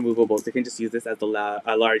adjustable and removable, so you can just use this as a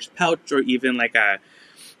large pouch or even like a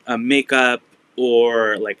makeup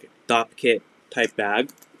or like dop kit type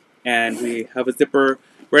bag. And we have a zipper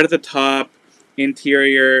right at the top.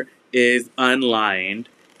 Interior is unlined,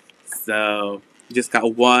 so you just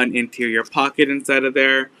got one interior pocket inside of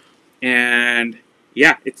there. And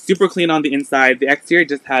yeah, it's super clean on the inside. The exterior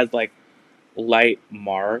just has like light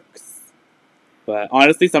marks, but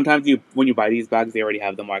honestly sometimes when you buy these bags they already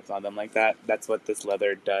have the marks on them like that. That's what this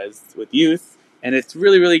leather does with use, and it's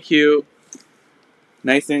really, really cute,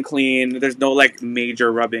 nice and clean. There's no like major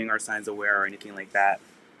rubbing or signs of wear or anything like that.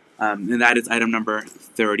 And that is item number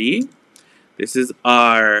 30. This is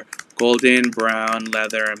our golden brown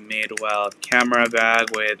leather Madewell camera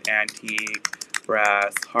bag with antique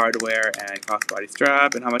brass hardware and crossbody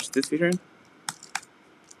strap. And how much is this featuring?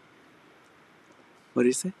 What did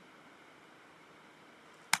you say?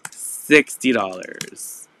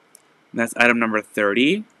 $60. And that's item number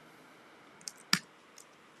 30.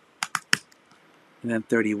 And then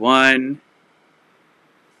 31.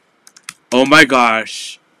 Oh my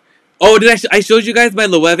gosh. Oh, I showed you guys my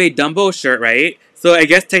Loewe Dumbo shirt, right? So I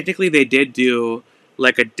guess technically they did do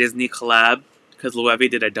like a Disney collab, because Loewe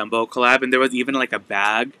did a Dumbo collab, and there was even like a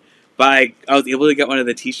bag. But I was able to get one of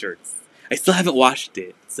the t-shirts. I still haven't washed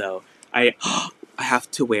it, so I have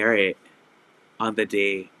to wear it on the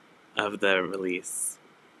day of the release.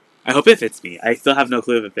 I hope it fits me. I still have no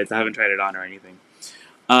clue if it fits. I haven't tried it on or anything.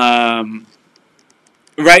 Right,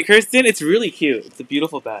 Kirsten? It's really cute. It's a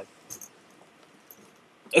beautiful bag.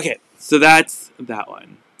 Okay, so that's that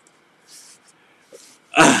one.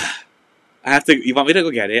 I have to... You want me to go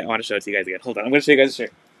get it? I want to show it to you guys again. Hold on, I'm going to show you guys the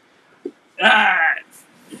shirt.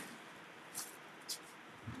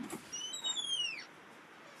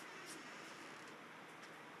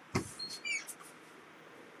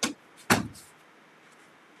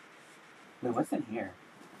 Wait, what's in here?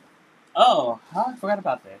 Oh, I forgot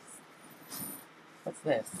about this. What's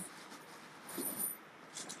this?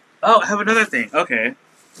 Oh, I have another thing. Okay.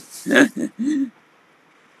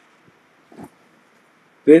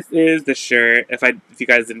 This is the shirt. If you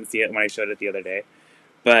guys didn't see it when I showed it the other day,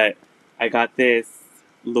 but I got this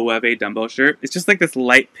Loewe Dumbo shirt. It's just like this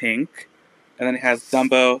light pink, and then it has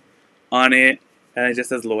Dumbo on it, and it just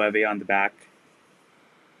says Loewe on the back.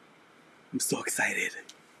 I'm so excited.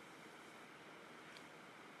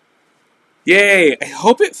 Yay! I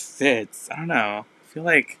hope it fits. I don't know. I feel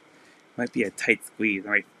like it might be a tight squeeze. It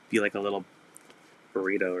might be like a little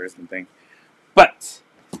burrito or something. But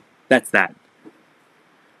that's that.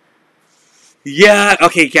 Yeah,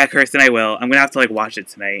 okay, yeah, Kirsten, I will. I'm gonna have to like wash it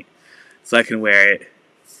tonight so I can wear it.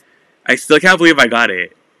 I still can't believe I got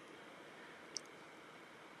it.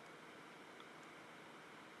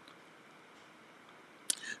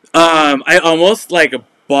 I almost like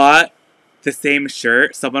bought the same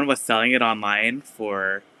shirt. Someone was selling it online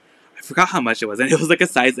for, I forgot how much it was, and it was like a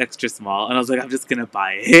size extra small, and I was like, I'm just gonna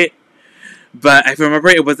buy it. But I remember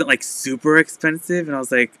it wasn't like super expensive, and I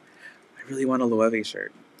was like, I really want a Loewe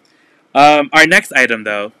shirt. Our next item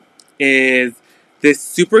though is this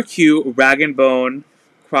super cute rag and bone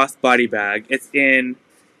crossbody bag. It's in,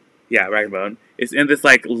 yeah, rag and bone. It's in this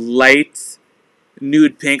like light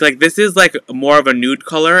nude pink. Like this is like more of a nude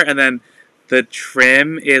color, and then the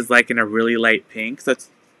trim is like in a really light pink. So it's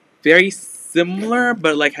very similar,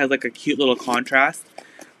 but like has like a cute little contrast.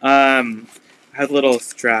 Has a little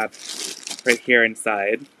strap right here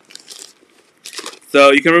inside.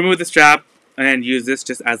 So you can remove the strap and use this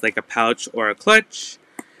just as like a pouch or a clutch.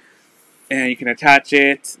 And you can attach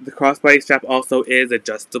it. The crossbody strap also is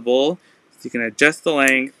adjustable, so you can adjust the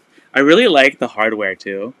length. I really like the hardware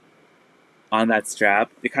too on that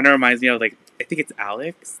strap. It kind of reminds me of like, I think it's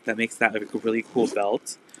Alex that makes that like a really cool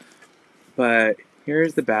belt. But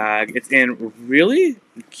here's the bag. It's in really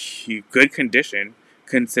cute, good condition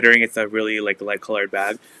considering it's a really like light colored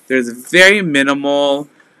bag. There's very minimal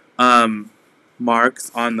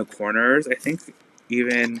marks on the corners. I think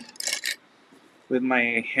even with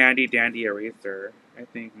my handy dandy eraser, I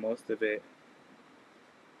think most of it,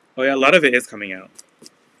 oh yeah, a lot of it is coming out.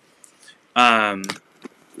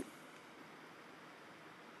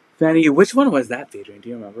 Fanny, which one was that, Adrian? Do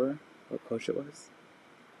you remember what coach it was?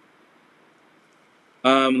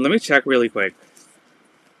 Let me check really quick.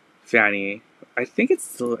 Fanny, I think it's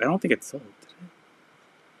still, I don't think it's sold.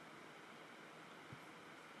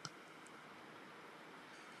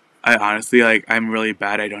 I honestly, like, I'm really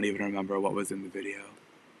bad. I don't even remember what was in the video.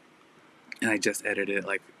 And I just edited it,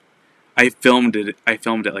 like, I filmed it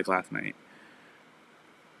like last night.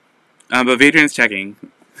 But Adrian's checking.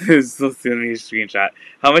 He's still sending me a screenshot.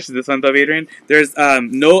 How much is this one though, Adrian? There's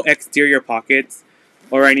no exterior pockets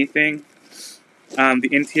or anything. The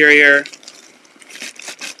interior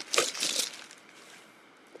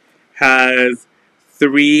has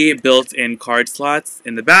 3 built-in card slots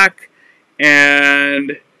in the back,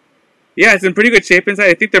 and yeah, it's in pretty good shape inside.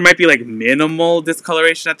 I think there might be like minimal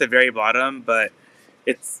discoloration at the very bottom, but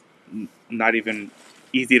it's not even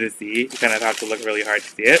easy to see. You kind of have to look really hard to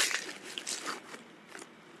see it.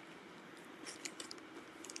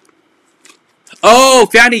 Oh,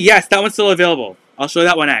 Fanny, yes, that one's still available. I'll show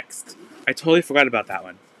that one next. I totally forgot about that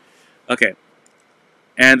one. Okay.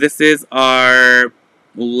 And this is our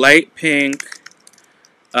light pink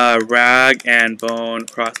rag and bone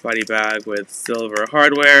crossbody bag with silver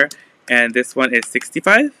hardware. And this one is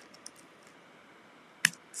 $65.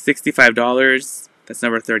 $65. That's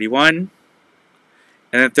number 31.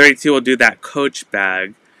 And then 32 will do that Coach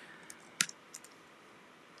bag.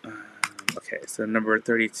 Okay, so number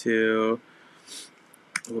 32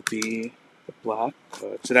 will be the black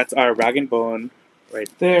Coach. So that's our rag and bone right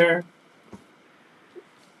there.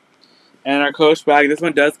 And our Coach bag, this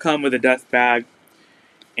one does come with a dust bag.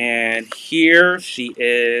 And here she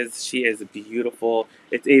is. She is beautiful.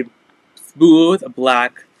 It's a smooth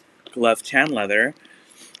black glove tan leather.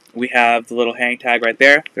 We have the little hang tag right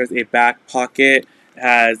there. There's a back pocket. It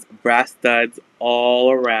has brass studs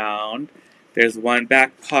all around. There's one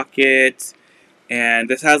back pocket. And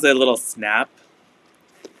this has a little snap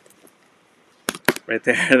right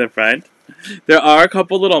there in the front. There are a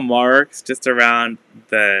couple little marks just around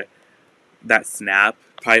that snap,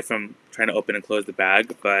 probably from trying to open and close the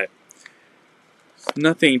bag, but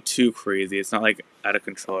nothing too crazy. It's not like out of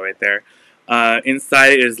control right there.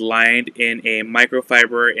 Inside it is lined in a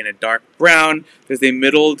microfiber in a dark brown. There's a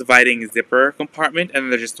middle dividing zipper compartment, and then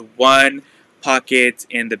there's just one pocket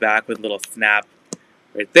in the back with a little snap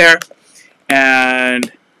right there.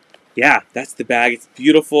 And yeah, that's the bag. It's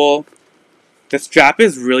beautiful. The strap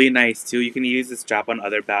is really nice too. You can use the strap on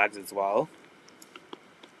other bags as well.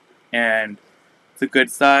 And it's a good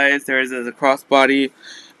size. There's a crossbody.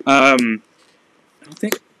 I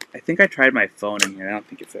think I tried my phone in here. I don't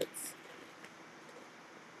think it fits.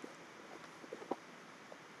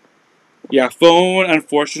 Yeah, phone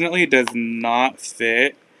unfortunately does not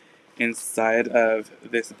fit inside of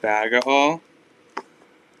this bag at all.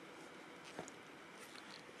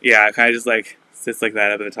 Yeah, it kind of just like sits like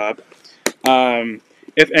that at the top.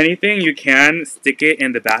 If anything, you can stick it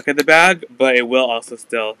in the back of the bag, but it will also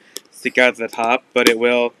still stick out at the top, but it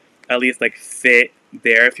will at least like fit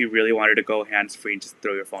there if you really wanted to go hands-free and just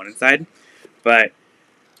throw your phone inside. But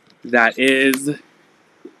that is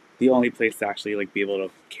the only place to actually like be able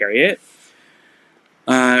to carry it.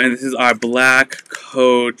 And this is our black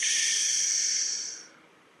Coach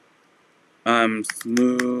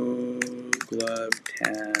smooth glove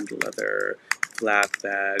tanned leather flap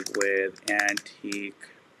bag with antique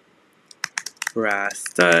brass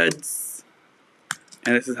studs.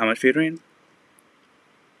 And this is how much, Adrian?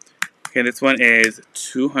 Okay, this one is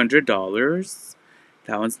 $200.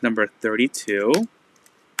 That one's number 32.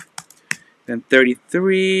 Then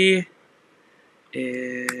 33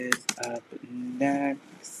 is up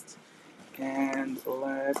next. And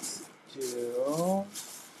let's do...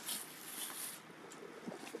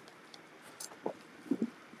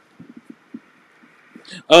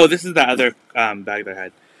 Oh, this is the other bag that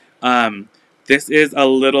I had. This is a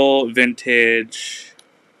little vintage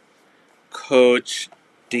Coach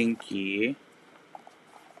Dinky.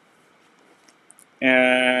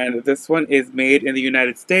 And this one is made in the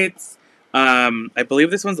United States. I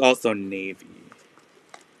believe this one's also navy.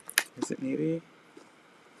 Is it navy?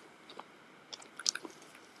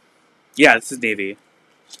 Yeah, this is navy.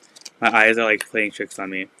 My eyes are like playing tricks on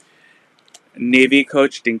me. Navy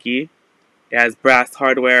Coach Dinky. It has brass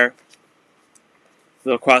hardware.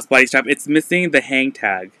 Little crossbody strap. It's missing the hang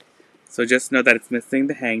tag. So just know that it's missing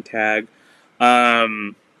the hang tag.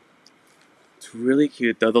 It's really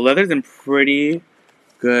cute though. The leather's in pretty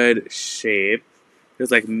good shape.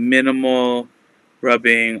 There's like minimal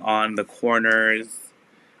rubbing on the corners.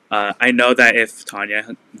 I know that if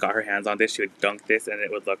Tanya got her hands on this, she would dunk this and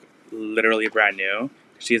it would look literally brand new.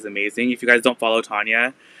 She is amazing. If you guys don't follow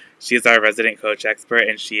Tanya, she is our resident Coach expert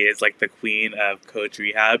and she is like the queen of Coach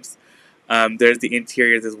rehabs. There's the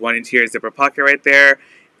interiors. There's one interior zipper pocket right there,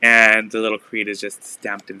 and the little creed is just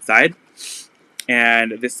stamped inside.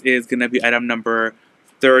 And this is going to be item number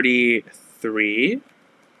 33.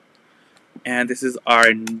 And this is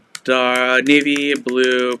our navy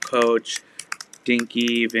blue Coach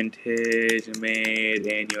dinky vintage made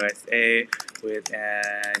in USA with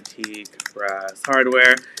antique brass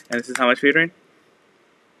hardware. And this is how much for you, Adrian?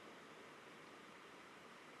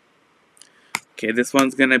 Okay, this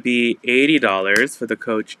one's gonna be $80 for the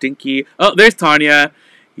Coach dinky. Oh, there's Tanya.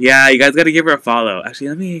 Yeah, you guys gotta give her a follow. Actually,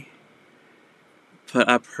 let me put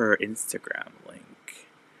up her Instagram link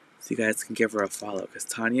so you guys can give her a follow because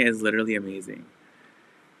Tanya is literally amazing.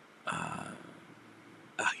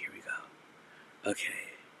 Here we go. Okay.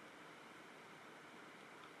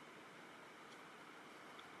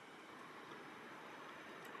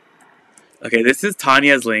 Okay, this is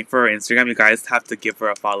Tanya's link for her Instagram. You guys have to give her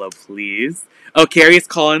a follow, please. Oh, Carrie's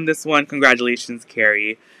calling this one. Congratulations,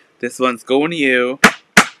 Carrie. This one's going to you.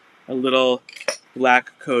 A little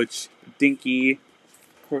black Coach dinky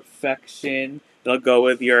perfection. They'll go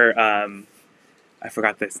with your, I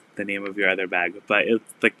forgot the name of your other bag, but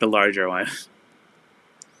it's like the larger one.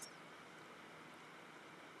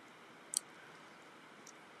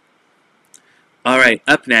 Alright,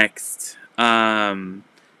 up next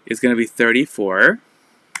is going to be 34.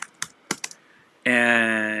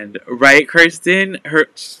 And, right, Kirsten?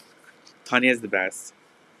 Tanya is the best.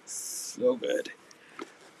 So good.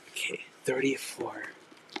 Okay, 34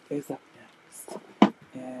 is up next.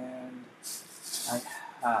 And I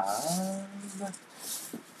have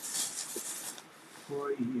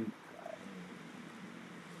for you guys.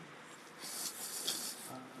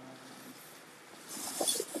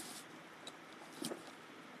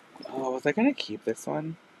 Was I gonna keep this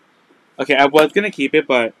one? Okay, I was gonna keep it,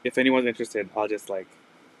 but if anyone's interested, I'll just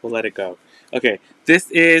we'll let it go. Okay,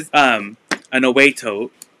 this is an Away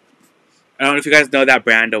tote. I don't know if you guys know that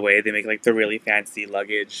brand Away. They make like the really fancy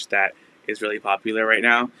luggage that is really popular right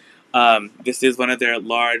now. This is one of their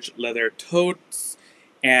large leather totes,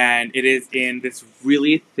 and it is in this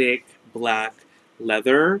really thick black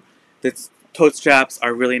leather. This tote straps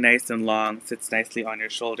are really nice and long, sits nicely on your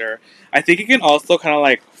shoulder. I think you can also kind of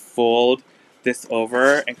like fold this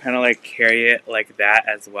over and kind of like carry it like that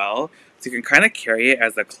as well. So you can kind of carry it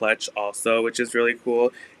as a clutch also, which is really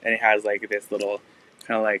cool. And it has like this little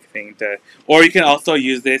kind of like thing to, or you can also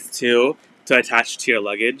use this too to attach to your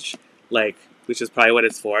luggage, like, which is probably what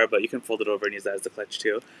it's for, but you can fold it over and use that as a clutch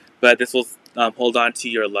too. But this will hold on to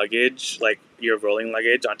your luggage, like your rolling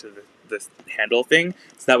luggage, onto this handle thing,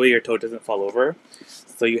 so that way your tote doesn't fall over.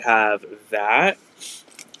 So you have that,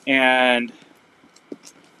 and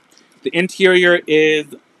the interior is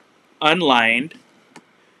unlined,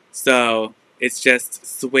 so it's just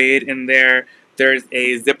suede in there. There's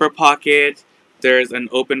a zipper pocket, there's an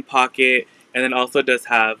open pocket, and then also does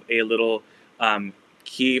have a little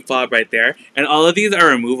key fob right there. And all of these are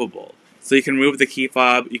removable. So you can remove the key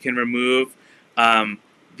fob, you can remove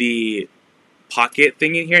the pocket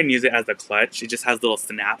thing in here and use it as a clutch. It just has little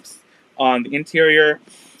snaps on the interior.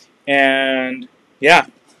 And yeah,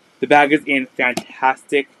 the bag is in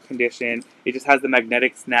fantastic condition. It just has the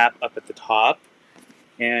magnetic snap up at the top.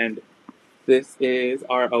 And this is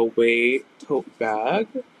our Away tote bag.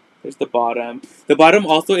 There's the bottom. The bottom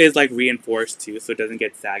also is like reinforced too, so it doesn't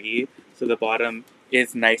get saggy. So the bottom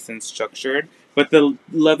is nice and structured. But the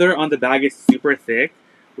leather on the bag is super thick.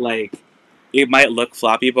 Like, it might look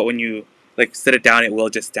floppy, but when you like sit it down, it will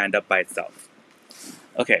just stand up by itself.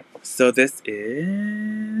 Okay, so this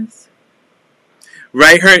is...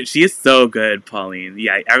 Right, her. She is so good, Pauline.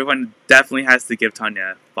 Yeah, everyone definitely has to give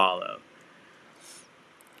Tanya a follow.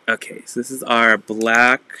 Okay, so this is our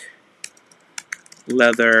black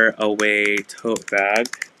leather Away tote bag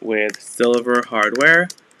with silver hardware.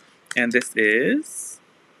 And this is...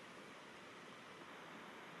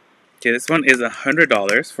 Okay, this one is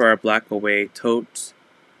 $100 for our black Away tote.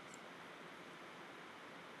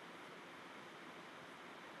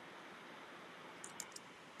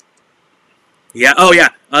 Yeah, oh yeah.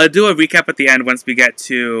 I'll do a recap at the end once we get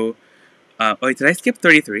to... oh wait, did I skip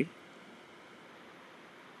 33?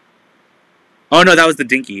 Oh no, that was the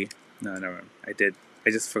dinky. No, never mind. I did. I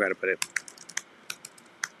just forgot to put it.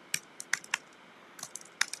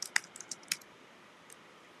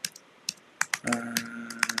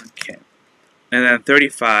 Okay. And then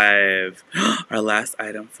 35. Our last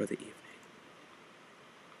item for the evening.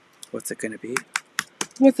 What's it gonna be?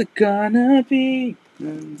 What's it gonna be?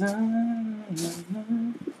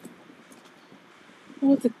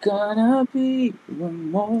 What's it gonna be?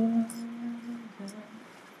 One more.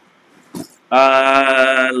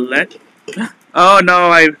 Oh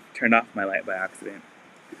no, I turned off my light by accident.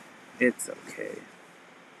 It's okay.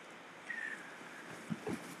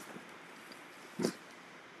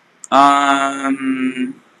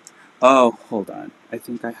 Oh, hold on. I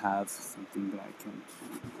think I have something that I can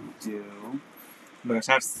do. Oh my gosh,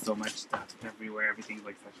 I have so much stuff everywhere. Everything's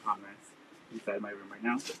like such hot mess inside my room right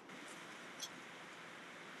now.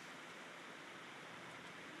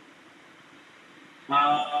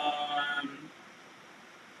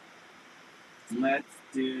 Let's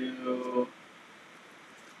do.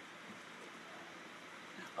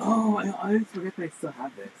 Oh, I always forget that I still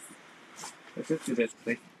have this. Let's just do this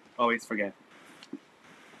because I always forget.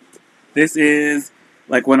 This is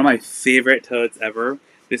like one of my favorite totes ever.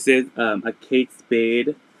 This is a Kate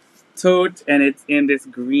Spade tote, and it's in this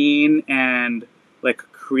green and like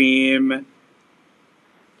cream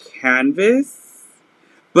canvas.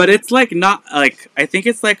 But it's like not like, I think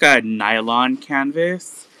it's like a nylon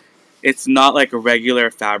canvas. It's not like a regular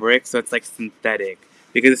fabric, so it's like synthetic.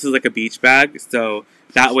 Because this is like a beach bag, so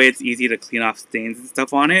that way it's easy to clean off stains and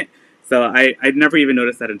stuff on it. So I'd never even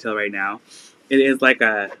noticed that until right now. It's like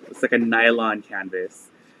a nylon canvas.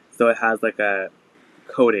 So it has like a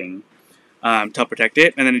coating to help protect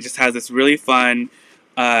it. And then it just has this really fun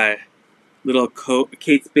little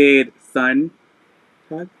Kate Spade sun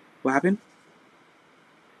tag. What happened?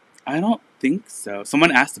 I don't think so.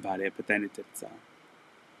 Someone asked about it, but then it did so.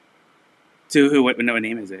 To who? What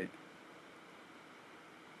name is it?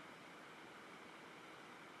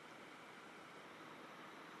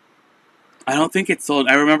 I don't think it's sold.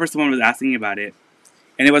 I remember someone was asking about it,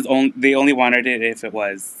 and it was they only wanted it if it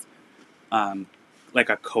was, like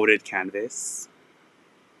a coated canvas.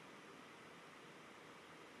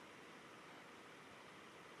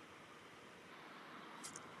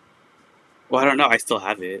 Well, I don't know. I still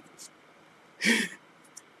have it.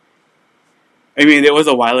 I mean, it was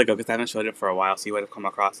a while ago because I haven't showed it for a while, so you would have come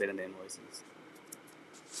across it in the invoices.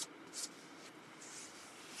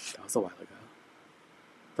 That was a while ago.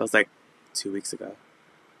 That was like 2 weeks ago.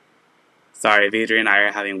 Sorry, Vadri and I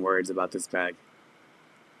are having words about this bag.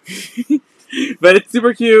 But it's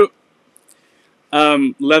super cute.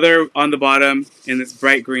 Leather on the bottom in this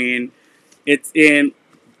bright green. It's in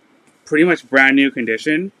pretty much brand new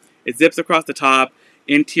condition. It zips across the top.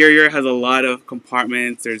 Interior has a lot of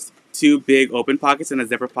compartments. There's 2 big open pockets and a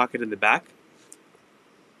zipper pocket in the back.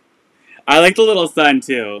 I like the little sun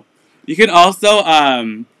too. You can also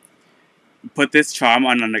put this charm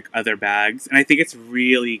on like other bags, and I think it's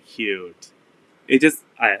really cute. It just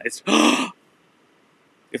it's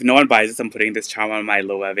if no one buys this, I'm putting this charm on my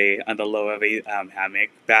Loewe, on the Loewe hammock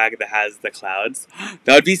bag that has the clouds.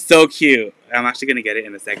 That would be so cute. I'm actually gonna get it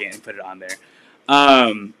in a second and put it on there.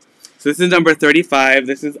 So this is number 35.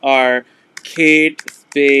 This is our Kate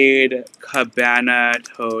Spade Cabana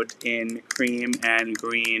tote in cream and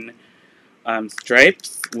green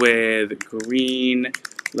stripes with green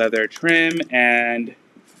leather trim, and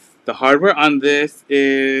the hardware on this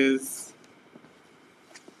is,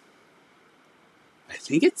 I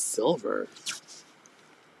think it's silver.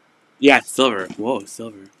 Yeah, it's silver. Whoa,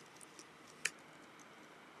 silver.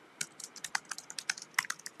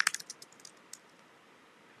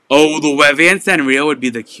 Oh, the Loewe and Sanrio would be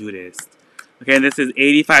the cutest. Okay, and this is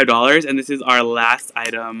 $85, and this is our last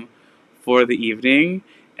item for the evening.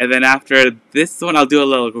 And then after this one, I'll do a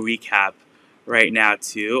little recap right now,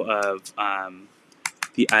 too, of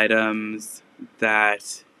the items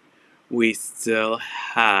that we still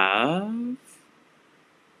have.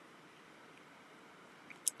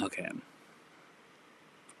 Okay.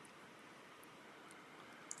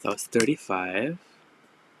 So it's 35.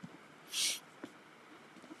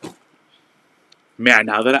 Man,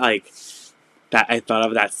 now that I thought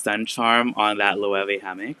of that sun charm on that Loewe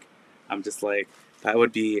hammock, I'm just like, that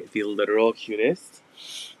would be the literal cutest.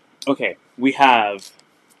 Okay, we have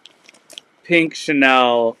pink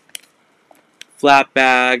Chanel flat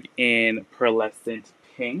bag in pearlescent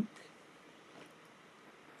pink.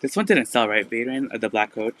 This one didn't sell, right, Adrian? The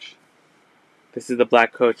black coach. This is the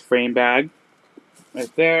black coach frame bag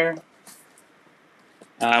right there.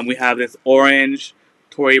 We have this orange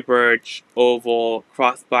Tory Burch oval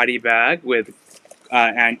crossbody bag with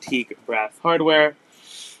antique brass hardware.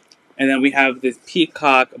 And then we have this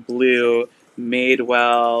peacock blue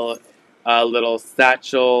Madewell little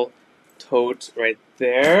satchel tote right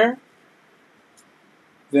there.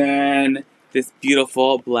 Then this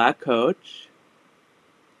beautiful black coach.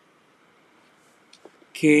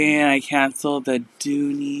 Can I cancel the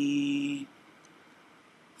Dooney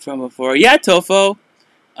from before? Yeah, Tofo.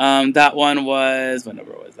 That one was, what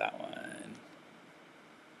number was that one?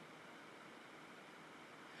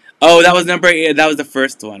 Oh, that was number 8. That was the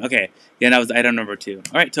first one. Okay. Yeah, that was item number 2. All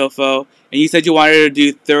right, Tofo. And you said you wanted to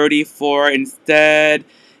do 34 instead.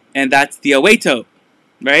 And that's the away tote,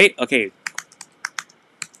 right? Okay.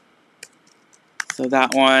 So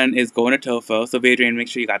that one is going to Tofo. So Adrian, make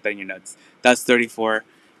sure you got that in your notes. That's 34.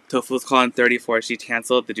 Tofu's calling 34. She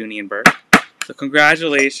canceled the Dooney Bourke. So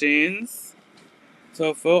congratulations,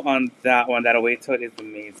 Tofu, on that one. That away tote is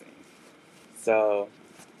amazing. So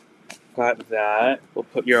got that. We'll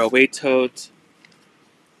put your away tote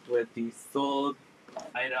with the sold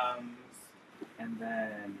items, and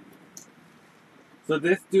then so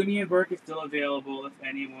this Dooney Bourke is still available if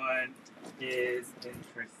anyone is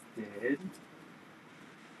interested.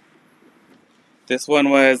 This one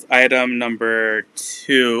was item number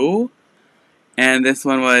 2, and this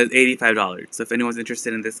one was $85. So if anyone's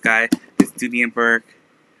interested in this guy, this Dooney Bourke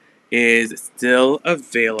is still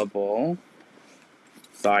available.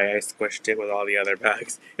 Sorry, I squished it with all the other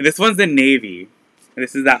bags. And this one's in navy. And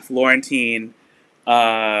this is that Florentine,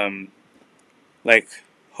 like,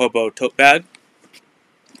 hobo tote bag.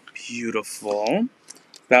 Beautiful.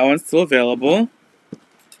 That one's still available.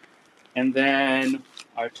 And then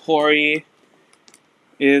our Tory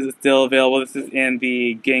is still available. This is in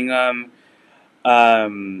the gingham,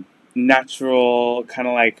 natural, kind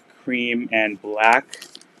of like cream and black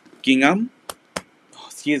gingham. Oh,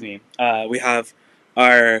 excuse me. We have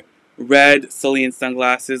our red Celine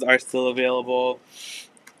sunglasses are still available,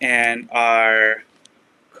 and our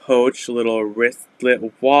Coach little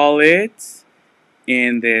wristlet wallet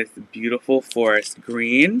in this beautiful forest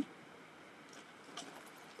green.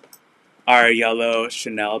 Our yellow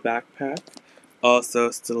Chanel backpack, also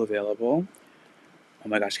still available. Oh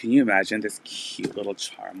my gosh, can you imagine this cute little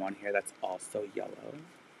charm on here that's also yellow?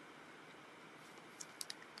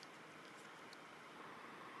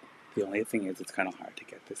 The only thing is it's kind of hard to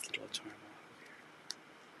get this little charm off of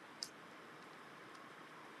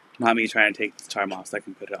here. Not me trying to take this charm off so I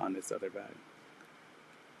can put it on this other bag.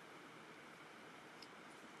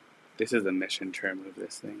 This is a mission to remove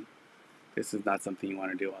this thing. This is not something you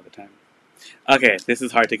want to do all the time. Okay, this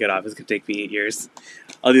is hard to get off. It's going to take me 8 years.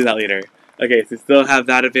 I'll do that later. Okay, so still have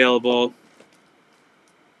that available.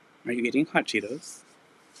 Are you eating hot Cheetos?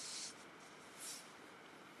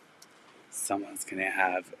 Someone's going to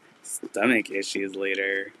have stomach issues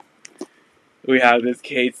later. We have this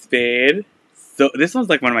Kate Spade. So this one's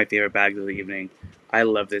like one of my favorite bags of the evening. I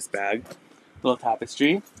love this bag. Little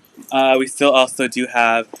tapestry. We still also do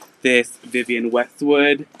have this Vivienne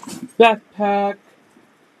Westwood backpack.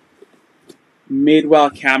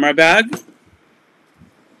 Madewell camera bag.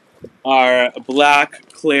 Our black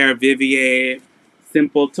Claire Vivier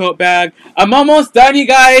simple tote bag. I'm almost done, you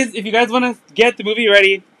guys. If you guys want to get the movie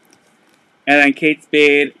ready. And then Kate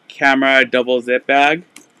Spade camera double zip bag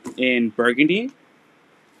in burgundy.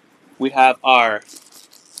 We have our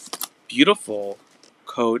beautiful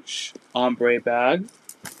Coach ombre bag.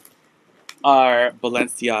 Our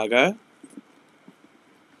Balenciaga.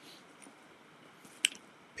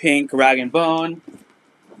 Pink rag and bone.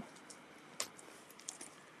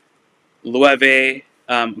 Loewe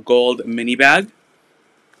gold mini bag.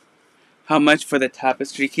 How much for the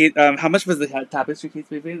tapestry case? How much was the tapestry case,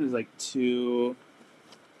 baby? It was like $2.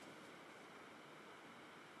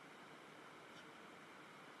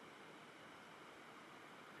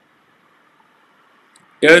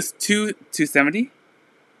 It was $270.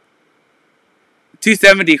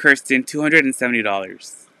 $270, Kirsten.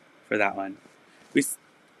 $270 for that one.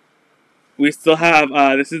 We still have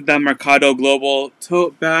this is the Mercado Global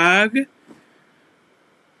tote bag.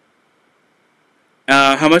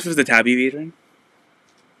 How much was the tabby, Adrian?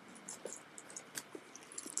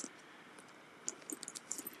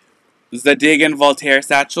 Zadig and Voltaire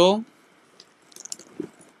satchel.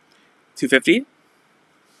 $250.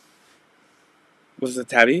 Was the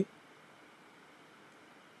tabby?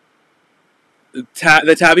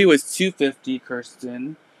 The tabby was $250,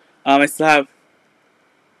 Kirsten. I still have,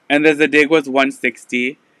 and the Zadig was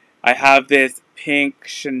 $160. I have this pink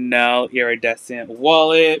Chanel iridescent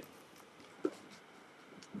wallet.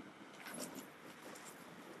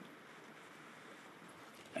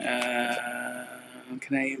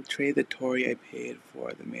 Can I trade the Tory I paid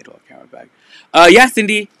for the Madewell camera bag? Yeah,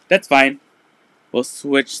 Cindy, that's fine. We'll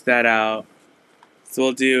switch that out. So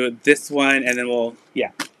we'll do this one, and then we'll,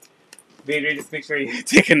 yeah. Adrian, just make sure you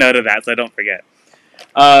take a note of that so I don't forget.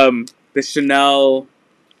 The Chanel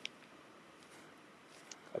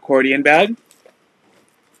accordion bag.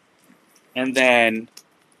 And then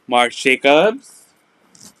Marc Jacobs.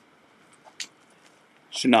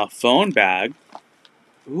 Chanel phone bag.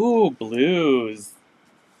 Ooh, blues.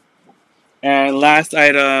 And last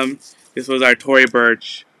item, this was our Tory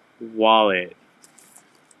Burch wallet.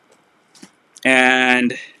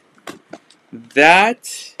 And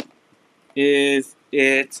that is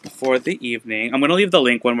it for the evening. I'm going to leave the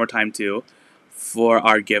link one more time, too, for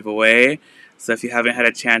our giveaway. So if you haven't had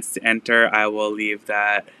a chance to enter, I will leave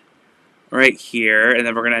that right here. And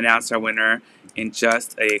then we're going to announce our winner in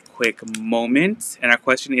just a quick moment. And our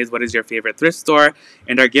question is, what is your favorite thrift store?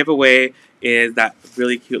 And our giveaway is that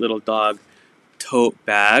really cute little dog tote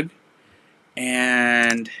bag.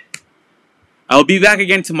 And I'll be back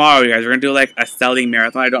again tomorrow, you guys. We're going to do like a selling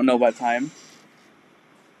marathon. I don't know what time.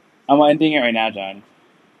 I'm ending it right now, John.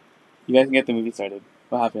 You guys can get the movie started.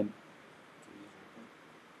 What happened?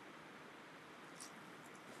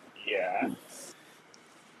 Yeah.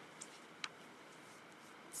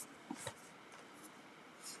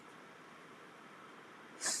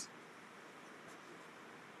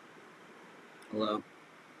 Hello.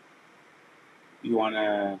 You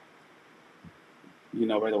wanna... You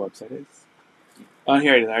know where the website is? Oh,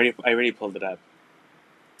 here it is. I already pulled it up.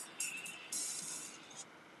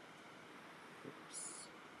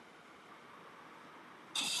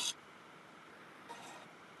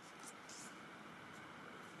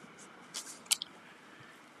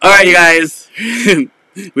 Alright, you guys.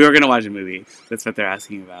 We were gonna watch a movie. That's what they're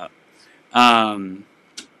asking about.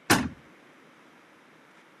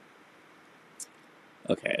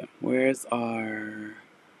 Okay, where's our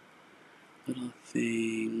little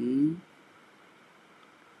thing?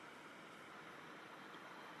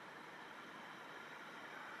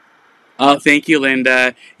 Oh, thank you,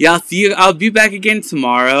 Linda. Yeah, I'll see you. I'll be back again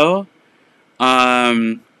tomorrow.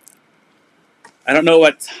 I don't know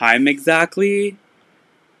what time exactly,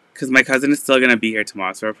 because my cousin is still gonna be here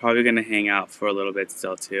tomorrow, so we're probably gonna hang out for a little bit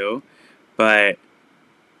still too. But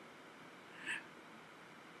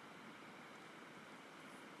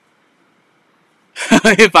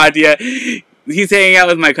Hipatia, he's hanging out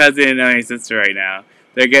with my cousin and my sister right now.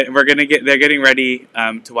 They're getting ready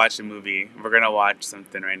to watch a movie. We're gonna watch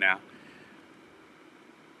something right now.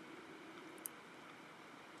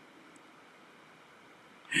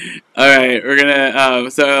 Alright, we're gonna,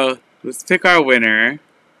 so, let's pick our winner.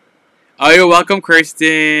 Oh, you're welcome,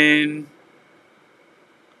 Kirsten.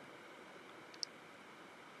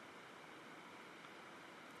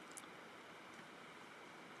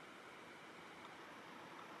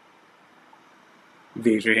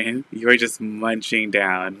 Adrian, you are just munching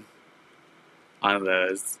down on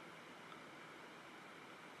those.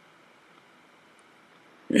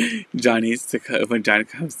 John needs to, when John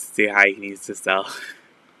comes to say hi, he needs to sell.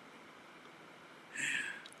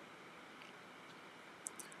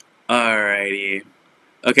 Alrighty.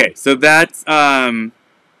 Okay, so that's, Oh,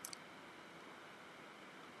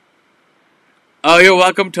 you're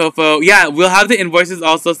welcome, Tofo. Yeah, we'll have the invoices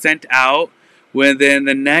also sent out within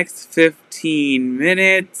the next 15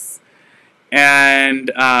 minutes. And,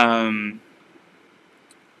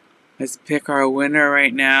 let's pick our winner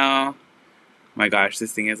right now. My gosh,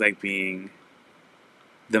 this thing is like being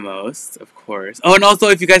the most, of course. Oh, and also,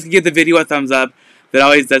 if you guys could give the video a thumbs up, that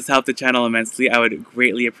always does help the channel immensely. I would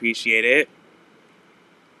greatly appreciate it.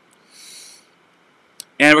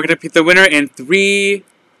 And we're going to pick the winner in 3,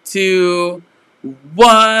 2,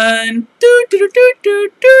 1. Do, do, do, do, do,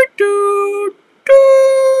 do, do,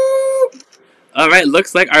 do. Alright,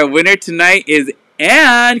 looks like our winner tonight is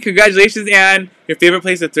Anne. Congratulations, Anne. Your favorite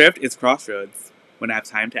place to thrift is Crossroads. When I have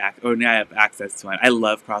time to when I have access to one. I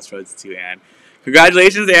love Crossroads too, Anne.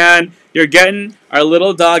 Congratulations, Anne. You're getting our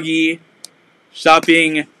little doggy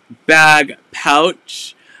shopping bag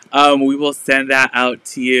pouch. We will send that out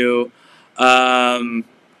to you. But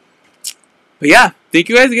yeah, thank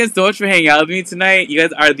you guys again so much for hanging out with me tonight. You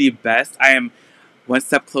guys are the best. I am one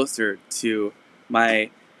step closer to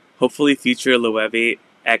my hopefully future Loewe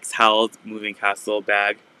X Howl'S moving castle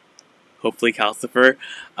bag. Hopefully calcifer.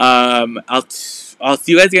 I'll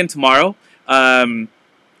see you guys again tomorrow.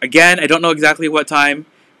 Again, I don't know exactly what time.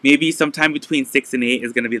 Maybe sometime between 6 and 8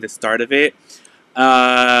 is going to be the start of it.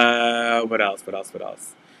 What else?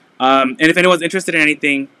 And if anyone's interested in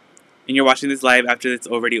anything and you're watching this live after it's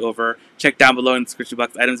already over, check down below in the description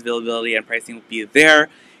box. Items availability and pricing will be there.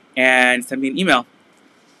 And send me an email.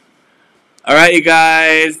 Alright, you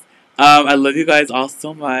guys. I love you guys all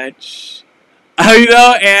so much. You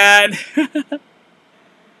know, and...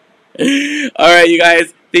 Alright, you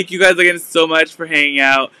guys. Thank you guys again so much for hanging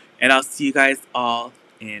out. And I'll see you guys all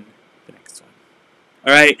in the next one.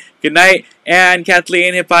 Alright, good night. And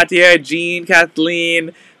Kathleen, Hipatia, Jean,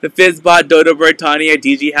 Kathleen, the Fizzbot, Dodo Bird, Tanya,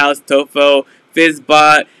 DG House, Tofo,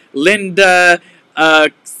 Fizzbot, Linda,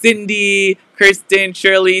 Cindy, Kirsten,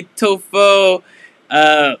 Shirley, Tofo,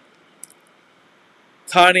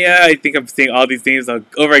 Tanya, I think I'm saying all these names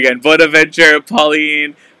over again, Bonaventure,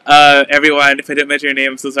 Pauline, everyone. If I didn't mention your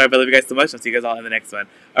name, I'm so sorry, but I love you guys so much. I'll see you guys all in the next one.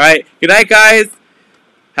 Alright, good night, guys.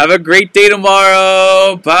 Have a great day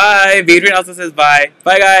tomorrow. Bye. Adrian also says bye.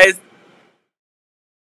 Bye, guys.